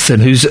maybe Nathan,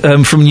 who's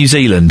from New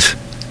Zealand.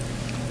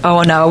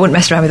 Oh, no, I wouldn't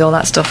mess around with all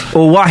that stuff.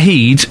 Or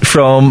Wahid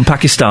from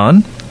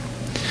Pakistan.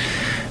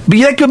 But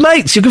you're good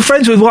mates. You're good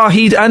friends with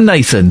Wahid and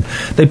Nathan.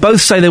 They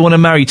both say they want to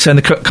marry to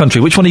the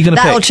country. Which one are you going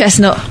to pick? That old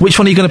chestnut. Which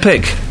one are you going to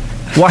pick?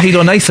 Wahid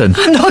or Nathan?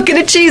 I'm not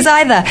going to choose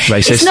either.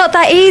 Racist. It's not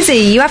that easy.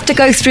 You have to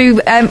go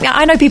through...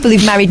 I know people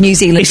who've married New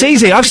Zealand. It's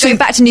easy. I've seen... Go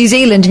back to New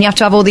Zealand and you have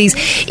to have all these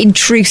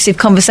intrusive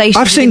conversations.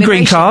 I've seen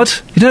Green Card.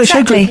 They don't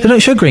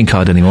show Green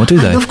Card anymore, do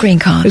they? I love Green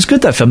Card. It's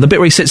good, that film. The bit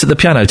where he sits at the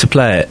piano to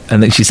play it,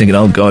 and then she's thinking,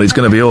 oh, God, it's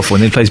going to be awful,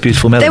 and he plays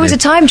beautiful melody. There was a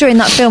time during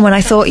that film when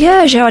I thought,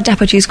 yeah, Gerard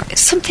Depardieu's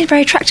something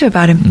very attractive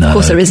about him. No, of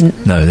course there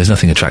isn't. No, there's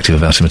nothing attractive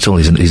about him at all.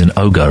 He's an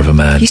ogre of a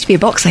man. He used to be a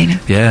boxer, you know.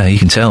 Yeah, you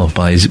can tell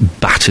by his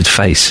battered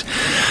face.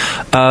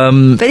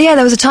 But yeah,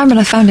 there was a time when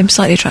I found him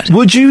slightly attractive.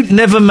 Would you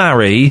never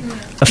marry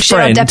a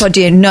friend? Gerard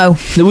Depardieu, no.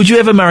 Would you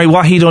ever marry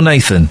Wahid or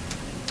Nathan?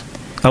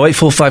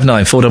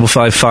 08459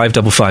 455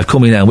 555. Call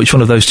me now. Which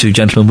one of those two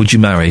gentlemen would you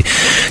marry?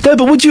 No,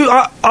 but would you...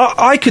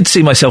 I could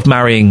see myself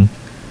marrying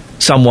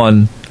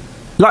someone,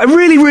 like a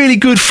really, really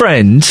good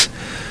friend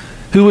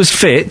who was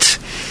fit.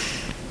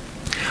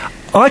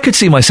 I could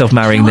see myself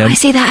marrying them. I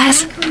see that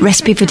as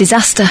recipe for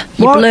disaster.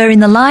 You're blurring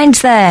the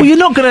lines there. Well, you're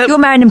not going to... You're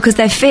marrying them because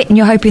they're fit and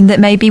you're hoping that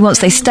maybe once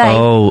they stay...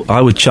 Oh,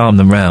 I would charm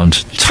them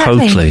round. Exactly.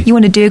 Totally. You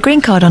want to do a green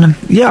card on them.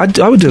 Yeah,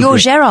 I would do You're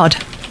Gerard.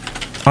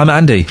 I'm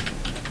Andy.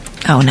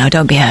 Oh, no,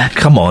 don't be her.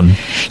 Come on.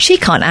 She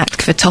can't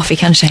act for toffee,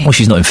 can she? Well,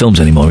 she's not in films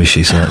anymore, is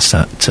she? So that's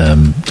that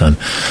done.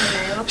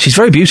 She's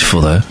very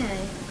beautiful, though.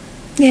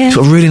 Yeah. She's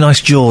got a really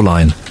nice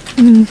jawline.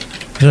 You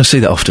don't see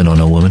that often on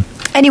a woman.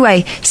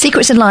 Anyway,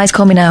 secrets and lies,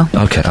 call me now.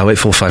 Okay,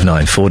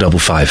 08459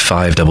 455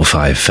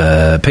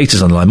 555.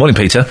 Peter's on the line. Morning,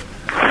 Peter.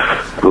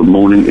 Good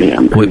morning,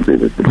 Ian. What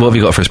have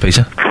you got for us,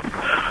 Peter?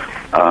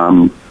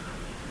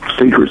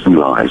 Secrets and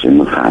lies in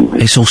the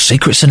family. It's all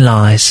secrets and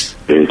lies.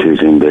 It is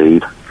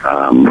indeed.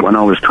 When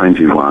I was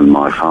 21,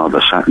 my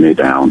father sat me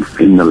down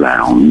in the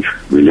lounge.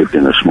 We lived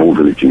in a small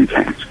village in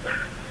Kent.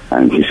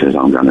 And he says,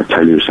 I'm going to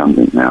tell you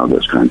something now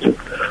that's going to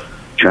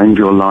change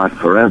your life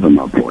forever,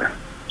 my boy. I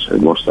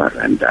said, what's that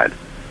then, Dad?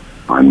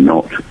 I'm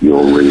not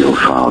your real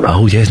father.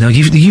 Oh yes, now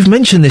you've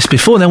mentioned this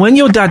before. Now, when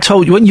your dad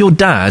told you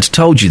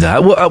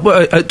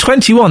that, at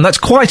 21, that's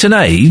quite an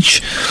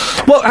age.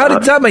 Well, how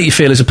did that make you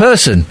feel as a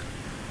person?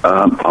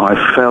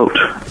 I felt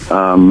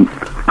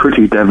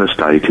pretty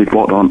devastated.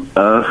 What on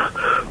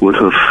earth would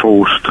have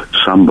forced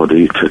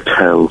somebody to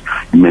tell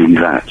me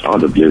that?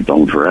 I'd have lived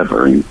on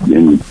forever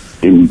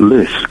in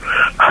bliss.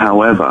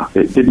 However,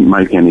 it didn't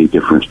make any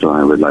difference to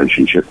our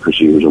relationship because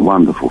he was a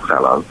wonderful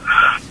fellow.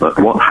 But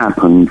what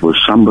happened was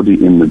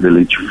somebody in the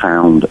village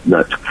found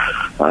that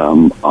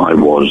I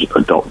was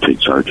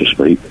adopted, so to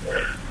speak,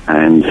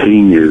 and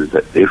he knew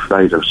that if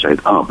they'd have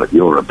said, but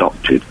you're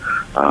adopted,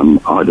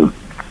 I'd have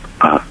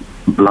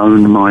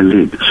blown my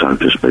lid, so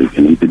to speak,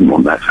 and he didn't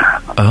want that to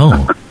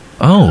happen.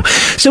 Oh.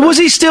 So was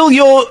he still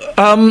your...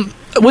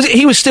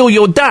 he was still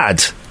your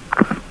dad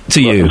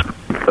to you?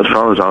 As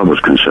far as I was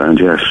concerned,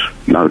 yes.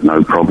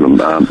 No problem.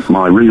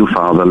 My real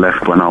father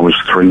left when I was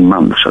 3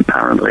 months,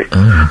 apparently,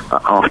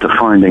 after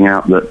finding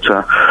out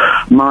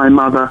that my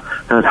mother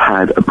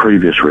had a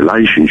previous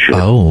relationship.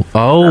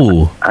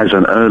 As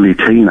an early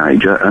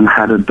teenager, and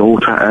had a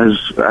daughter as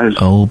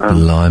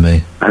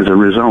blimey. As a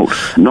result.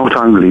 Not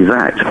only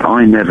that,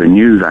 I never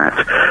knew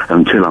that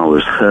until I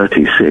was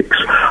 36.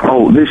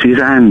 Oh, this is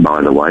Anne,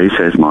 by the way,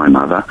 says my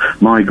mother,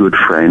 my good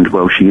friend.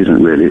 Well, she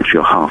isn't really, it's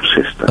your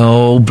half-sister.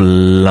 Oh,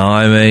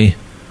 blimey.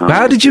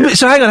 How did you...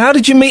 So, hang on, how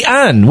did you meet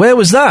Anne? Where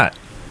was that?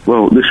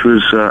 Well, this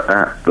was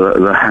at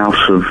the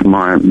house of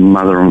my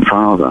mother and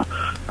father.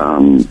 I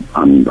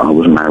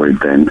was married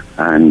then,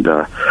 and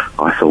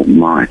I thought,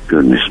 my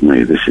goodness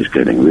me, this is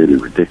getting really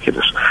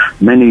ridiculous.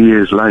 Many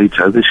years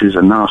later, this is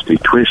a nasty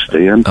twist,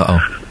 Ian,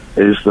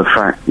 is the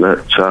fact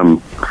that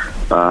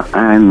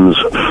Anne's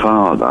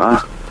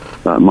father,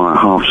 my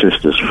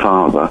half-sister's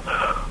father,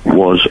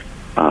 was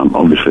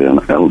obviously an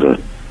elder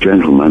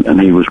gentleman,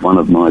 and he was one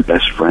of my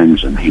best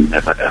friends, and he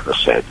never ever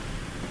said.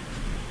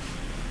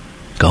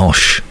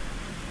 Gosh.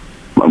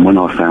 And when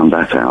I found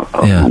that out,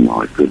 oh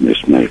my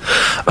goodness me.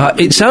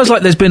 It sounds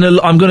like there's been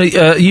I'm going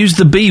to use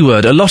the B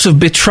word, a lot of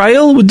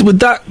betrayal. Would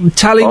that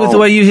tally with the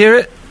way you hear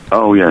it?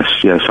 Oh, yes,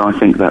 I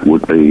think that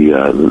would be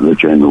the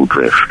general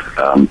drift.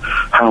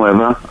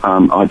 However,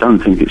 I don't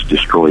think it's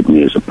destroyed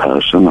me as a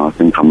person. I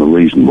think I'm a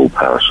reasonable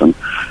person.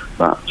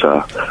 But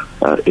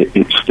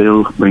it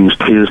still brings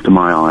tears to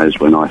my eyes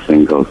when I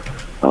think of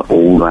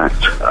all that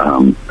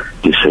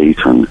deceit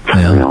and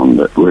carry on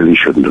that really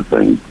shouldn't have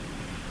been.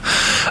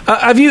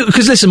 Have you...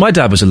 Because, listen, my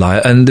dad was a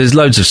liar, and there's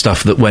loads of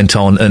stuff that went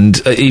on, and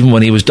even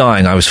when he was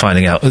dying, I was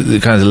finding out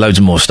kind of loads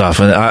of more stuff,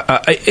 and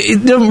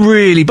it doesn't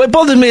really... But it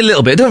bothered me a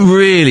little bit. It doesn't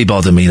really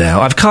bother me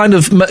now. I've kind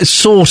of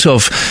sort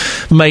of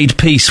made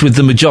peace with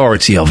the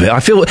majority of it. I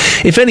feel,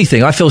 if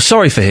anything, I feel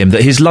sorry for him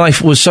that his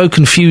life was so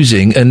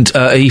confusing, and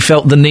he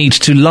felt the need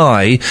to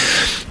lie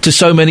to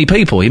so many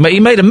people. He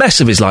made a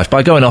mess of his life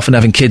by going off and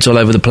having kids all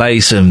over the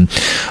place, and...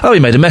 he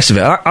made a mess of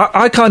it.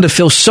 I kind of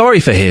feel sorry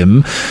for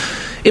him.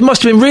 It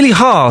must have been really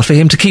hard for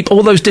him to keep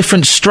all those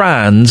different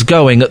strands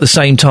going at the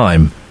same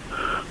time.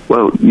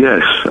 Well,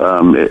 yes,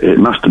 it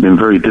must have been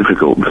very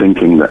difficult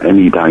thinking that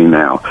any day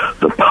now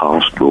the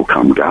past will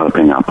come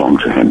galloping up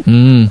onto him.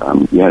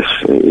 Yes,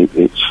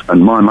 it's...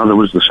 And my mother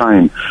was the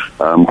same,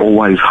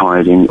 always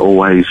hiding,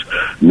 always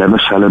never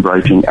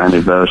celebrating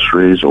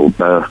anniversaries or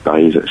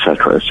birthdays,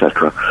 etc.,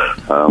 etc.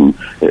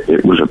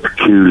 It was a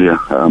peculiar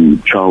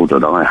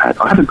childhood I had.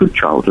 I had a good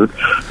childhood,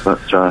 but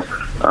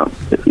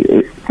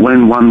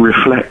when one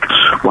reflects,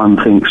 one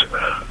thinks,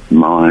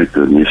 my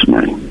goodness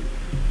me.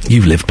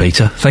 You've lived,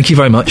 Peter. Thank you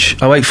very much.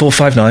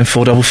 08459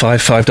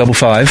 455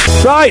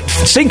 555. Right,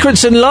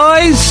 secrets and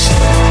lies.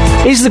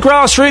 Is the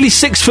grass really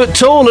 6 foot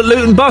tall at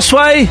Luton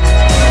Busway?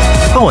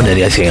 Oh, and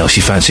anything else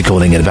you fancy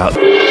calling in about.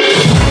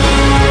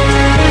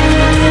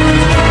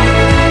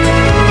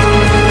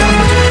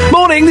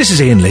 Morning, this is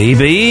Iain Lee,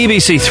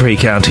 BBC Three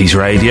Counties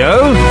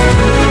Radio.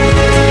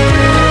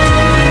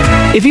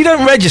 If you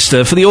don't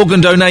register for the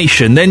organ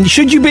donation, then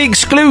should you be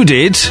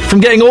excluded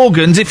from getting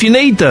organs if you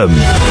need them?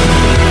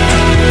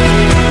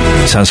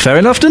 Sounds fair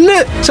enough, doesn't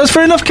it? Sounds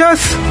fair enough,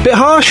 Kath? Bit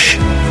harsh?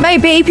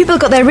 Maybe. People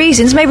have got their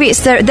reasons. Maybe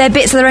it's their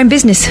bits of their own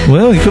business.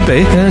 Well, it could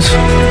be, yes.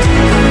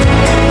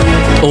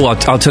 Oh,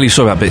 I'll tell you a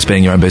story about bits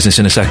being your own business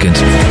in a second.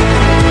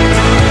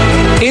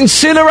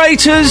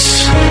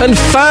 Incinerators and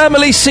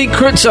family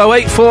secrets.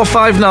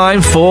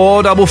 08459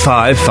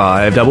 455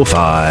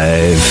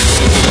 555.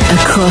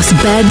 Across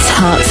beds,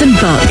 hearts and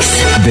bucks.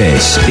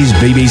 This is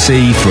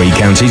BBC Three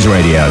Counties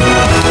Radio.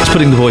 I was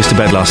putting the boys to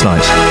bed last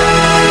night.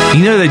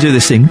 You know they do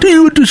this thing. Do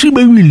you want to see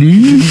my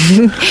willy?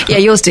 Yeah,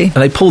 yours do. And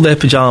they pull their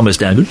pyjamas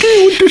down. Go, do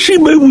you want to see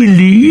my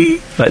willy?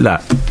 Like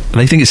that.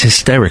 And they think it's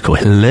hysterical,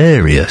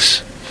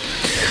 hilarious.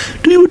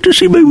 Do you want to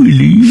see my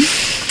willy?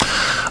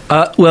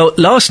 Well,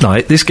 last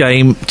night this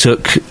game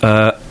took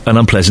an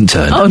unpleasant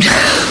turn. Oh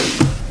no.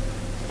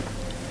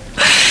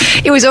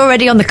 It was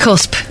already on the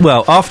cusp.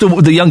 Well, after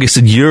the youngest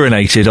had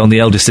urinated on the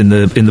eldest in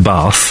the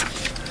bath.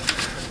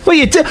 What are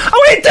you doing? Oh,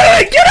 what are you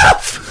doing? Get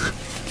off!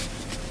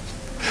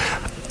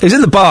 It was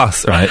in the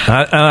bath, right?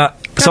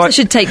 So I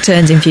should take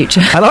turns in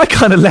future. And I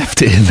kind of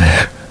left it in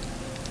there.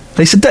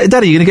 They said,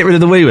 Daddy, you're going to get rid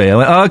of the wee-wee? I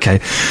went, oh, OK.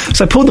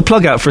 So I pulled the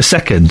plug out for a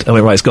second. I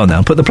went, right, it's gone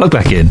now. Put the plug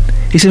back in.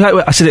 He said,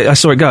 wait. I said, I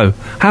saw it go.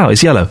 How?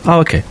 It's yellow. Oh,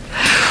 OK.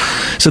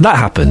 So that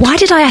happened. Why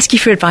did I ask you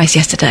for advice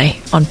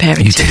yesterday on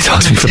parenting? You did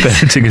ask me for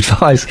parenting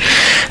advice.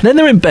 And then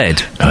they're in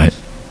bed, right?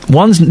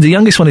 The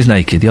youngest one is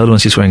naked. The older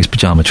one's just wearing his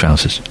pyjama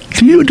trousers.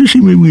 Do you want to see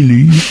my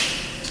willy?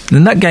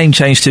 And that game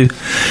changed to...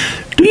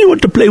 Do you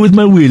want to play with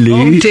my willy?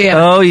 Oh, dear.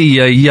 Oh,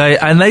 yeah.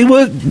 And they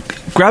were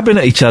grabbing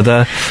at each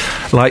other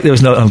like there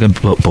was no... I'm going,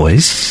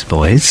 boys,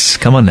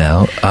 come on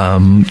now.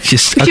 We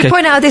should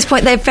point out at this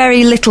point they're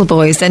very little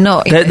boys. They're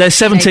not... They're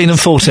 17 and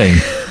 14.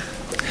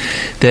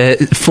 They're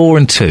 4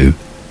 and 2.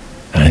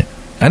 Right?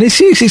 And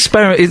it's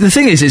experiment. The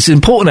thing is, it's an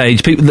important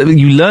age. People,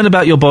 you learn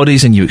about your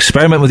bodies and you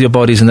experiment with your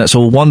bodies, and that's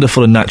all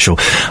wonderful and natural.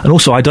 And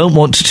also, I don't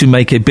want to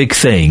make a big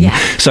thing. Yeah.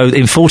 So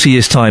in 40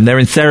 years' time, they're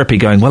in therapy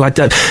going, well,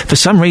 for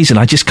some reason,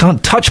 I just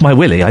can't touch my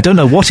willy. I don't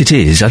know what it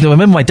is. I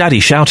remember my daddy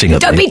shouting at me.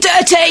 Don't be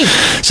dirty!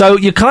 So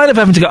you're kind of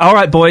having to go, all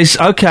right, boys,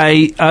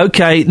 okay,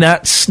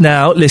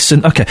 now,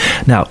 listen, okay,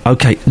 now,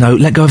 okay, no,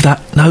 let go of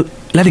that, no.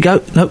 Let it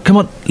go. No, come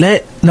on.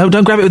 No,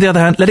 don't grab it with the other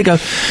hand. Let it go.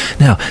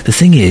 Now, the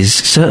thing is,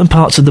 certain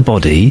parts of the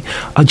body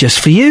are just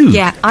for you.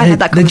 Yeah, I had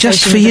that conversation. They're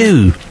just for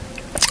you.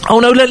 Oh,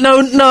 no, let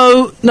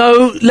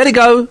it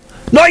go.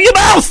 Not in your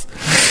mouth!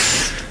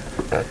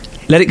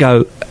 Let it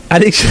go.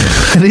 And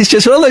it's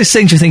just one of those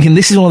things you're thinking,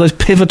 this is one of those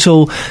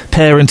pivotal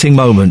parenting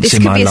moments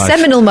in my life. This could be a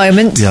seminal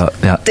moment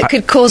that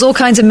could cause all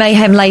kinds of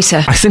mayhem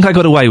later. I think I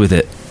got away with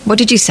it. What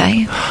did you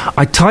say?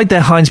 I tied their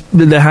hands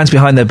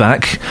behind their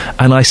back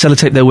and I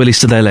sellotaped their willies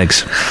to their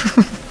legs.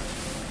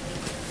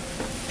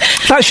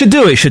 That should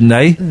do it, shouldn't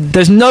they?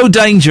 There's no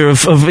danger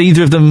of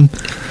either of them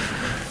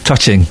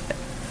touching.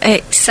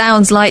 It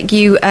sounds like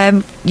you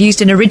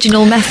used an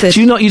original method.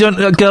 You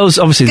don't. Girls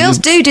obviously. Girls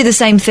do the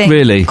same thing.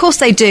 Really? Of course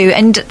they do,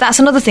 and that's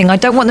another thing. I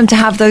don't want them to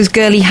have those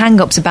girly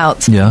hang-ups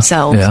about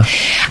themselves. Yeah.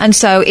 And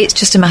so it's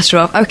just a matter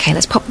of okay,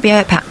 let's pop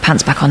the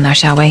pants back on now,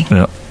 shall we?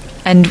 Yeah.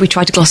 And we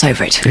try to gloss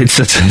over it.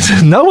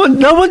 No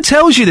one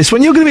tells you this.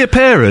 When you're going to be a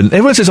parent,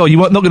 everyone says, oh,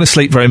 you're not going to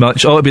sleep very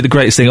much. Oh, it'll be the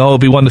greatest thing. Oh, it'll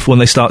be wonderful when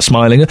they start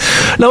smiling.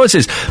 No one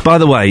says, by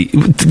the way,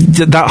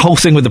 that whole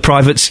thing with the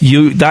privates,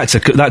 that's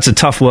a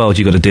tough world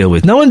you've got to deal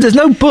with. There's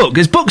no book.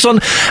 There's books on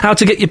how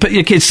to get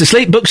your kids to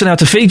sleep, books on how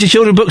to feed your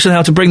children, books on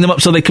how to bring them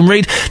up so they can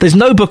read. There's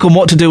no book on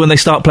what to do when they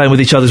start playing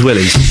with each other's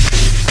willies.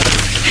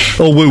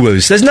 Or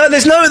woo-woos. There's no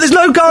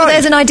guide. Well,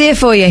 there's an idea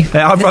for you.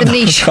 Yeah, I'll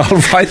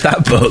write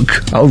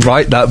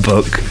that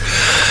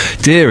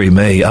book. Dearie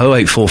me.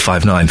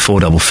 08459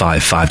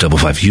 455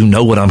 555. You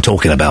know what I'm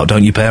talking about,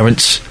 don't you,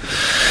 parents?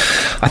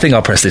 I think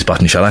I'll press this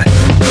button, shall I?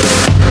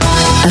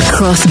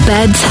 Across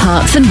beds,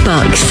 hearts and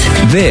bucks.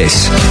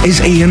 This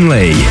is Iain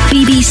Lee.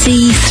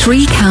 BBC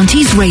Three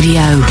Counties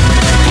Radio.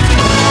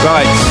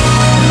 Right.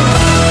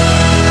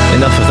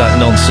 Enough of that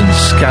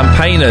nonsense.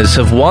 Campaigners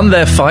have won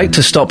their fight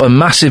to stop a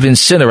massive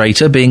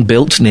incinerator being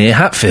built near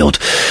Hatfield.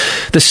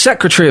 The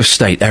Secretary of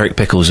State, Eric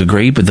Pickles,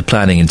 agreed with the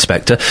planning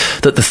inspector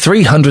that the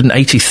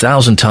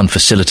 380,000-tonne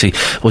facility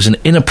was an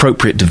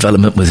inappropriate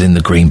development within the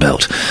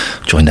Greenbelt.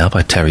 Joined now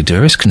by Terry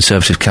Douris,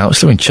 Conservative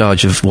councillor in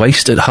charge of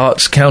waste at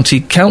Herts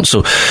County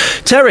Council.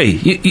 Terry,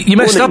 you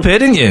messed up here,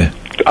 didn't you?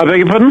 I beg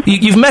your pardon?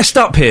 You've messed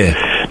up here.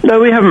 No,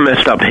 we haven't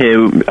messed up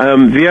here.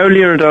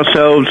 Veolia and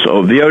ourselves,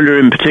 or Veolia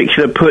in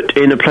particular, put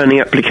in a planning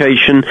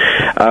application.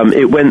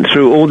 It went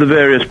through all the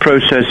various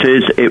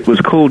processes. It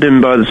was called in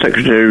by the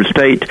Secretary of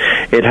State.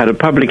 It had a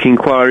public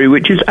inquiry,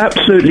 which is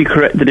absolutely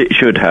correct that it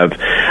should have.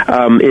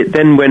 It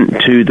then went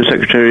to the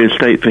Secretary of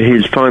State for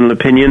his final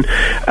opinion,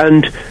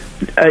 and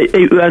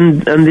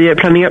the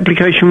planning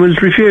application was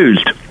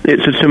refused.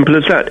 It's as simple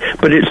as that.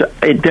 But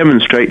it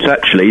demonstrates,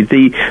 actually,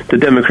 the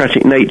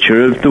democratic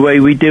nature of the way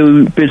we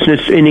do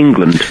business in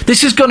England.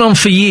 This has gone on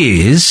for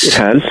years. It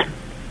has.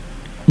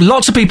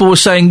 Lots of people were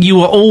saying you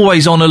were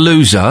always on a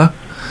loser,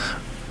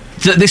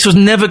 that this was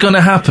never going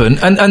to happen.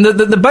 And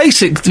the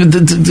basic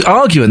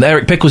argument that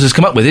Eric Pickles has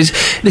come up with is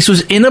this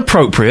was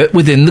inappropriate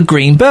within the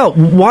Green Belt.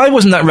 Why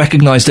wasn't that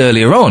recognised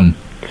earlier on?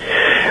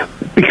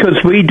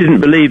 Because we didn't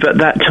believe at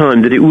that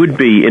time that it would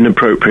be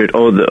inappropriate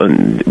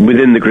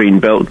within the Green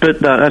Belt. But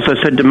as I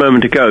said a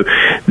moment ago,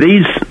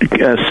 these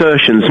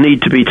assertions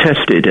need to be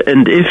tested.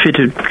 And if it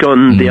had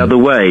gone the other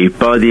way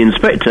by the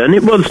inspector, and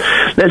it was,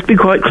 let's be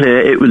quite clear,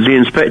 it was the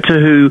inspector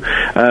who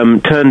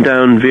turned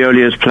down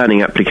Veolia's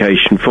planning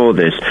application for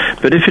this.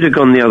 But if it had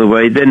gone the other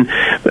way, then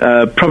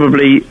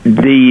probably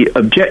the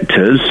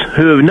objectors,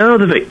 who are now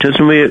the victors,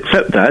 and we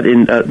accept that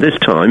at this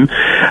time,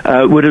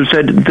 would have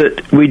said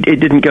that it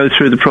didn't go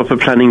through the proper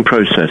planning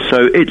process.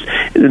 So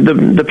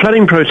the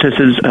planning process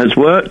has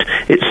worked,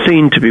 it's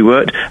seen to be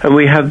worked, and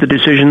we have the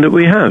decision that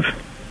we have.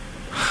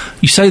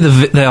 You say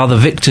they are the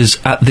victors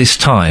at this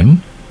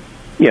time?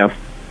 Yeah.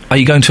 Are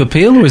you going to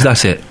appeal, or is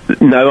that it?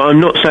 No, I'm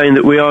not saying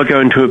that we are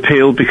going to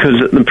appeal,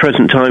 because at the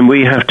present time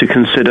we have to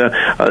consider,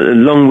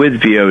 along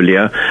with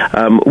Veolia,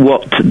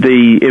 what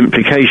the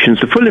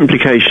full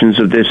implications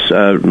of this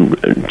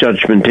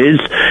judgment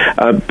is.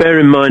 Bear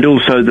in mind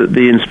also that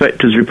the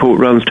inspector's report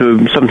runs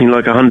to something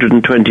like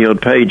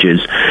 120-odd pages,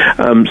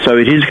 so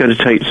it is going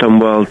to take some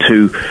while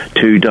to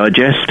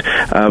digest.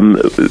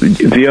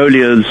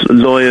 Veolia's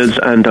lawyers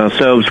and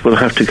ourselves will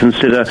have to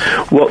consider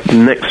what the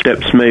next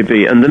steps may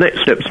be, and the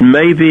next steps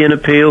may be an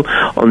appeal.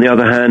 On the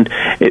other hand,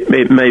 and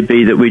it may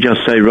be that we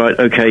just say, right,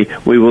 okay,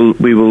 we will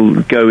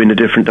go in a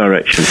different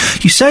direction.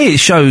 You say it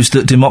shows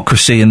that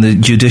democracy and the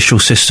judicial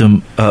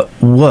system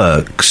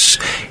works.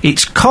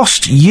 It's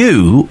cost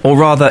you, or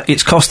rather,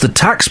 it's cost the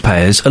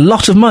taxpayers a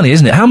lot of money,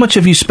 isn't it? How much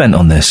have you spent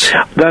on this?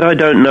 That I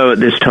don't know at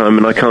this time,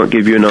 and I can't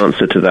give you an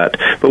answer to that.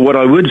 But what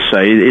I would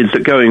say is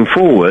that going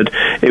forward,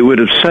 it would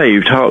have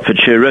saved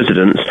Hertfordshire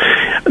residents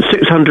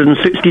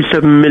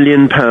 £667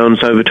 million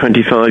over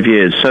 25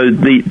 years. So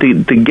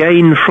the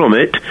gain from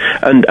it,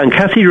 and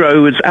Cathy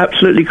Rowe was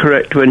absolutely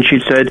correct when she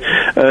said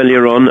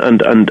earlier on,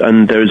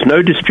 and there is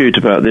no dispute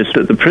about this,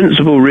 that the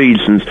principal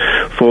reasons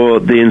for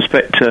the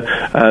inspector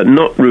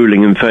not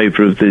ruling in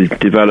favour of the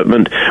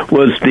development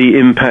was the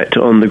impact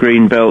on the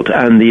green belt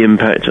and the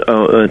impact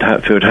at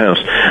Hatfield House.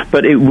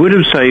 But it would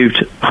have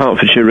saved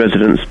Hertfordshire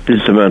residents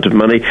this amount of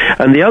money.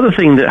 And the other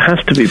thing that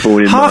has to be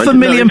borne in mind...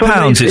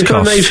 £500,000 it's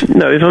cost.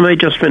 If I may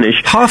just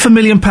finish.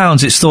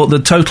 £500,000 it's thought the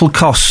total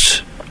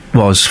cost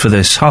was for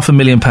this.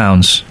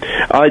 £500,000.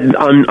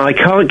 I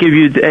can't give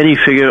you any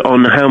figure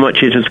on how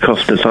much it has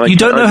cost us. You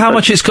don't know how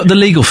much the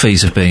legal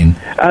fees have been?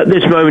 At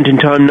this moment in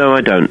time, no,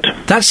 I don't.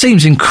 That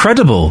seems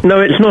incredible.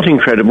 No, it's not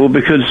incredible,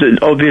 because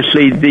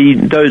obviously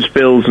those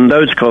bills and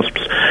those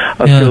costs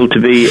are still to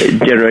be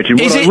generated.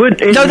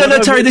 No,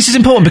 Terry, this is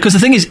important, because the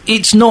thing is,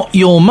 it's not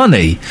your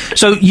money.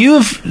 So you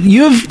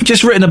have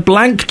just written a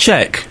blank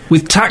cheque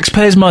with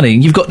taxpayers' money.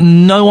 You've got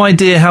no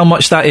idea how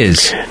much that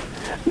is.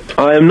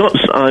 You've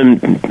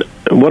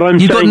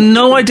got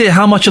no idea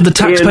how much of the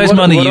taxpayers'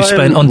 money you've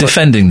spent on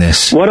defending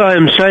this. What I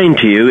am saying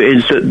to you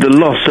is that the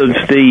loss of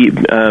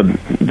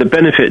the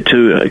benefit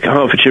to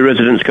Hertfordshire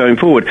residents going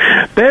forward.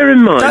 Bear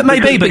in mind... That may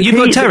be, but you've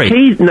got Terry.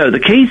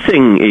 The key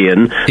thing,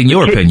 Ian... In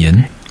your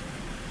opinion...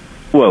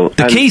 Well,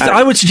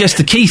 I would suggest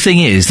the key thing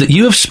is that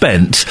you have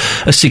spent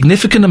a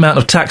significant amount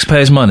of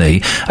taxpayers'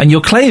 money, and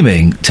you're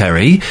claiming,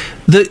 Terry,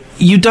 that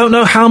you don't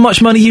know how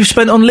much money you've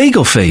spent on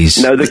legal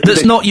fees. No,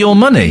 that's not your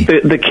money.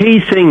 The key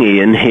thing,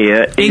 Ian,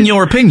 here... In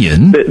your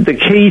opinion... The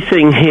key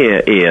thing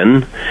here,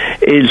 Ian,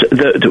 is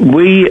that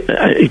we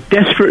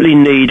desperately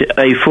need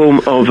a form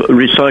of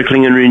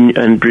recycling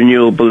and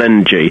renewable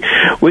energy.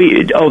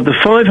 Of the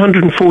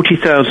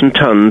 540,000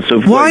 tonnes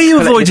of... Why are you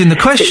avoiding the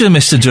question,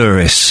 Mr.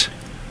 Duris?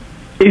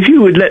 If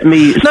you would let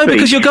me speak. No,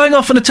 because you're going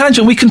off on a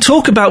tangent. We can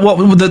talk about what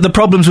the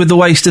problems with the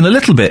waste in a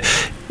little bit.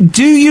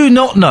 Do you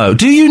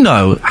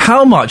know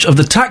how much of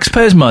the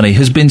taxpayers' money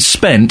has been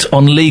spent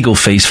on legal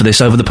fees for this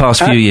over the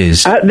past few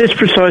years? At this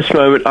precise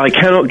moment, I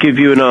cannot give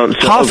you an answer.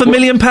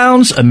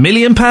 £500,000? £1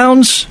 million?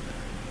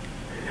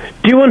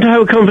 Do you want to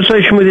have a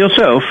conversation with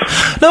yourself?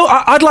 No,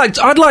 I'd like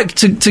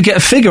to get a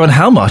figure on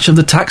how much of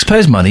the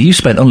taxpayers' money you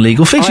spent on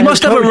legal fees. You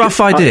must have a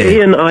rough idea.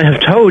 Ian, I have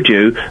told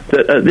you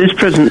that at this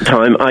present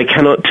time I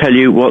cannot tell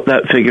you what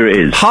that figure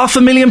is.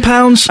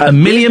 £500,000? £1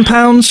 million?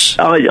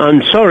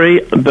 I'm sorry,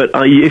 but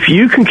if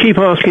you can keep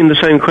asking the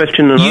same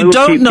question, and I will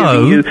keep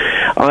giving you,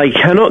 I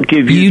cannot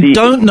give you. You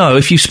don't know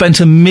if you spent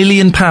 £1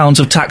 million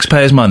of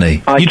taxpayers'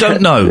 money. You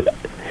don't know.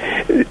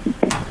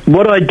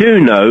 What I do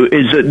know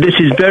is that this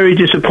is very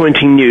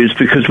disappointing news,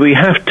 because we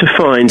have to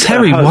find...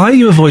 Terry, why are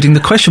you avoiding the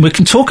question? We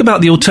can talk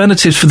about the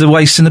alternatives for the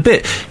waste in a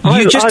bit.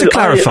 Just to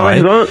clarify...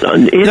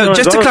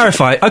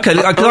 Okay,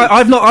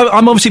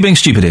 I'm obviously being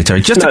stupid here,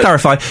 Terry. Just to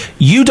clarify,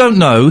 you don't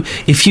know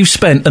if you've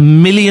spent £1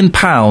 million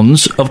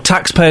of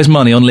taxpayers'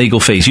 money on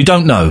legal fees. You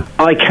don't know.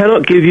 I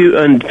cannot give you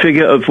a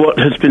figure of what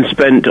has been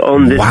spent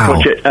on this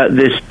project at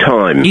this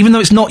time. Even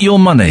though it's not your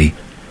money?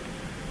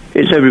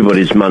 It's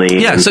everybody's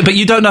money. Yeah, but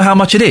you don't know how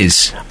much it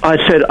is. I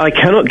said I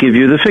cannot give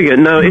you the figure.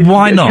 Now,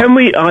 why not? Can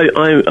we?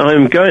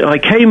 I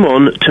came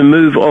on to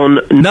move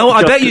on. No,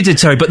 I bet you did,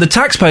 Terry. But the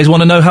taxpayers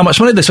want to know how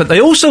much money they spent.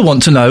 They also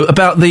want to know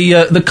about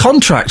the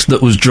contract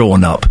that was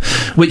drawn up,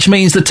 which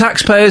means the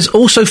taxpayers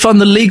also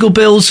fund the legal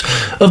bills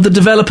of the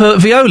developer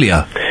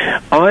Veolia.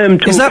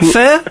 Is that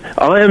fair?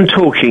 I am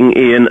talking,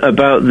 Ian,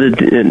 about the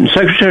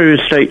Secretary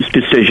of State's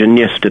decision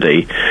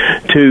yesterday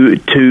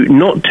to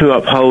not to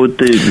uphold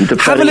the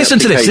Have a listen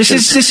to this.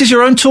 This is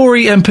your own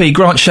Tory MP,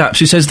 Grant Shapps,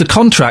 who says the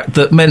contract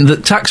that meant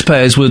that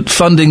taxpayers were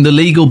funding the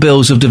legal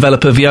bills of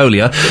developer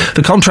Veolia,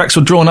 the contracts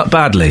were drawn up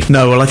badly.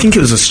 No, well, I think it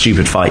was a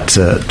stupid fight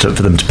for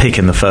them to pick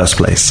in the first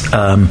place.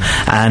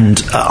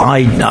 And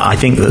I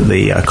think that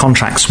the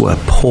contracts were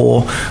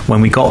poor.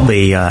 When we got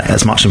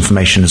as much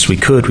information as we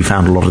could, we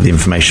found a lot of the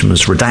information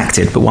was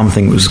redacted, but one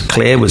thing that was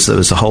clear was there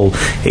was a whole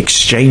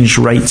exchange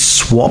rate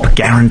swap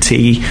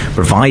guarantee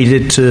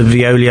provided to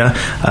Veolia.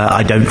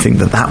 I don't think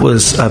that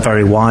was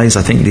very wise.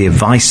 I think the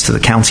advice to the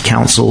county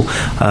council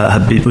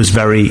was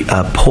very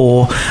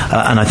poor,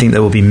 and I think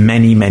there will be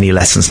many, many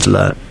lessons to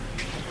learn.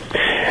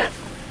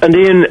 And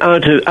Ian,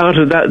 out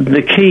of that,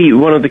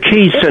 one of the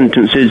key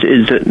sentences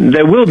is that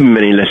there will be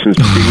many lessons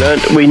to be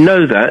learnt. We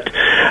know that.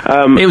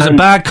 It was a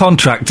bad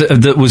contract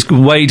that was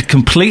weighed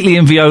completely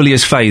in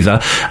Veolia's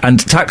favour, and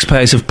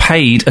taxpayers have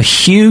paid a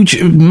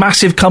huge,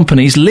 massive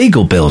company's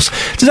legal bills.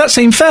 Does that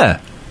seem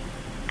fair?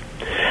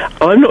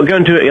 I'm not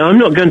going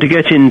to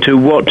get into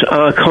what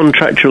our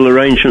contractual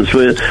arrangements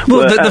were.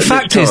 Well, the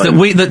fact is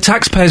that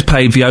taxpayers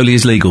paid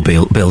Veolia's legal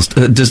bills.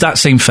 Does that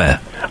seem fair?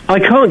 I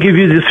can't give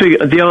you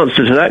the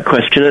answer to that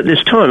question at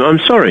this time. I'm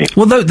sorry.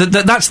 Well,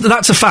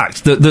 that's a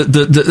fact. That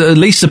at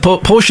least a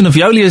portion of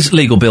Veolia's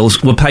legal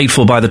bills were paid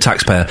for by the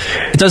taxpayer.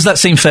 Does that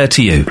seem fair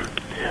to you?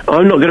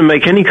 I'm not going to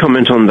make any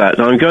comment on that.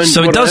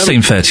 So it does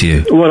seem fair to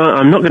you? Well,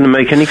 I'm not going to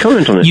make any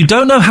comment on it. You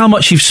don't know how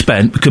much you've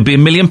spent. It could be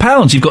 £1 million.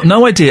 You've got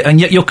no idea, and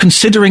yet you're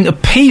considering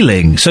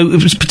appealing. So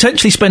it was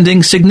potentially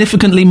spending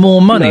significantly more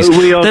money.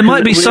 No, there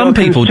might be some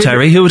people,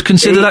 Terry, who would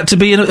consider that to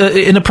be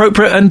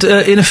inappropriate and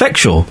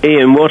ineffectual.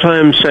 Ian, what I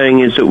am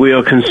saying is that we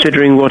are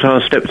considering what our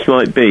steps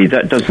might be.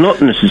 That does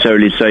not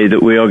necessarily say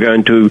that we are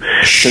going to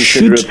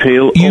consider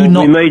appeal.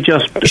 We may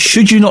just...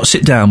 Should you not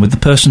sit down with the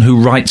person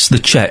who writes the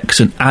cheques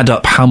and add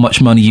up how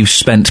much money you've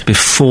spent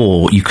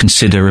before you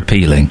consider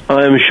appealing?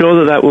 I am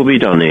sure that will be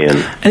done, Ian.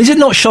 And is it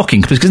not shocking,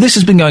 because this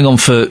has been going on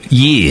for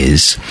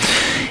years,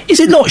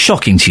 is it not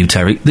shocking to you,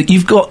 Terry, that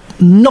you've got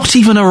not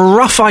even a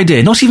rough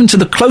idea, not even to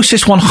the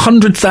closest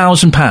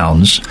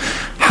 £100,000,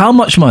 how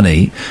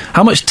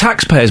much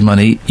taxpayers'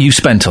 money you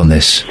spent on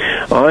this?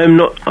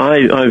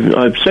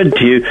 I've said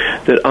to you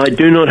that I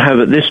do not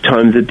have at this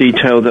time the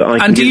detail that I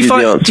can give you the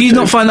answer to. Do you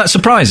not find that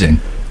surprising?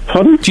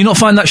 Pardon? Do you not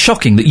find that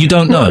shocking that you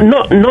don't know?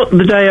 Not on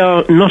the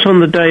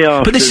day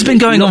after. But this has been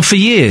going on for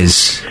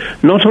years.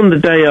 Not on the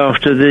day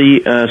after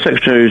the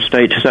Secretary of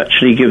State has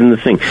actually given the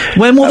thing.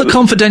 When will the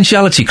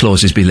confidentiality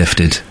clauses be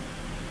lifted?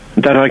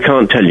 That I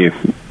can't tell you.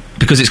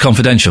 Because it's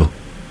confidential?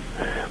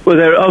 Well,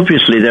 there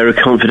are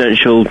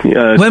confidential...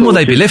 when will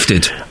they be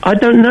lifted? I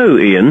don't know,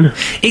 Ian.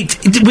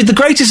 With the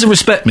greatest of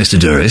respect, Mr.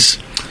 Duris,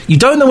 you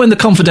don't know when the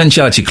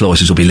confidentiality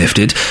clauses will be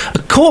lifted. A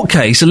court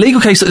case, a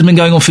legal case that has been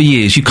going on for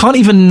years, you can't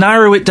even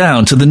narrow it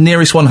down to the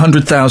nearest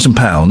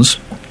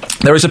 £100,000.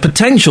 There is a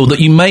potential that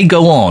you may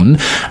go on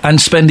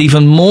and spend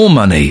even more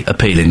money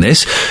appealing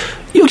this.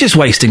 You're just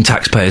wasting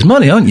taxpayers'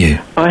 money, aren't you?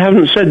 I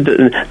haven't said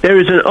that. There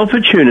is an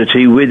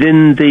opportunity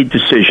within the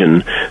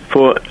decision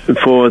for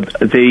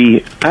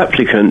the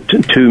applicant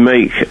to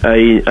make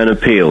an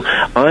appeal.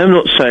 I am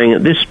not saying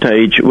at this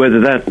stage whether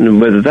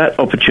that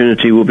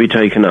opportunity will be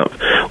taken up.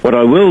 What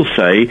I will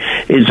say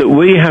is that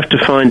we have to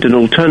find an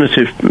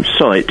alternative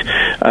site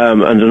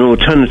and an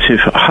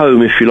alternative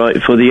home, if you like,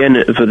 for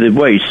the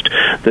waste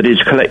that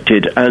is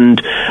collected. And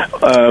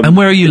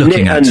where are you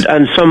looking at?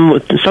 And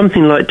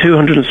something like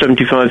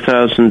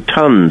 275,000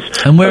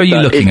 tonnes. And where are you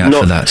looking at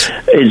for that?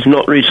 Is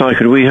not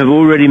recycled. We have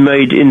already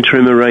made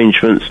interim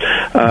arrangements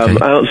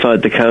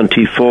outside the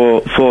county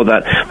for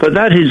that. But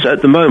that is,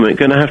 at the moment,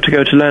 going to have to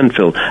go to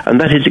landfill. And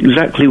that is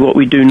exactly what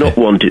we do not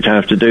want it to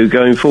have to do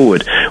going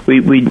forward.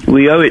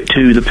 We owe it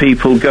to the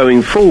people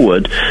going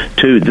forward,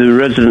 to the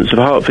residents of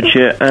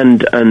Hertfordshire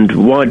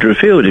and wider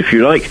afield, if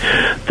you like,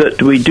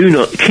 that we do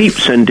not keep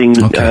sending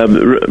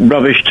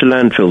rubbish to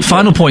landfills.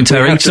 Final point,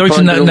 Terry. Sorry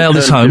to nail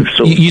this home.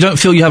 You don't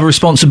feel you have a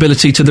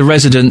responsibility to the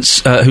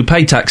residents who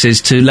pay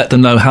taxes to let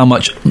them know how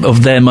much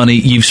of their money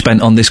you've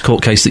spent on this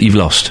court case that you've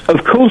lost?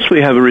 Of course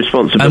we have a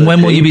responsibility. And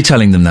when will you be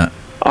telling them that?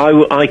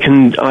 I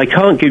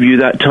can't give you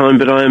that time,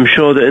 but I am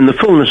sure that in the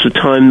fullness of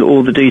time,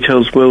 all the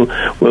details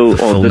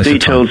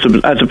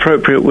as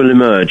appropriate will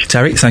emerge.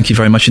 Terry, thank you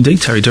very much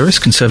indeed. Terry Duris,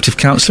 Conservative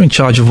Councillor in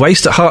charge of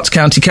waste at Herts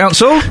County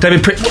Council.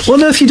 David what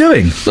on earth are you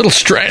doing? Little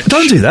stretch.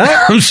 Don't do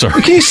that. I'm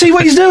sorry. Can you see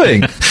what he's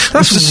doing?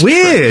 That's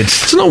weird.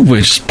 It's not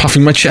weird, just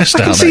puffing my chest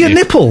out. I can see your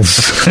nipples.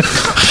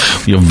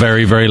 You're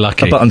very, very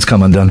lucky. The button's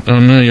come undone. Oh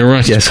no, you're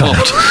right. Yes,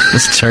 popped.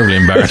 That's terribly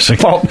embarrassing.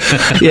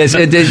 Yes,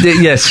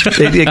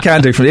 it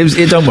can do.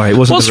 Don't worry, it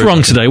wasn't. What's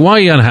wrong today? Why are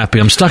you unhappy?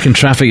 I'm stuck in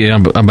traffic.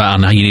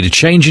 About how you need a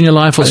change in your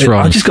life. What's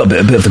wrong? I just got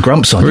a bit of the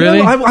grumps on. Really?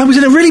 You know, I was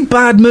in a really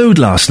bad mood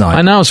last night.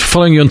 I know. I was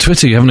following you on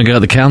Twitter. You're having a go at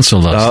the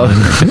council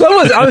last night.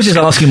 Well, I was just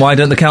asking why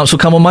don't the council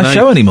come on my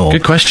show anymore?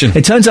 Good question.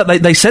 It turns out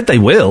they said they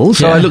will,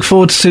 so I look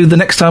forward to the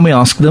next time we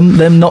ask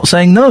them not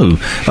saying no,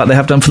 like they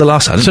have done for the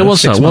last. So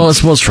what's that?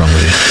 What's wrong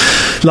with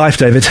you? Life,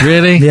 David.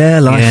 Really? Yeah,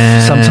 life.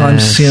 Yes.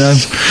 Sometimes,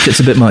 gets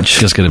a bit much.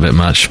 Just get a bit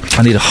much.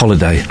 I need a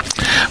holiday.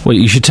 Well,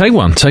 you should take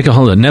one. Take a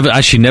holiday. Never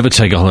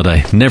take a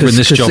holiday. Never in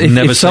this job.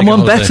 If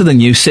someone better than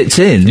you sits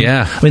in,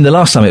 I mean, the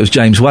last time it was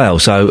James Whale,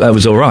 so that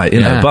was all right,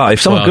 you know. But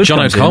if someone good John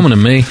O'Coleman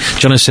and me,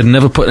 John said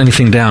never put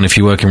anything down if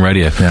you work in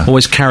radio. Yeah.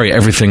 Always carry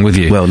everything with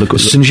you. Well,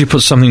 as soon as you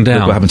put something down,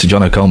 look what happened to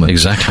John O'Coleman.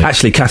 Exactly.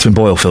 Actually, Catherine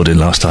Boyle filled in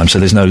last time, so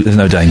there's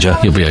no danger.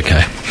 You'll be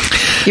okay.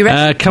 You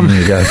ready?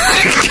 There you go.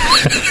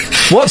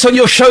 What's on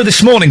your show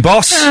this morning,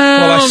 boss?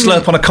 While I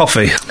slurp on a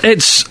coffee.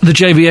 It's the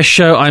JVS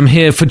show. I'm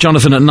here for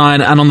Jonathan at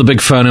 9 and on the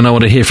big phone, and I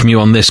want to hear from you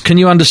on this. Can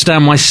you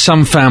understand why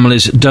some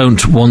families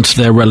don't want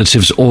their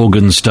relatives'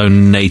 organs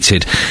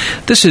donated?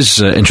 This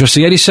is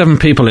interesting. 87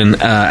 people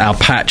in our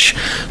patch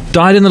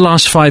died in the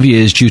last 5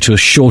 years due to a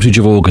shortage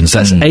of organs.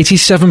 That's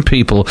 87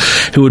 people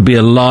who would be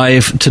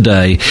alive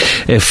today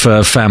if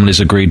families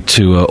agreed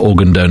to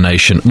organ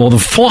donation. More than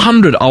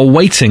 400 are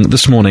waiting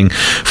this morning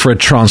for a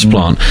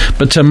transplant.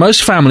 But most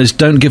most families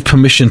don't give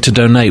permission to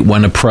donate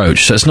when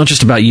approached. So it's not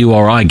just about you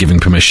or I giving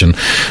permission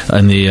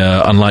in the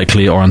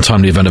unlikely or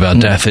untimely event of our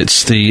death.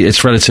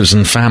 It's relatives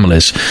and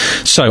families.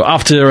 So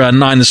after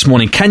 9 this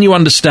morning, can you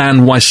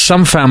understand why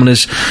some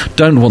families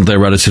don't want their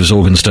relatives'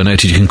 organs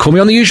donated? You can call me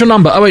on the usual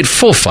number,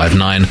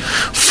 08459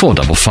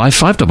 455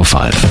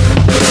 555.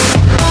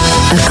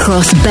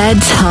 Across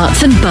beds,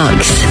 hearts and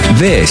bucks.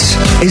 This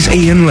is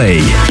Iain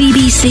Lee.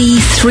 BBC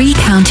Three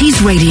Counties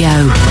Radio.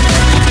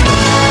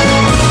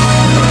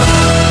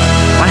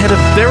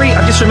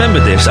 I just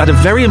remembered this. I had a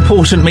very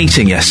important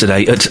meeting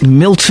yesterday at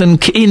Milton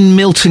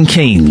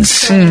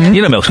Keynes.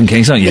 You know Milton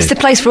Keynes, don't you? It's the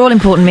place for all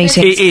important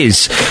meetings. It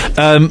is.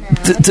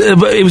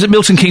 It was at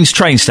Milton Keynes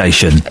train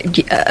station.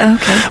 Okay.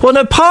 Well,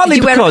 no, partly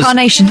Did you because... wear a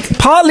carnation?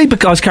 Partly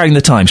because I was carrying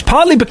the Times.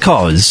 Partly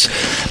because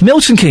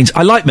Milton Keynes...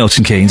 I like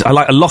Milton Keynes. I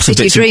like a lot of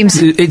bits. City of Dreams.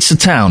 It's a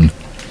town.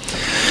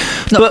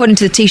 Not according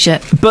to the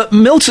T-shirt. But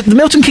the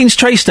Milton Keynes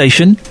train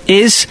station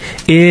is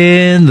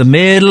in the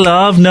middle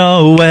of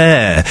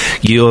nowhere.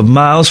 You're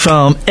miles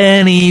from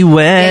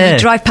anywhere. Yeah, you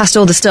drive past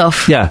all the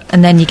stuff. Yeah.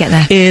 And then you get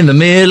there. In the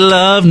middle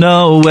of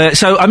nowhere.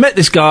 So I met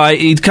this guy.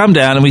 He'd come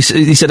down and he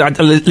said,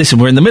 listen,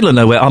 we're in the middle of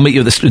nowhere. I'll meet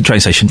you at the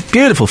train station.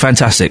 Beautiful,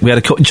 fantastic. We had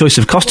a choice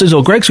of Costas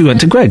or Greggs. We went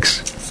to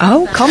Greggs.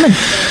 Oh, common.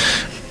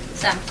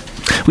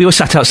 We were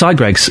sat outside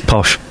Greggs,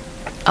 posh.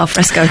 Al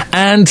fresco.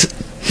 And...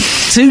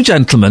 two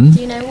gentlemen Do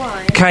you know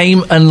why?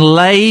 came and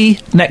lay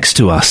next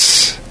to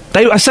us.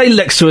 I say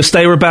next to us,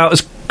 they were about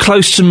as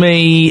close to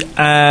me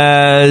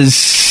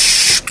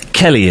as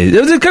Kelly is.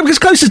 As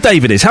close as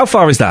David is. How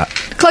far is that?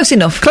 Close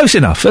enough. Close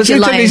enough. What's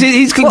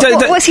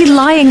he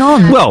lying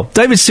on? Well,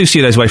 David's 2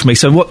 studios away from me,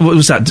 so what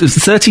was that?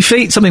 30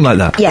 feet? Something like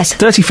that? Yes.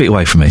 30 feet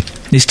away from me.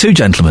 These two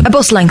gentlemen. A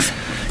bus length?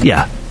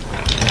 Yeah.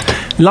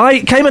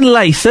 Came and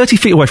lay 30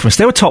 feet away from us.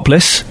 They were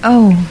topless.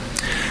 Oh.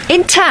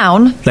 In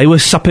town? They were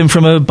supping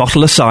from a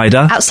bottle of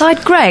cider.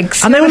 Outside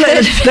Greggs? And they were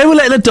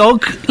letting a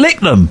dog lick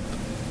them.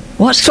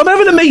 What? So I'm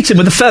having a meeting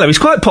with a fellow. He's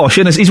quite posh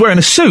and he's wearing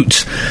a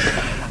suit.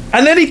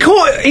 And then he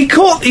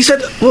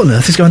said, what on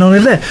earth is going on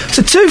over there?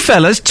 So 2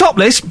 fellas,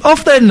 topless,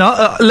 off their nut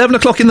at 11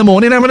 o'clock in the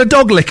morning, having a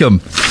dog lick them.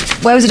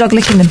 Where was the dog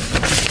licking them?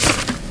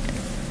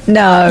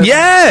 No.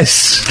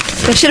 Yes!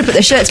 They should have put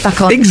their shirts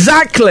back on.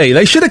 Exactly.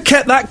 They should have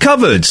kept that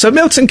covered. So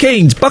Milton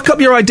Keynes, buck up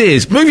your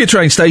ideas. Move your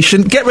train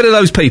station. Get rid of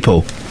those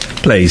people.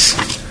 Please.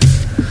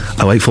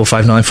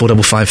 08459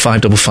 455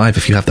 555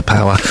 if you have the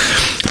power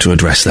to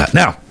address that.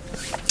 Now,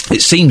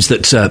 it seems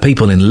that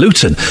people in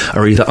Luton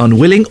are either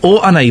unwilling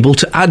or unable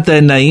to add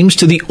their names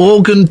to the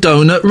organ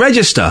donor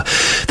register.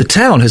 The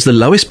town has the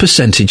lowest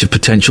percentage of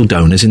potential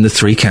donors in the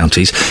 3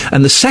 counties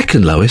and the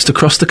second lowest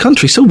across the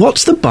country. So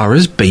what's the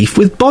borough's beef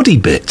with body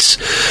bits?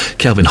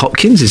 Kelvin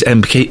Hopkins is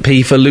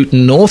MP for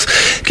Luton North.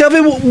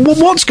 Kelvin,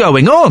 what's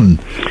going on?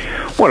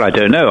 Well, I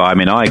don't know. I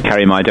mean, I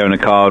carry my donor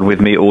card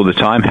with me all the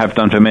time, have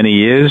done for many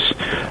years,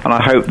 and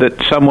I hope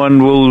that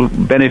someone will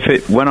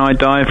benefit when I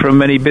die from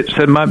many bits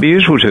that might be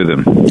useful to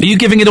them. Are you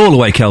giving it all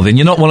away, Kelvin?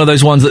 You're not one of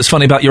those ones that's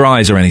funny about your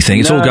eyes or anything.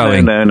 It's all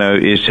going. No.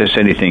 It's just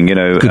anything,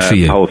 Good for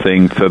you. The whole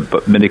thing for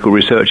medical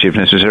research if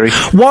necessary.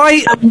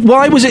 Why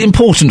was it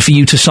important for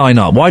you to sign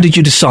up? Why did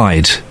you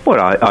decide? Well,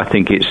 I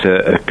think it's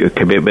a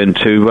commitment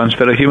to one's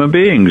fellow human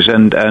beings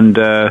and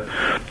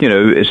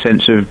a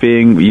sense of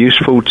being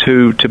useful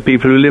to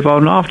people who live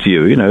on after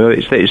you.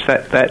 It's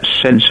that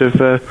sense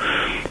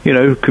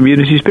of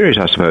community spirit,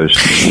 I suppose.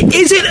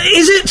 Is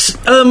it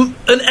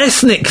an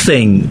ethnic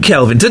thing,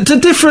 Kelvin? Do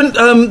different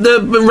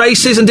the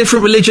races and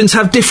different religions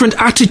have different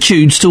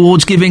attitudes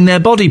towards giving their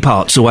body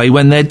parts away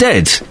when they're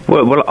dead?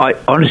 Well, I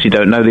honestly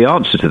don't know the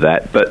answer to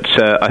that, but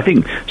I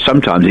think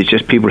sometimes it's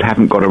just people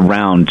haven't got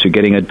around to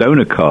getting a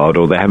donor card,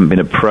 or they haven't been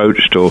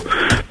approached, or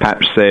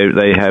perhaps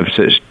they have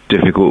such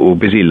difficult or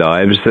busy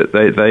lives that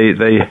they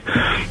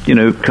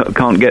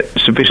can't get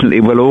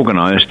sufficiently well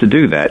organised to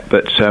do that.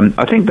 But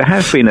I think there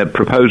has been a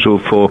proposal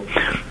for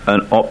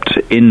an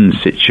opt-in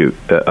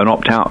an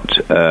opt-out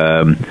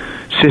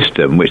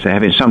system, which they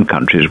have in some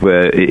countries,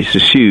 where it's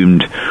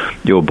assumed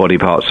your body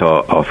parts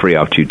are free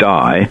after you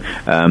die,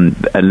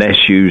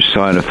 unless you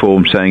sign a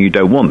form saying you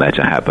don't want that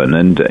to happen.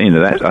 And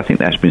I think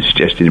that's been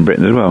suggested in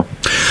Britain as well.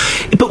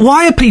 But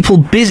why are people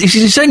busy?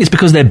 You're saying it's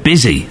because they're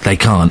busy they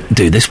can't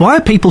do this. Why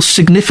are people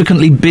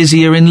significantly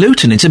busier in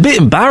Luton? It's a bit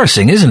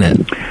embarrassing, isn't it?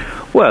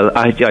 Well,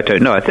 I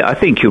don't know. I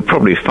think you'll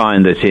probably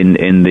find that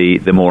in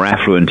the more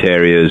affluent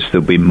areas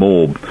there'll be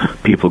more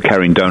people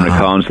carrying donor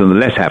cards than the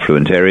less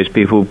affluent areas.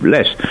 People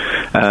less.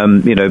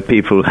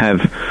 People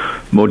have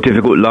more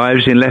difficult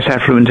lives in less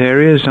affluent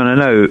areas. And I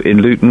know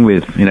in Luton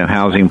with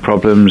housing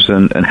problems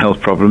and health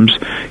problems,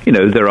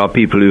 there are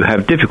people who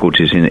have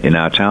difficulties in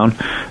our town,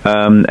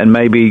 and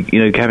maybe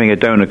having a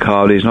donor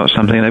card is not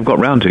something they've got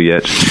round to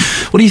yet.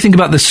 What do you think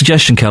about the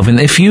suggestion, Kelvin?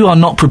 If you are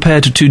not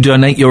prepared to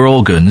donate your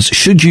organs,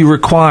 should you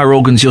require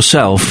organs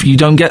yourself, you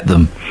don't get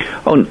them?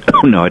 Oh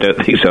no, I don't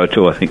think so at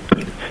all. I think,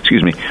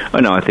 excuse me. Oh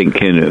no, I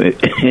think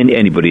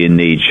anybody in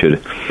need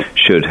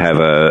should have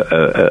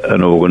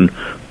an organ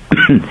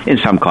in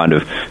some kind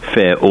of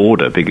fair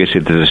order, because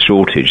if there's a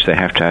shortage, they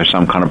have to have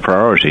some kind of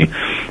priority.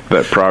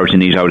 But priority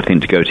needs, I would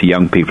think, to go to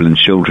young people and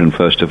children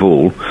first of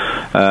all,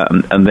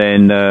 and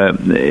then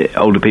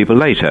older people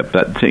later.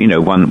 But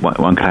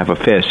one can have a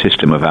fair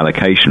system of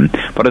allocation.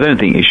 But I don't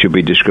think it should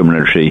be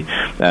discriminatory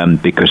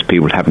because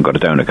people haven't got a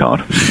donor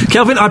card.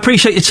 Kelvin, I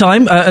appreciate your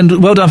time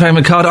and well done for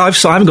having a card. I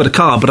haven't got a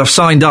card, but I've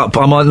signed up.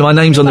 My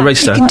name's on the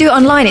register. You can do it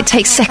online. It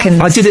takes seconds.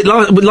 I did it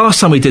last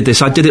time we did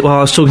this. I did it while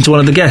I was talking to one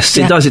of the guests.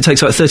 Yeah. It does. It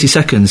takes like 30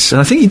 seconds.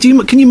 And I think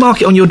can you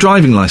mark it on your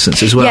driving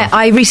licence as well? Yeah,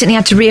 I recently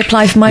had to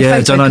reapply for my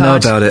photo don't I know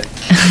about it?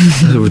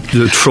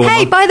 The trauma.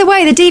 Hey, by the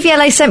way, the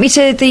DVLA sent me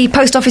to the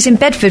post office in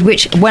Bedford,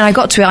 which when I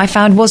got to it, I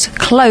found was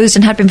closed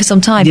and had been for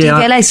some time. Yeah,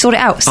 DVLA sorted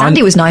it out.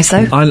 Sandy was nice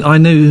though. I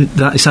knew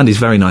that. Sandy's a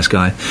very nice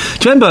guy.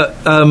 Do you remember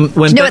when?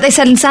 Do you know what they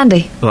said in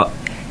Sandy? What?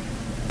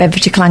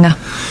 Bedfordshire clanger.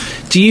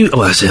 Do you?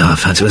 Oh,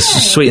 fancy.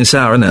 It's sweet and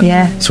sour, isn't it?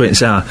 Yeah. Sweet and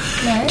sour.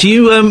 No. Do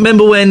you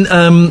remember when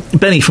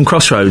Benny from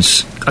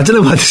Crossroads? I don't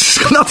know why this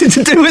has got nothing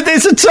to do with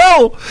this at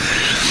all. Do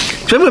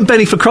you remember when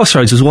Benny from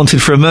Crossroads was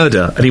wanted for a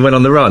murder and he went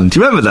on the run? Do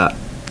you remember that?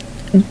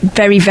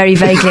 Very, very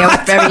vaguely. I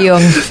was very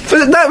young.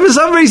 But for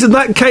some reason,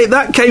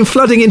 that came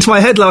flooding into my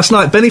head last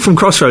night. Benny from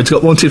Crossroads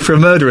got wanted for a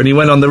murder and he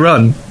went on the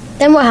run.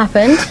 Then what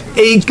happened?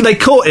 They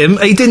caught him.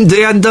 He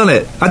hadn't done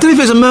it. I don't know if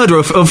it was a murder or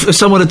if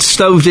someone had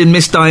stoved in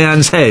Miss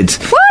Diane's head.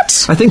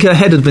 What? I think her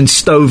head had been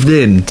stoved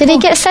in. Did he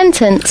get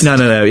sentenced?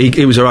 No.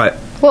 He was all right.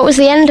 What was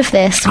the end of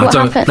this? What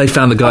happened? They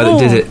found the guy that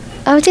did it.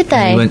 Oh, did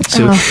they?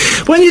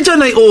 When you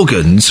donate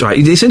organs, right,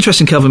 it's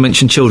interesting Kelvin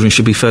mentioned children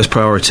should be first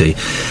priority.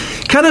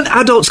 Can an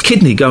adult's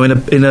kidney go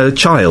in a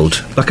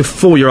child, like a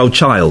 4-year-old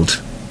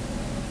child?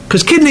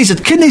 Because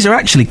kidneys are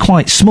actually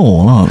quite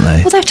small, aren't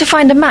they? Well, they have to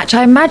find a match.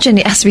 I imagine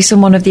it has to be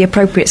someone of the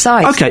appropriate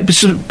size. Okay,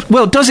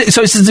 but does it?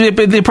 So it's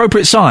the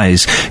appropriate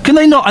size. Can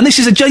they not? And this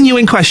is a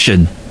genuine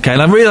question. Okay,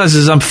 and I realise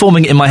as I'm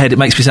forming it in my head, it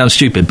makes me sound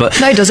stupid,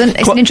 but no, it doesn't.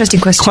 It's an interesting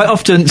question. Quite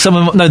often,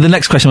 the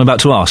next question I'm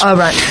about to ask. Oh,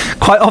 right.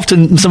 Quite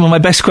often, some of my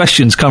best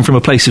questions come from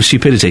a place of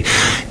stupidity.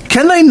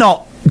 Can they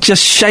not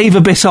just shave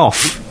a bit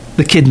off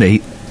the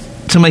kidney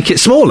to make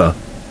it smaller?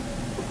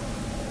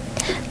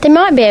 They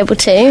might be able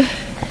to.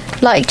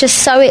 Like, just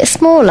sew it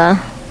smaller.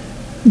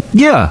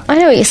 Yeah. I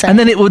know what you're saying. And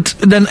then it would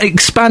then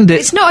expand it.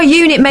 It's not a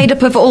unit made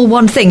up of all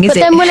one thing, is it?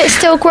 But then will it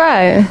still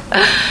grow?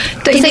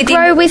 Does it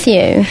grow with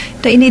you?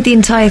 Don't you need the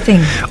entire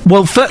thing?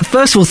 Well,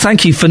 first of all,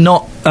 thank you for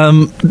not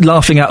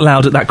laughing out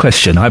loud at that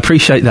question. I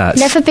appreciate that.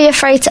 Never be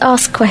afraid to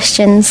ask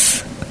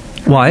questions.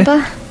 Why?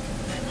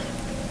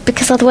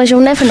 Because otherwise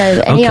you'll never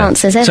know any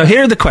answers ever. So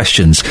here are the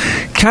questions.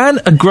 Can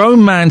a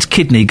grown man's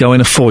kidney go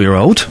in a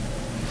 4-year-old?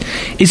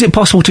 Is it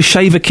possible to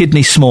shave a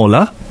kidney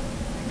smaller?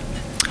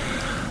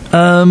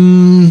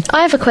 I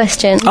have a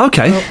question.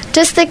 Okay.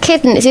 Does the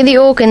kidneys, the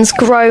organs,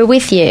 grow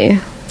with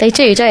you? They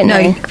do, don't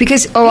they? No,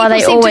 because or are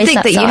they seem always to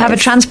think that size? you have a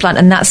transplant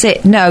and that's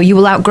it. No, you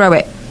will outgrow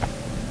it.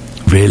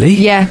 Really?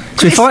 Yeah.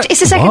 So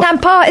it's a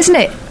second-hand part, isn't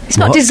it? It's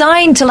not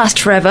designed to last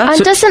forever.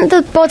 And doesn't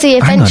the body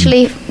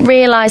eventually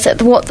realise that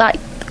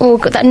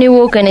that new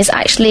organ is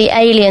actually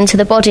alien to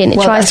the body and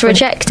it tries to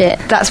reject it?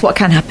 That's what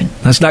can happen.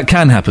 That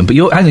can happen. But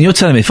you're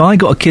telling me if I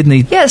got a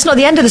kidney... Yeah, it's not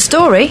the end of the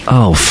story.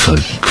 Oh, for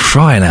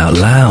crying out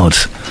loud.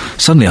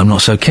 Suddenly I'm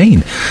not so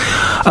keen.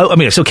 Oh, I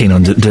mean, I'm still keen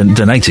on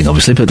donating,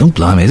 obviously, but don't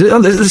blimey.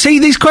 See,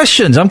 these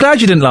questions. I'm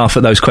glad you didn't laugh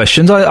at those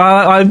questions.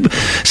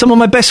 Some of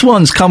my best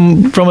ones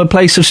come from a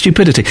place of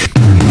stupidity.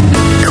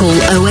 Call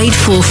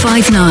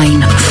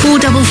 08459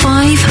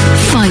 455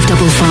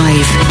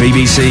 555.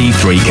 BBC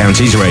Three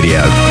Counties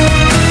Radio.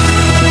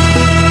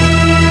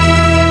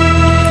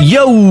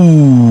 Yo!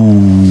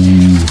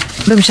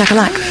 Boom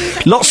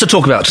shakalak. Lots to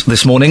talk about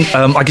this morning.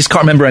 I just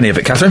can't remember any of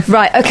it, Catherine.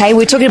 Right, okay,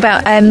 we're talking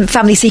about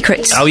family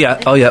secrets. Oh yeah.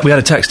 We had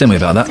a text, didn't we,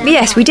 about that?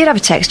 Yes, we did have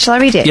a text. Shall I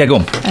read it? Yeah, go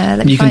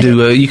on.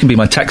 You can be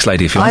my text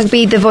lady if you want. I'll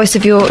be the voice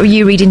of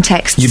you reading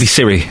texts. You be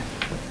Siri.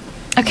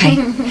 Okay.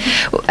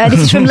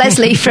 This is from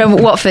Leslie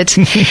from Watford.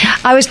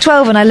 I was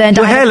 12 and I learned...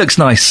 Your hair looks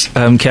nice,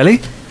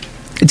 Kelly.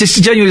 It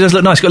just genuinely does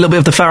look nice. Got a little bit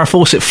of the Farrah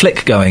Fawcett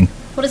flick going.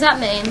 What does that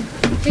mean?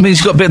 It means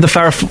you've got a bit of the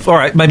Farrah... All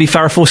right, maybe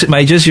Farrah Fawcett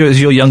Majors.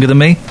 You're younger than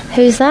me.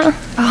 Who's that?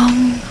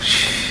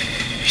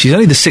 She's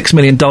only the $6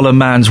 million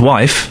man's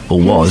wife,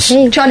 or was.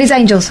 Charlie's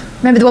Angels.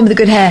 Remember the one with the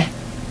good hair?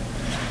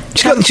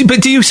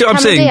 But do you see what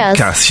I'm saying,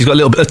 Kath? She's got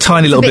a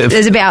tiny little bit of...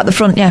 There's a bit out the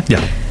front, yeah.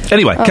 Yeah.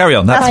 Anyway, carry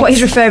on. That's what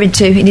he's referring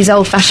to in his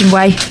old-fashioned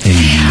way.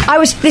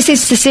 This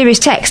is the serious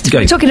text. Okay.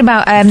 We're talking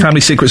about... family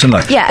secrets and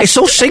lies. Yeah. It's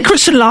all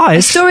secrets and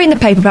lies. A story in the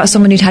paper about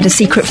someone who'd had a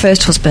secret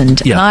first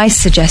husband. Yeah. And I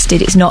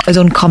suggested it's not as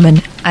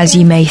uncommon as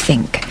you may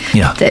think.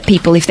 Yeah. That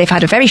people, if they've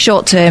had a very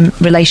short-term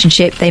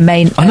relationship, they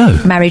may...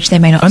 marriage, they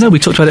may not... I know, we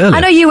talked about it earlier.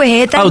 I know you were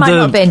here. That might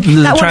not have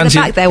been. That one in the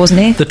back there, wasn't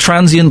he? The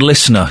transient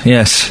listener,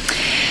 yes.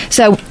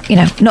 So,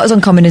 not as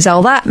uncommon as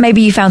all that.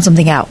 Maybe you found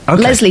something out.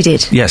 Okay. Leslie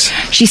did. Yes.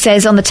 She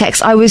says on the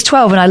text, I was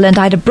 12 and I learned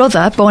I had a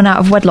brother born out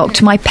of wedlock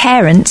to my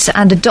parents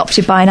and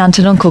adopted by an aunt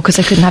and uncle because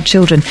I couldn't have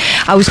children.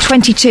 I was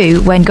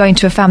 22 when going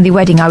to a family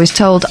wedding. I was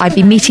told I'd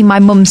be meeting my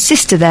mum's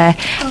sister there,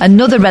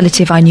 another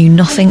relative I knew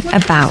nothing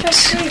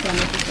about.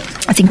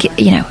 I think,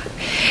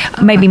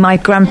 maybe my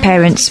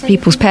grandparents,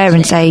 people's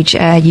parents' age,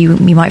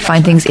 you might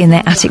find things in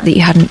their attic that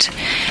you hadn't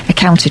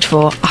accounted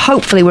for.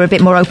 Hopefully we're a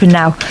bit more open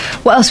now.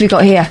 What else have we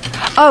got here?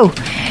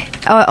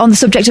 On the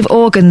subject of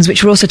organs,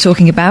 which we're also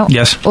talking about.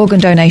 Yes. Organ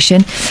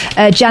donation.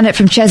 Janet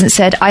from Cheshunt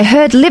said, I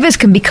heard livers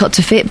can be cut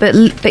to fit, but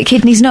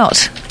kidneys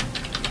not.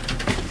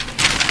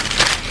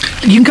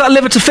 You can cut a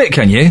liver to fit,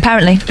 can you?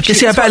 Apparently. You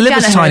see, I bet a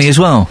liver's tiny as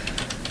well.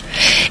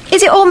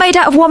 Is it all made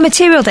out of one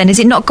material then? Is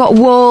it not got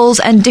walls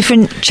and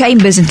different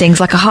chambers and things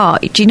like a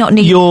heart? Do you not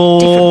need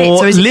different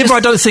bits? Or is it liver,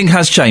 I don't think,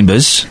 has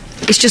chambers.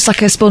 It's just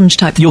like a sponge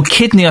type thing. Your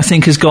kidney, I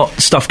think, has got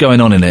stuff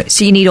going on in it.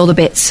 So you need all the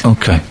bits.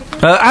 Okay.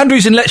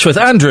 Andrew's in Letchworth.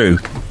 Andrew.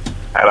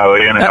 Hello,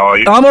 Ian. How are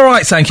you? I'm all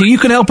right, thank you. You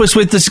can help us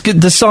with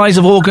the size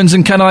of organs,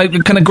 and can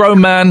a grown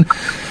man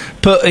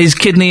put his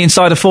kidney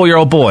inside a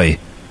 4-year-old boy?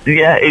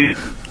 Yeah,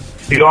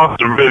 you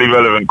asked a really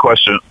relevant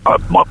question.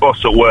 My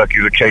boss at work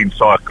is a keen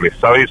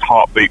cyclist, so his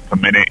heartbeat per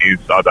minute is,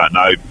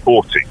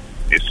 40.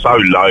 It's so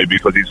low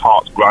because his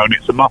heart's grown.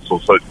 It's a muscle,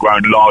 so it's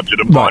grown larger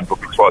than mine,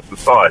 probably twice the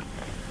size.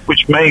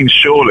 Which means,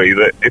 surely,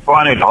 that if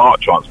I need a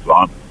heart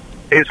transplant,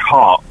 his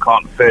heart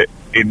can't fit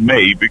in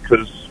me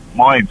because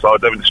my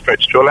insides haven't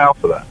stretched to allow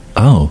for that.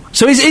 Oh.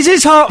 So is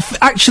his heart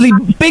actually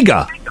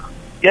bigger?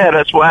 Yeah,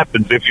 that's what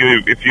happens. If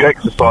you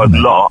exercise a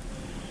lot,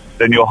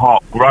 then your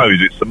heart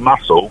grows. It's a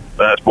muscle.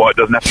 That's why it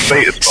doesn't have to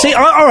beat as fast. See,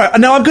 all right,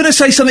 now I'm going to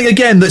say something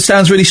again that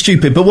sounds really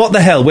stupid, but what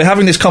the hell? We're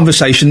having this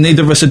conversation.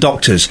 Neither of us are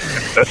doctors.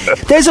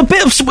 There's a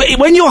bit of...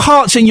 When your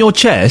heart's in your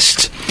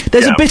chest,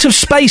 there's a bit of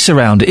space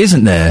around it,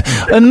 isn't there?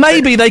 And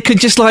maybe they could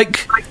just,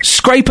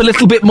 scrape a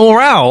little bit more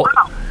out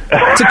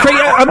to create...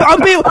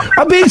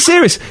 I'm being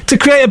serious. To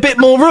create a bit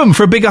more room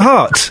for a bigger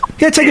heart.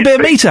 Yeah, take a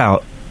bit of meat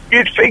out.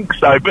 You'd think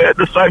so, but at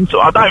the same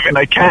time, I don't think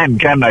they can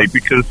they?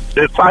 Because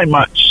there's so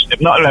much...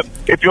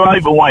 If you're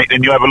overweight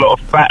and you have a lot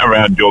of fat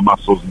around your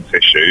muscles and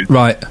tissues,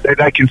 right,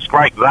 they can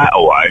scrape that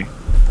away.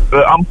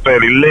 But I'm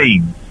fairly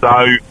lean, so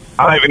I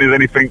don't think there's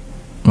anything...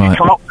 Right.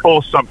 You can't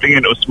force something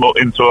into a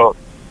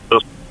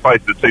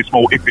space that's too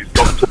small if it's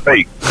got to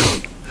be.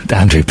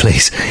 Andrew,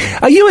 please.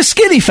 Are you a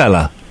skinny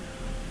fella?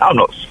 I'm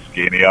not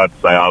skinny, I'd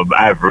say I'm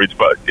average,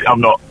 but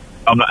I'm not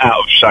out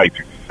of shape, if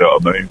you see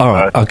what I mean. All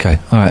right, okay,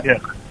 all right. Yeah.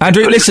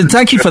 Andrew, listen,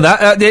 thank you for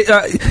that.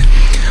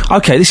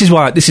 Okay, this is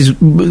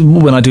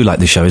when I do like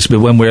this show, is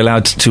when we're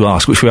allowed to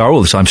ask, which we are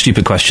all the time,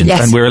 stupid questions,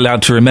 yes. And we're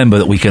allowed to remember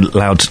that we're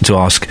allowed to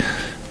ask.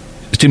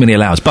 There's too many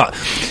allows, but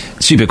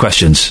stupid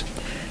questions.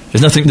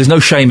 There's no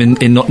shame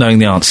in not knowing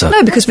the answer.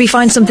 No, because we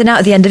find something out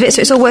at the end of it,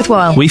 so it's all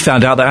worthwhile. We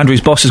found out that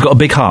Andrew's boss has got a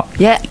big heart.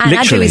 Yeah, and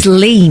literally. Andrew is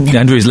lean. Yeah,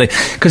 Andrew is lean.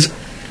 Because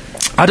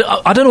I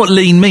don't know what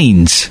lean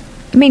means.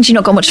 It means you've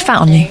not got much fat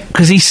on you.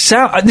 Because this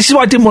is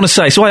what I didn't want to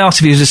say, so I asked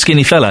if he was a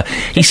skinny fella.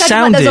 He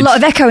sounded like there's a lot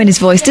of echo in his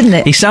voice, didn't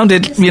it? He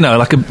sounded,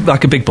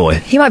 like a big boy.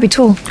 He might be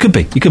tall. Could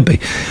be. He could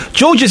be.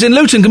 Georgia's in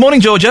Luton. Good morning,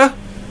 Georgia.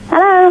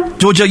 Hello.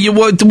 Georgia,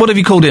 what have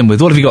you called in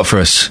with? What have you got for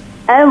us?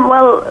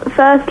 Well,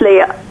 firstly,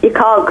 you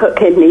can't cut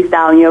kidneys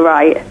down, you're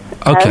right.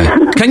 Okay.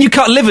 Can you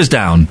cut livers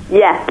down?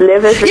 Yes,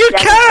 livers. You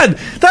can!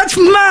 That's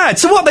mad!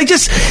 So what,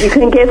 You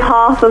can give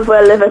half of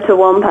a liver to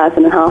one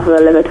person and half of a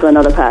liver to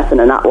another person,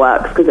 and that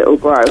works because it will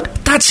grow.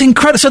 That's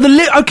incredible. So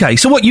okay,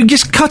 so what, you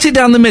just cut it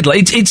down the middle?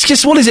 It's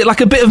just, what is it, like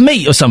a bit of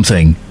meat or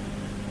something?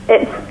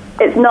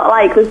 It's not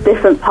like there's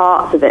different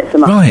parts of it so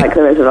much like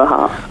there is of a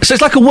heart. So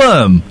it's like a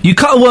worm. You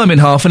cut a worm in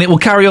half and it will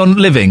carry on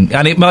living,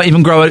 and it might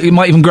even grow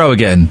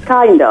again.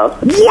 Kind of.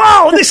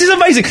 Wow, this is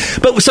amazing.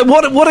 But so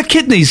what are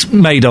kidneys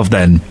made of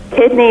then?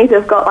 Kidneys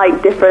have got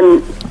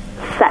different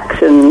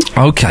sections.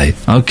 Okay.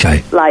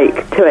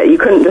 To it. You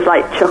couldn't just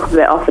chuck a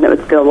bit off and it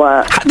would still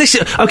work.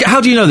 How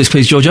do you know this,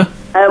 please, Georgia?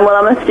 Well,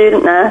 I'm a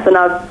student nurse and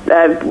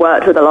I've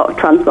worked with a lot of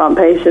transplant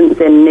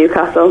patients in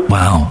Newcastle.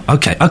 Wow.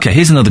 Okay.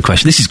 Here's another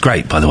question. This is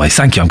great, by the way.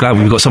 Thank you. I'm glad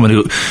we've got someone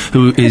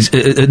who is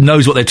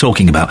knows what they're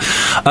talking about.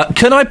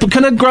 Can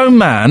a grown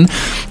man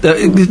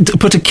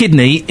put a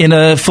kidney in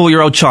a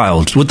 4-year-old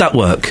child? Would that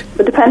work?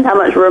 It depends how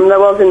much room there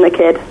was in the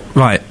kid.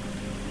 Right.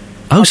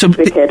 How big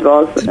the kid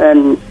was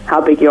and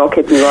how big your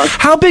kidney was.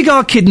 How big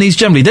are kidneys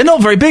generally? They're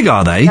not very big,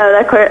 are they? No,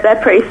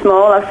 they're pretty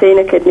small. I've seen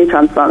a kidney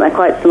transplant. They're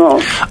quite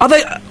small. Are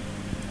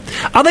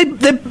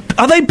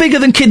they bigger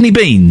than kidney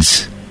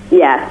beans?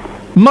 Yes.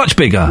 Much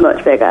bigger?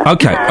 Much bigger.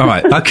 Okay, all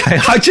right, okay.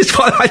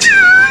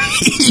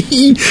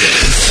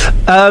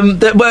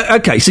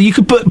 Okay, so you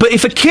could put... But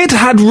if a kid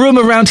had room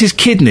around his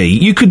kidney,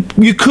 you could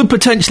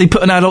potentially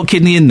put an adult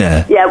kidney in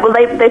there. Yeah, well,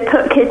 they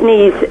put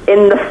kidneys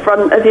in the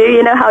front of you.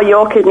 You know how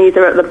your kidneys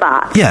are at the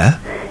back? Yeah.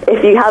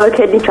 If you have a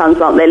kidney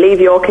transplant, they leave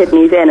your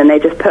kidneys in and they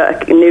just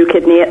put a new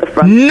kidney at the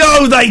front.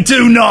 No, they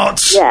do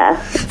not! Yeah.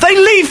 They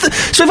leave...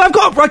 So if I've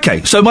got...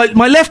 Okay, so my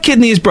left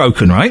kidney is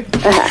broken, right?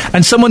 Uh-huh.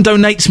 And someone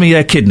donates me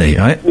their kidney,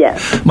 right? Yeah.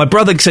 My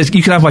brother says,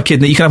 you can have my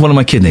kidney, you can have one of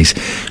my kidneys.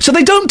 So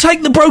they don't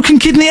take the broken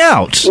kidney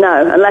out?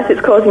 No, unless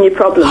it's causing you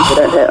problems, they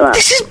don't take that.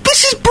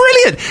 This is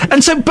brilliant!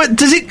 And so, but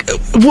does it...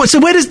 So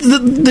where does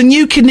the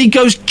new kidney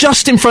goes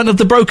just in front of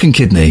the broken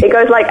kidney? It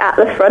goes, at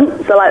the front,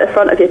 so the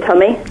front of your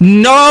tummy.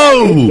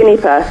 No! If you're a skinny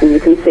person, you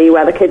can see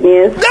where the kidney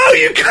is. No,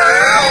 you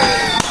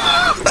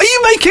can't! Are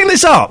you making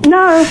this up?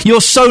 No.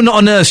 You're so not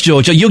a nurse,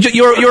 Georgia.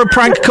 You're a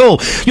prank call.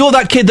 You're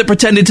that kid that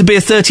pretended to be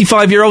a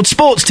 35-year-old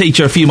sports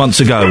teacher a few months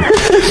ago.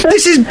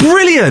 This is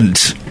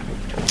brilliant.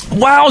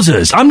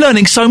 Wowzers! I'm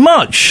learning so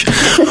much.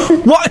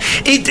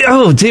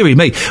 Oh, dearie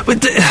me!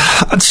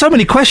 So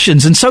many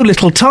questions and so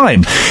little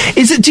time.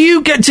 Do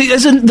you get to,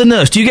 as the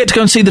nurse? Do you get to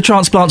go and see the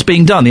transplants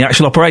being done, the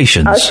actual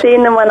operations? I've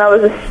seen them when I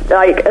was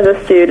as a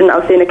student.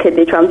 I've seen a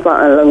kidney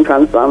transplant and a lung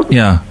transplant.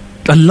 Yeah,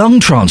 a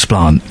lung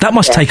transplant. That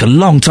must take a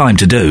long time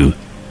to do.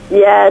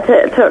 Yeah,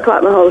 it took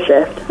like my whole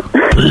shift.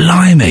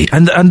 Blimey!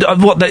 And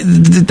what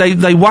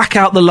they whack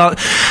out the lung?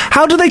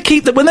 How do they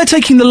keep when they're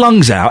taking the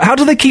lungs out? How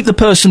do they keep the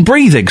person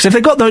breathing? Because if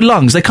they've got no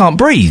lungs, they can't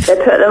breathe. They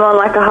put them on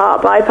like a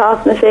heart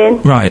bypass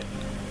machine. Right.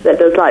 That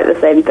does like the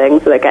same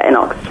thing, so they're getting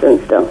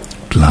oxygen still.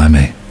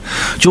 Blimey.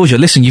 Georgia,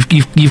 listen,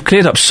 you've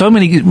cleared up so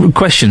many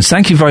questions.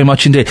 Thank you very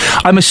much indeed.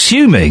 I'm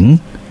assuming,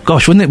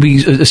 gosh, wouldn't it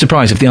be a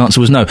surprise if the answer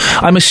was no?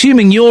 I'm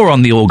assuming you're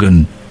on the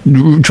organ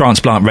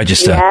transplant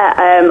register. Yeah,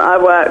 I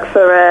work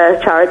for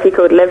a charity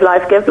called Live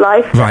Life, Give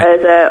Life Right.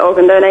 as an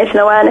organ donation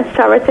awareness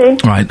charity.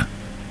 Right.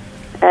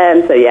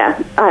 So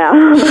yeah, I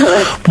am.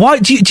 Why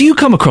do you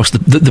come across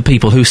the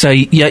people who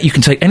say, yeah, you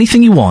can take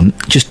anything you want,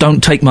 just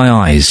don't take my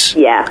eyes?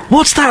 Yeah.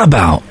 What's that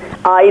about?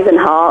 Eyes and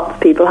hearts,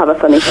 people have a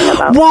funny thing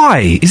about.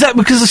 Why? Is that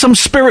because of some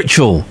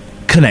spiritual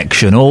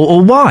connection,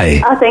 or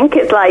why? I think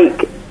it's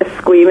like a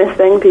squeamish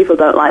thing. People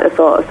don't like the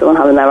thought of someone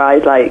having their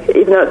eyes, like,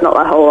 even though it's not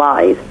their whole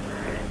eyes.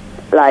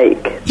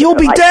 Like, you'll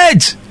be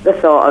dead. The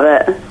thought of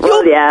it.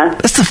 Well, yeah.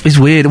 That stuff is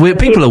weird.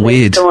 People are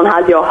weird. If someone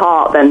has your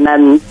heart, then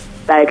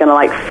they're going to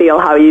like feel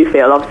how you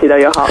feel. Obviously, though,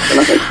 your heart's got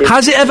nothing to do.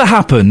 Has it ever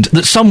happened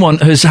that someone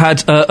has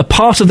had a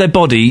part of their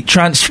body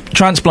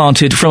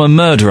transplanted from a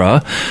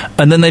murderer,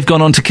 and then they've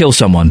gone on to kill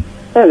someone?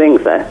 I don't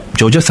think so.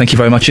 Georgia, thank you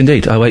very much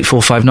indeed.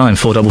 08459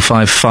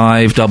 455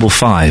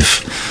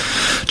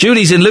 555.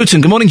 Judy's in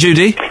Luton. Good morning,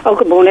 Judy. Oh,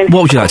 good morning.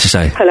 What would you like to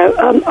say? Hello.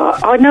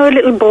 I know a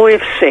little boy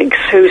of 6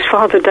 whose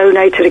father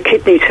donated a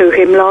kidney to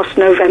him last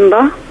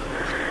November.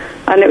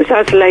 And it was,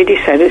 as the lady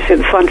said, it's at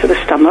the front of the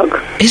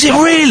stomach. Is it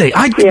really?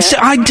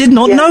 I did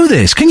not know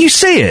this. Can you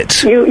see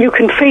it? You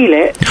can feel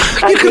it.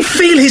 You can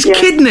feel his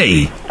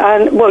kidney?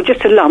 And, well,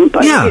 just a lump.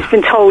 And he's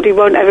been told he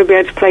won't ever be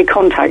able to play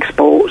contact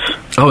sports.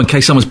 Oh, in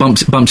case someone's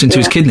bumped into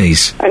his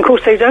kidneys. And, of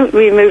course, they don't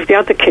remove the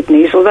other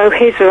kidneys, although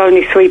his are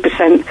only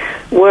 3%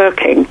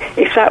 working.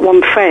 If that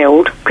one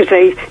failed, because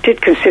they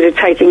did consider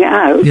taking it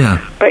out.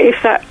 Yeah. But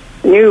if that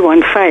new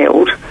one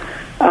failed...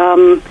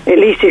 at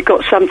least he's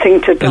got something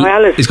to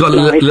dialyse. He's got a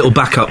little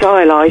backup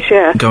dialyse,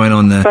 yeah, going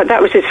on there. But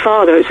that was his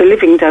father. It was a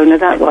living donor,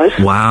 that was.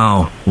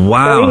 Wow.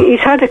 So he's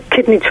had a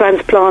kidney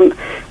transplant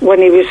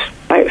when he was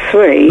about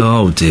 3.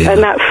 Oh, dear.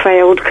 And that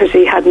failed because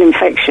he had an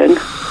infection.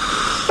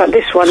 But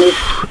this one is...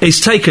 It's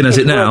taken, is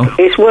it now?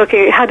 It's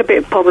working. It had a bit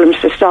of problems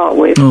to start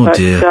with. Oh, but,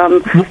 dear.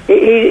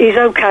 He's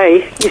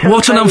okay.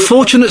 What an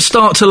unfortunate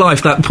start to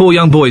life that poor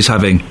young boy's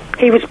having.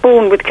 He was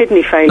born with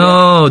kidney failure.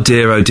 Oh,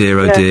 dear, oh, dear,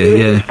 oh, dear,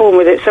 He was born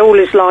with it. So all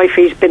his life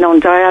he's been on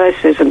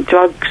dialysis and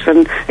drugs,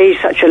 and he's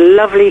such a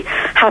lovely,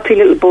 happy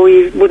little boy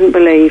you wouldn't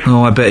believe.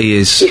 Oh, I bet he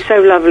is. He's so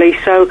lovely.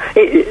 So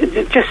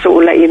it just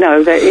sort of let you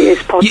know that it is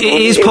possible.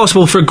 It is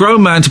possible for a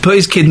grown man to put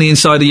his kidney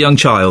inside a young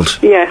child.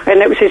 Yeah,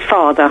 and it was his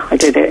father who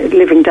did it,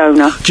 living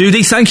donor.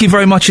 Judy, thank you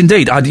very much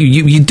indeed.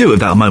 You'd do it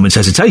without a moment's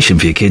hesitation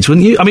for your kids,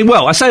 wouldn't you? I mean,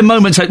 well, I say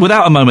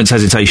without a moment's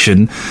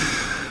hesitation...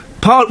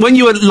 when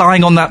you were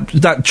lying on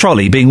that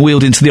trolley being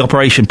wheeled into the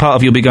operation, part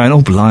of you'll be going,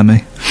 oh,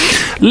 blimey.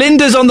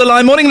 Linda's on the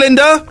line. Morning,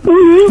 Linda.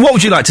 Mm-hmm. What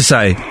would you like to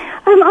say?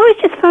 I was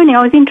just phoning.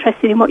 I was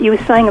interested in what you were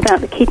saying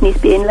about the kidneys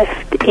being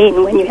left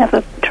in when you have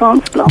a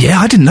transplant. Yeah,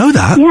 I didn't know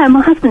that. Yeah,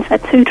 my husband's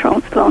had 2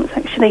 transplants,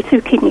 actually,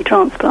 2 kidney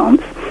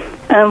transplants.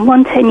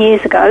 One 10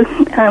 years ago,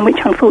 which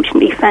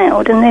unfortunately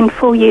failed, and then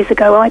 4 years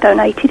ago I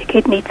donated a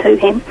kidney to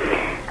him.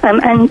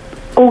 And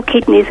all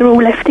kidneys are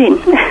all left in.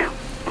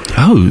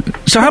 Oh,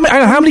 so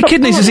how many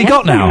kidneys has he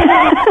got now?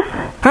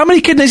 How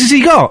many kidneys has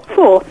he got?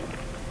 4.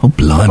 Oh,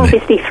 blimey.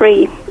 Obviously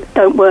 3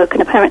 don't work,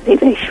 and apparently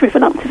they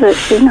shrivel up to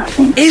virtually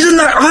nothing. Isn't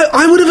that...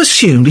 I would have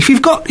assumed if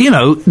you've got,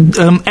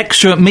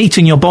 extra meat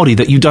in your body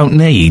that you don't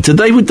need,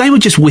 they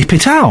would just whip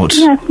it out.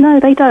 No,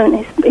 they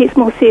don't. It's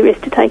more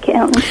serious to take it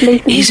out than to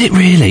leave them. Is it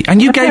really?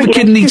 And you gave a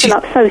kidney to... They shrivel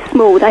up so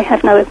small, they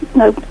have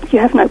you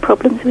have no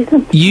problems with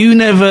them. You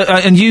never...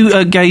 and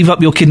you gave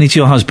up your kidney to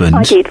your husband?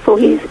 I did 4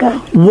 years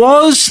ago.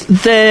 Was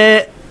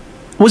there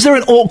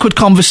an awkward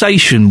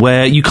conversation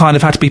where you kind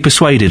of had to be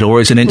persuaded,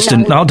 or is an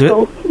instant... No, I'll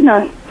do it?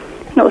 No.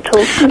 Not at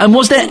all. And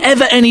was there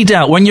ever any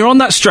doubt when you're on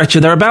that stretcher,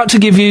 they're about to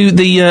give you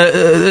the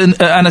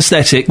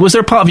anaesthetic? Was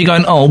there a part of you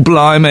going, "Oh,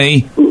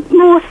 blimey"?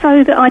 More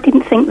so that I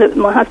didn't think that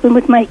my husband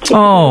would make it.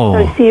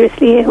 So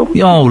seriously ill.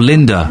 Oh,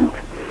 Linda.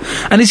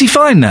 And is he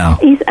fine now?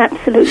 He's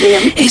absolutely.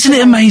 Isn't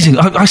it amazing?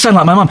 I sound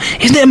like my mum.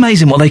 Isn't it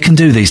amazing what they can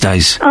do these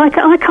days? I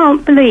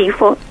can't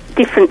believe what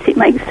difference it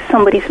makes to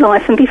somebody's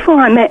life. And before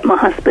I met my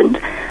husband,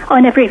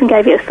 I never even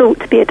gave it a thought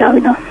to be a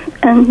donor.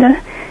 And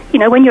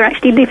when you're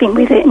actually living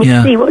with it and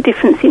you see what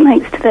difference it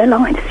makes to their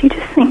lives, you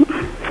just think,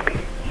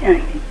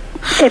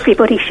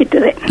 everybody should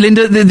do it.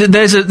 Linda,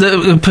 there's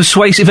a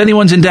persuasive... If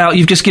anyone's in doubt,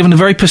 you've just given a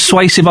very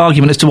persuasive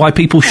argument as to why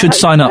people should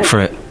sign up for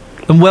it.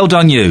 And well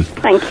done, you.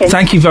 Thank you.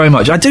 Thank you very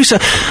much. I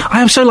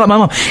am so like my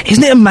mum.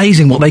 Isn't it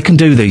amazing what they can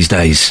do these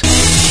days?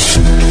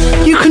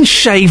 You can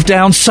shave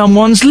down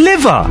someone's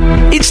liver.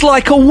 It's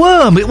like a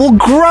worm. It will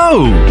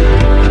grow.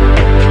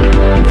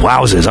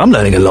 Wowzers, I'm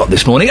learning a lot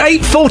this morning.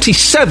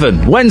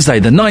 8:47, Wednesday,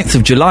 the 9th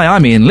of July.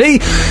 I'm Iain Lee.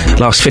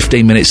 Last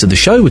 15 minutes of the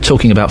show, we're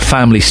talking about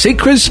family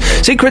secrets.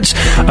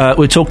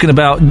 We're talking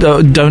about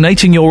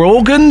donating your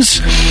organs.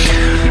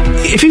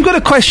 If you've got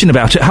a question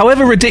about it,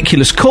 however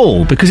ridiculous,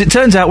 call, because it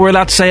turns out we're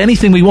allowed to say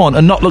anything we want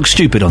and not look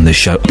stupid on this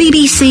show.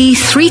 BBC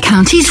Three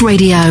Counties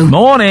Radio.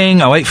 Morning,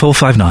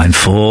 08459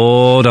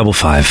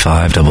 455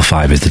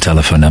 555 is the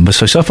telephone number.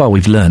 So far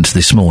we've learnt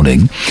this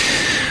morning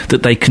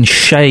that they can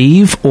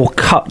shave or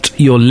cut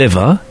your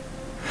liver.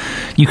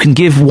 You can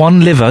give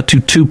one liver to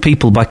two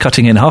people by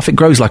cutting it in half. It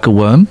grows like a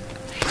worm.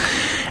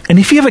 And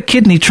if you have a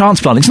kidney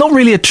transplant, it's not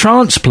really a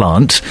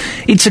transplant,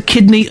 it's a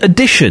kidney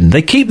addition.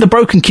 They keep the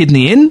broken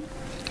kidney in.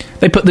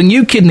 They put the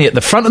new kidney at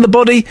the front of the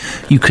body.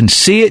 You can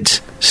see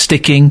it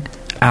sticking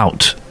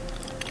out.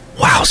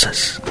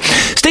 Wowzers.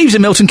 Steve's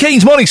in Milton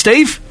Keynes. Morning,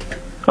 Steve.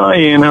 Hi,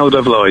 Ian. How the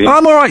devil are you?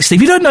 I'm all right,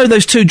 Steve. You don't know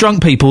those two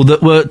drunk people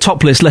that were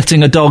topless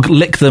letting a dog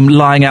lick them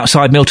lying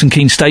outside Milton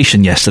Keynes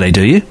Station yesterday,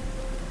 do you?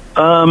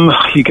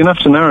 You're going to have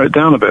to narrow it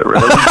down a bit,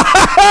 really.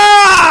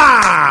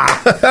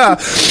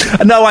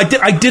 No,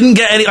 I didn't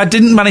get any. I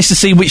didn't manage to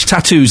see which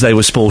tattoos they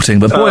were sporting,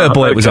 but boy, oh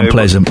boy, it was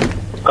unpleasant.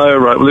 Oh,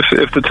 right. Well,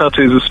 if the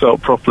tattoos are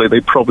spelt properly,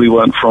 they probably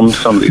weren't from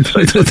somebody's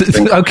face.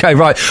 Okay,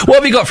 right. What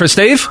have you got for us,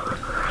 Steve?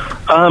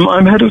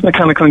 I'm head of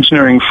mechanical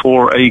engineering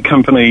for a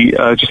company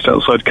just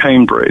outside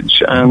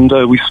Cambridge, and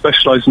we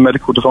specialise in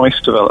medical device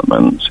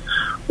development.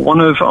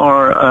 One of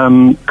our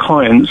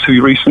clients who we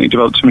recently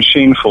developed a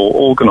machine for,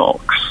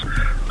 Organox,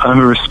 who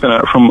are a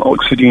spin-out from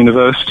Oxford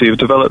University, have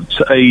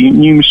developed a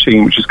new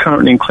machine which is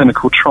currently in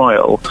clinical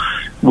trial,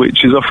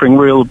 which is offering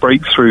real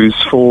breakthroughs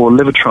for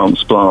liver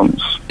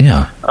transplants.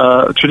 Yeah.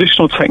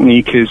 Traditional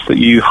technique is that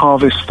you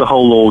harvest the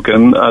whole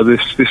organ.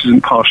 This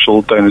isn't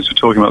partial donors we're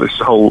talking about. This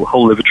is a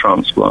whole liver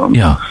transplant.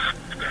 Yeah.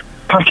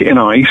 Pack it in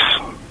ice.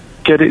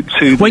 Get it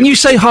to... When you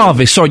say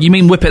harvest, sorry, you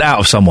mean whip it out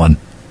of someone?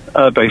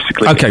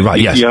 Basically. Okay,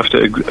 right, yes. You have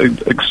to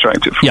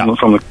extract it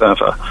from the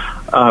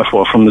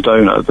cadaver, from the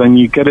donor. Then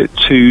you get it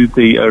to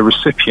the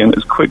recipient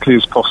as quickly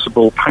as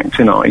possible,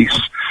 packed in ice.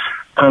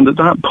 And at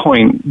that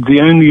point,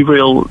 the only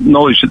real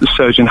knowledge that the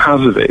surgeon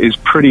has of it is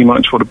pretty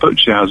much what a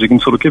butcher has. You can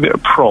sort of give it a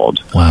prod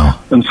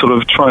and sort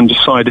of try and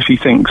decide if he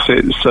thinks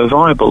it's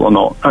viable or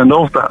not. And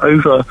of that,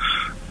 over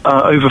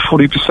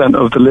 40%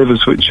 of the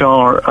livers which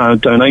are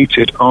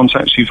donated aren't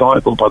actually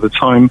viable by the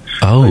time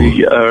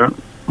they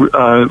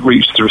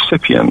reach the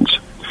recipient.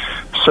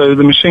 So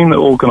the machine that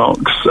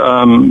Organox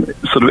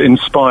sort of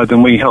inspired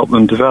and we helped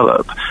them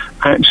develop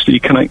actually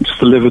connects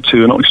the liver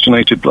to an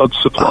oxygenated blood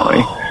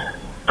supply.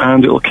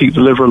 And it'll keep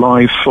the liver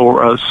alive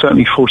for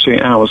certainly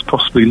 48 hours,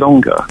 possibly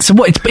longer. So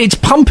what? It's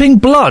pumping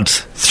blood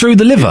through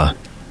the liver?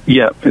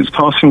 Yeah, it's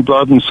passing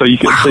blood, and so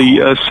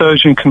the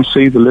surgeon can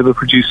see the liver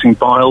producing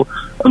bile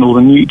and all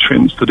the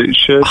nutrients that it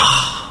should.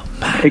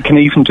 It can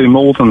even do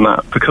more than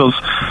that, because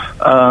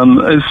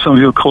as some of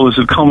your callers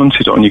have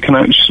commented on, you can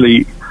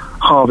actually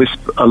harvest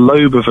a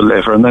lobe of a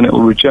liver and then it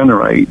will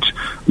regenerate.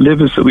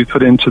 Livers that we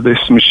put into this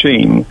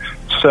machine,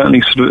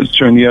 certainly sort of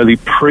during the early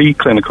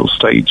preclinical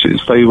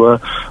stages, they were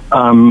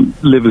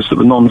livers that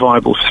were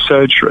non-viable for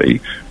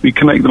surgery. We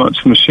connect them up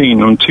to the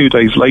machine, and 2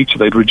 days later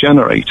they'd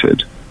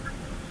regenerated.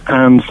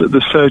 And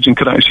the surgeon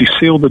could actually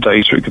see all the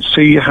data. It could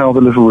see how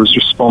the liver was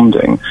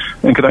responding,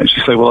 and could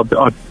actually say, well,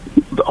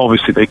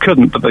 obviously they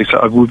couldn't, but they said,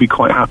 I would be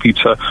quite happy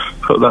to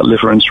put that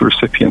liver into a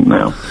recipient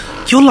now.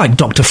 You're like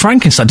Dr.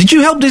 Frankenstein. Did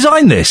you help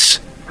design this?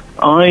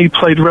 I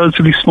played a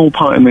relatively small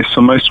part in this,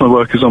 and most of my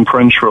work is on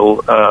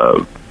parenteral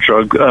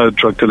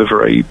drug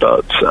delivery,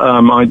 but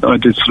I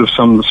did sort of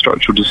some of the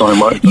structural design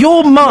work.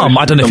 Your mum,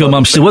 I don't know if your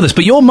mum's still with us,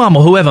 but your mum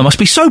or whoever must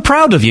be so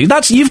proud of you.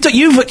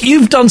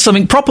 You've done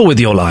something proper with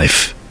your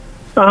life.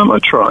 I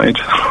tried.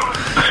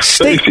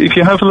 But if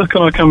you have a look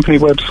on our company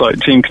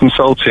website, Team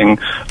Consulting,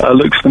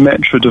 look for the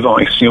Metra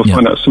device, and you'll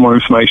find out some more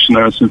information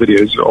there and some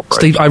videos that operate.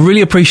 Steve, I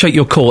really appreciate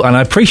your call, and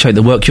I appreciate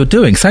the work you're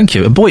doing. Thank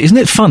you. And boy, isn't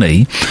it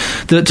funny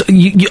that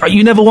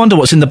you never wonder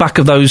what's in the back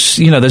of those,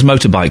 those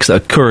motorbikes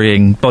that are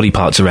currying body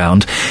parts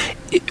around.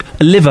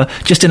 A liver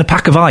just in a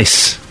pack of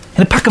ice.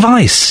 In a pack of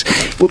ice.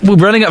 We're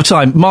running out of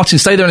time. Martin,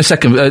 stay there in a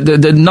second.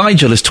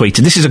 Nigel has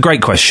tweeted. This is a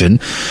great question.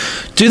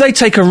 Do they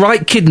take a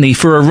right kidney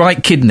for a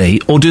right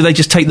kidney, or do they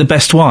just take the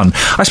best one?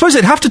 I suppose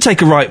they'd have to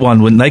take a right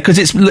one, wouldn't they? Because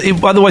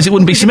otherwise it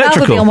wouldn't be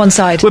symmetrical. Be on one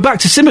side. We're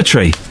back to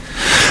symmetry.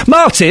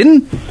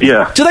 Martin?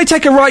 Yeah. Do they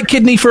take a right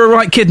kidney for a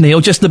right kidney,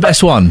 or just the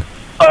best one?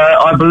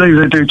 I believe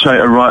they do take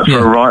a right for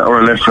a right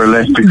or a left for a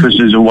left, because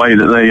there's a way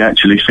that they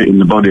actually fit in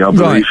the body, I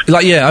believe.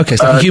 Right. Okay,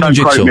 it's like a human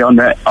jigsaw. Don't quote me on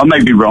that. I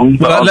may be wrong,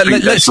 but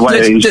let's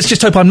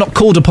just hope I'm not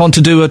called upon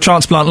to do a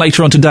transplant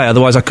later on today,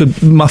 otherwise I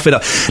could muff it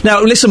up.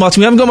 Now, listen,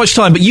 Martin, we haven't got much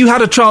time, but you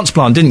had a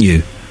transplant, didn't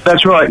you?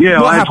 That's right.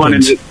 Yeah, What I had one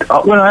happened?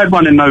 I had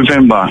one in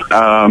November,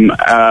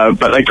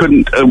 but they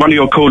couldn't. One of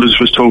your callers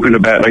was talking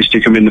about they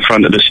stick them in the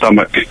front of the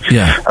stomach,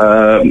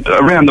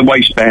 around the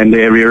waistband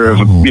area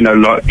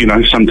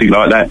of something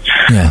like that.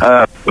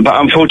 Yeah. But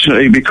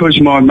unfortunately, because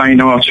my main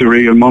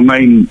artery and my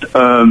main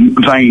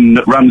vein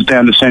that runs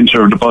down the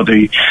centre of the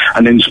body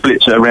and then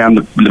splits it around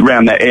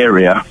that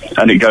area,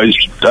 and it goes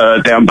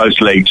down both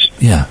legs.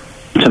 Yeah.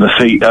 To the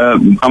feet.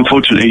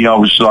 Unfortunately, I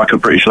was like a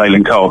British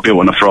Leyland car built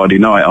on a Friday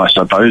night, I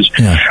suppose.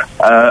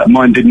 Yeah.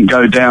 Mine didn't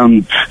go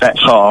down that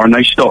far, and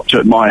they stopped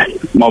at my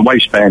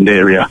waistband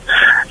area,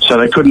 so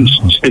they couldn't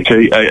stick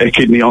a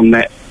kidney on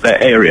that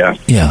area.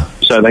 Yeah.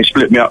 So they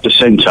split me up the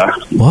centre,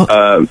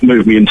 What?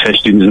 moved my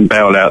intestines and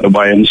bowel out of the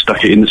way, and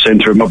stuck it in the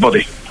centre of my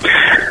body,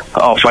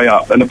 halfway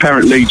up. And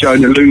apparently,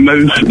 Jonah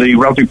Lumu, the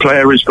rugby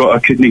player, has got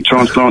a kidney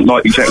transplant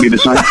like exactly the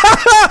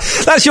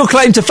same. That's your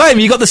claim to fame.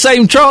 You got the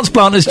same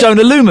transplant as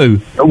Jonah Lumu.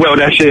 Well,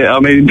 that's it. I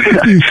mean,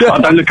 I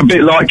don't look a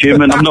bit like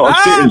him, and I'm not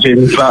as fit as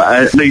him, but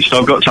at least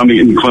I've got something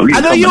in common.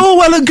 I know you're all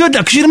well and good now,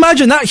 because you'd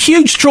imagine that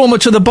huge trauma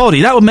to the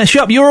body, that would mess you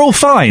up. You're all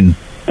fine.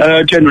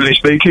 Generally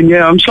speaking,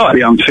 yeah, I'm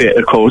slightly unfit,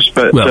 of course,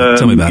 but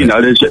tell me about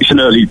it's an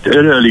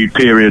early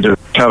period of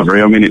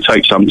recovery. I mean, it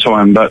takes some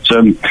time, but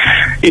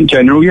in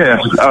general,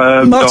 yeah.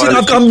 Martin,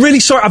 I'm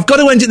really sorry. I've got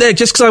to end it there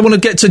just because I want to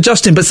get to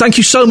Justin, but thank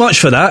you so much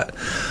for that.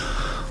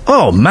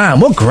 Oh,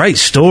 man, what great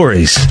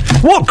stories.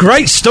 What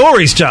great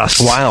stories, Just.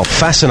 Wow,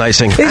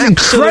 fascinating. It's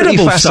Absolutely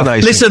incredible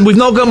fascinating. stuff. Listen, we've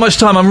not got much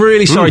time. I'm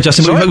really sorry,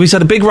 Justin. sorry? We've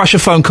had a big rush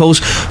of phone calls.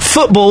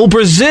 Football,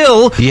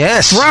 Brazil.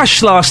 Yes.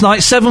 Thrashed last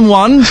night,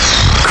 7-1.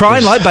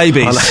 Crying like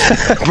babies.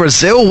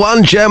 Brazil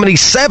 1, Germany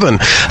 7.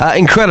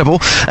 Incredible.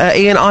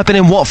 Ian, I've been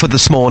in Watford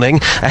this morning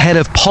ahead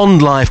of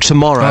Pond Live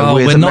tomorrow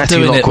with we're not Matthew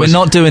doing it. Lockwood. We're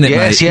not doing it,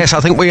 Yes, mate. yes, I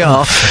think we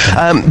are.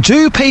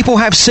 Do people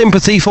have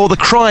sympathy for the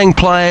crying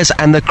players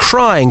and the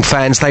crying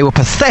fans? They were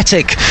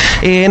pathetic.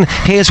 Ian,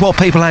 here's what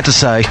people had to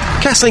say.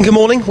 Kathleen, good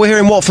morning. We're here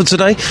in Watford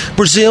today.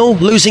 Brazil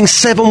losing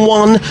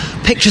 7-1.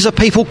 Pictures of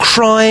people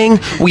crying.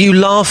 Were you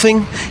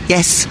laughing?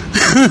 Yes.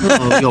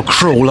 Oh, you're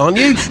cruel, aren't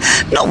you?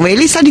 Not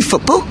really, it's only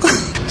football.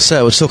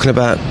 So we're talking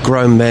about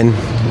grown men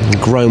and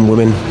grown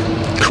women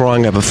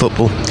crying over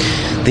football.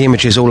 The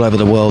images all over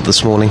the world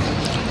this morning.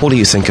 What do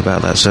you think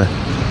about that, sir?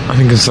 I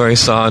think it's very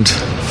sad.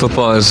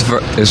 Football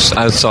is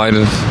outside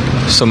of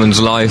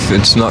someone's life.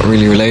 It's not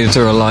really related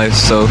to their life.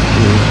 So,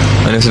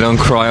 and if they don't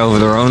cry over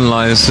their own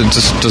lives, it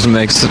just doesn't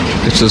make sense.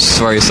 It's just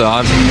very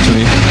sad to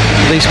me.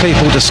 These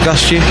people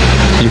disgust you?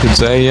 You could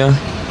say, yeah.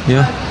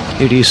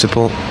 Who do you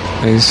support?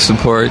 I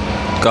support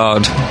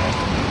God.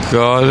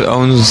 God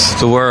owns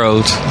the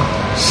world,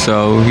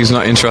 so he's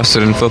not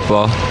interested in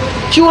football.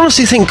 Do you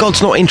honestly think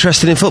God's not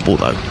interested in football,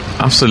 though?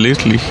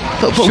 Absolutely.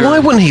 But why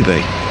wouldn't he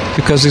be?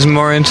 Because he's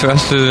more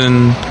interested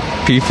in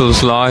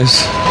people's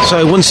lives.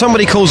 So when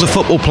somebody calls a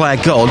football player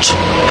God,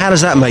 how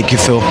does that make you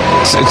feel?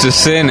 It's a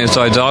sin, it's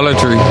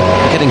idolatry.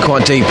 Getting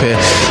quite deep here.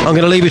 I'm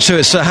going to leave you to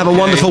it, sir. Have a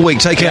wonderful week.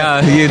 Take care.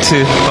 Yeah, you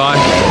too. Bye.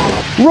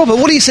 Robert,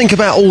 what do you think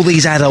about all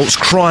these adults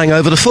crying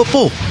over the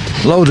football?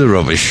 Load of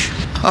rubbish.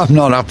 I'm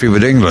not happy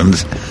with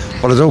England,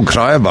 but I don't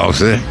cry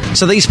about it.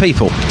 So these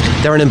people,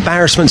 they're an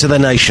embarrassment to their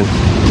nation.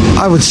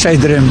 I would say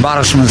they're an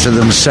embarrassment to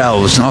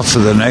themselves, not to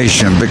the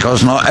nation,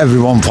 because not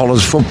everyone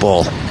follows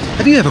football.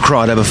 Have you ever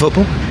cried over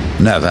football?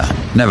 Never.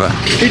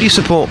 Who do you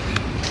support?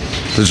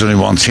 There's only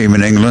one team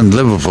in England,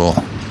 Liverpool.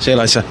 See you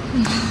later.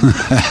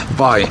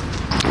 Bye.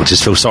 I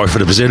just feel sorry for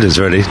the Brazilians,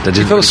 really. Do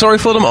you feel sorry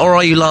for them, or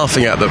are you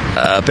laughing at them?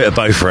 A bit of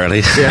both, really.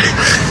 Yeah.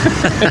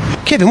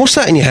 Kevin, what's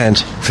that in your hand?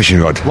 Fishing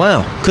rod.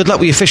 Wow. Good luck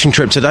with your fishing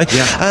trip today.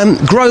 Yeah.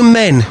 Grown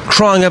men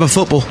crying over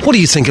football. What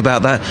do you think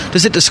about that?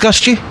 Does it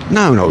disgust you?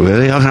 No, not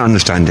really. I don't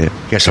understand it.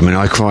 Yes, I mean,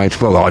 I cried.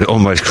 Well, I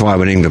almost cried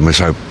when England was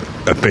so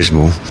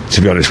abysmal, to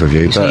be honest with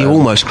you. So you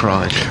almost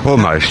cried?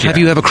 Almost, yeah. Have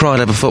you ever cried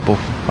over football?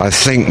 I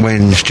think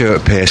when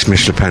Stuart Pearce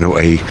missed the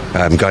penalty,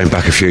 going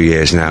back a few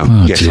years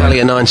now. Yes,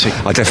 early at 90.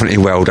 I definitely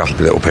welled up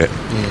a little bit.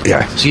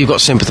 Yeah. So you've got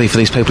sympathy for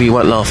these people, you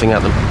weren't laughing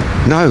at them?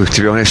 No,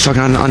 to be honest.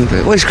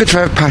 Well, it's good to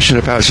have passion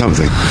about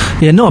something.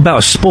 Yeah, not about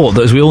a sport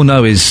that, as we all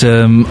know, is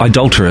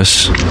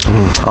idolatrous.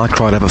 I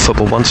cried over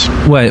football once.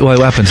 Wait, what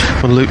happened?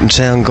 When Luton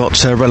Town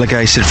got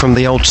relegated from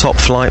the old top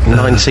flight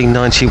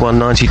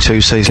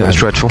 1991-92 season. It was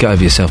dreadful. Get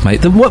over yourself, mate.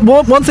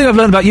 One thing I've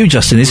learned about you,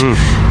 Justin, is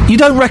you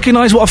don't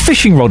recognise what a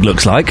fishing rod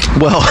looks like.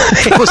 Well,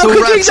 it was all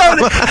wrapped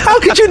up. How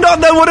could you not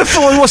know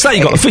what's that?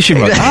 You got a fishing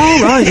rod? Oh,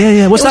 right,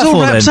 yeah. What's that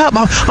for, then? It was all wrapped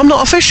up. I'm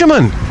not a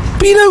fisherman.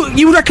 But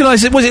you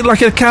recognise it. Was it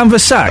like a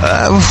canvas sack?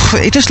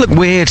 It just looked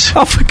weird.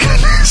 Oh, for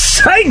goodness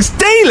sakes,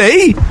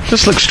 Daly!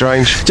 Just looks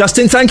strange.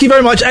 Justin, thank you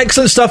very much.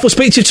 Excellent stuff. We'll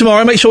speak to you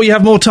tomorrow. Make sure you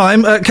have more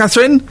time.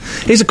 Catherine,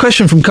 here's a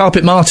question from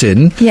Carpet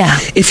Martin. Yeah.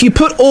 If you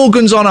put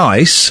organs on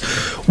ice,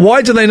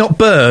 why do they not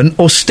burn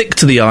or stick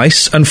to the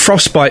ice and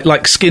frostbite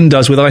like skin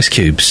does with ice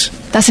cubes?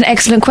 That's an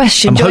excellent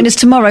question. Join us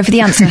tomorrow for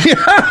the answer.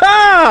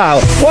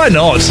 Why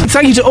not?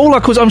 Thank you to all our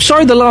calls. I'm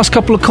sorry the last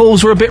couple of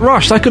calls were a bit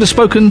rushed. I could have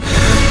spoken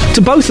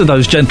to both of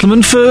those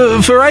gentlemen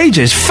for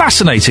ages.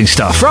 Fascinating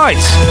stuff. Right.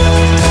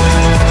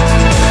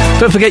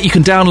 Don't forget you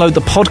can download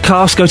the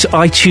podcast. Go to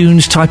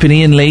iTunes, type in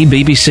Iain Lee,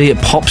 BBC. It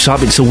pops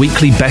up. It's a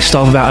weekly best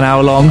of about an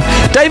hour long.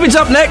 David's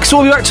up next.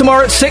 We'll be back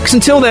tomorrow at 6.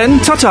 Until then,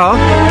 ta-ta.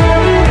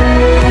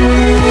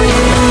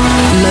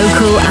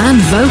 Local and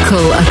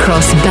vocal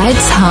across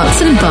beds,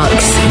 hearts and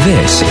bucks.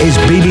 This is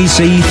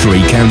BBC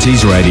Three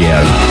Counties Radio.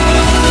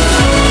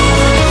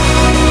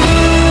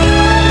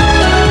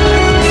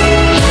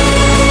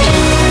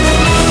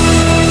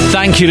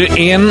 Thank you to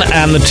Iain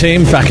and the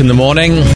team back in the morning.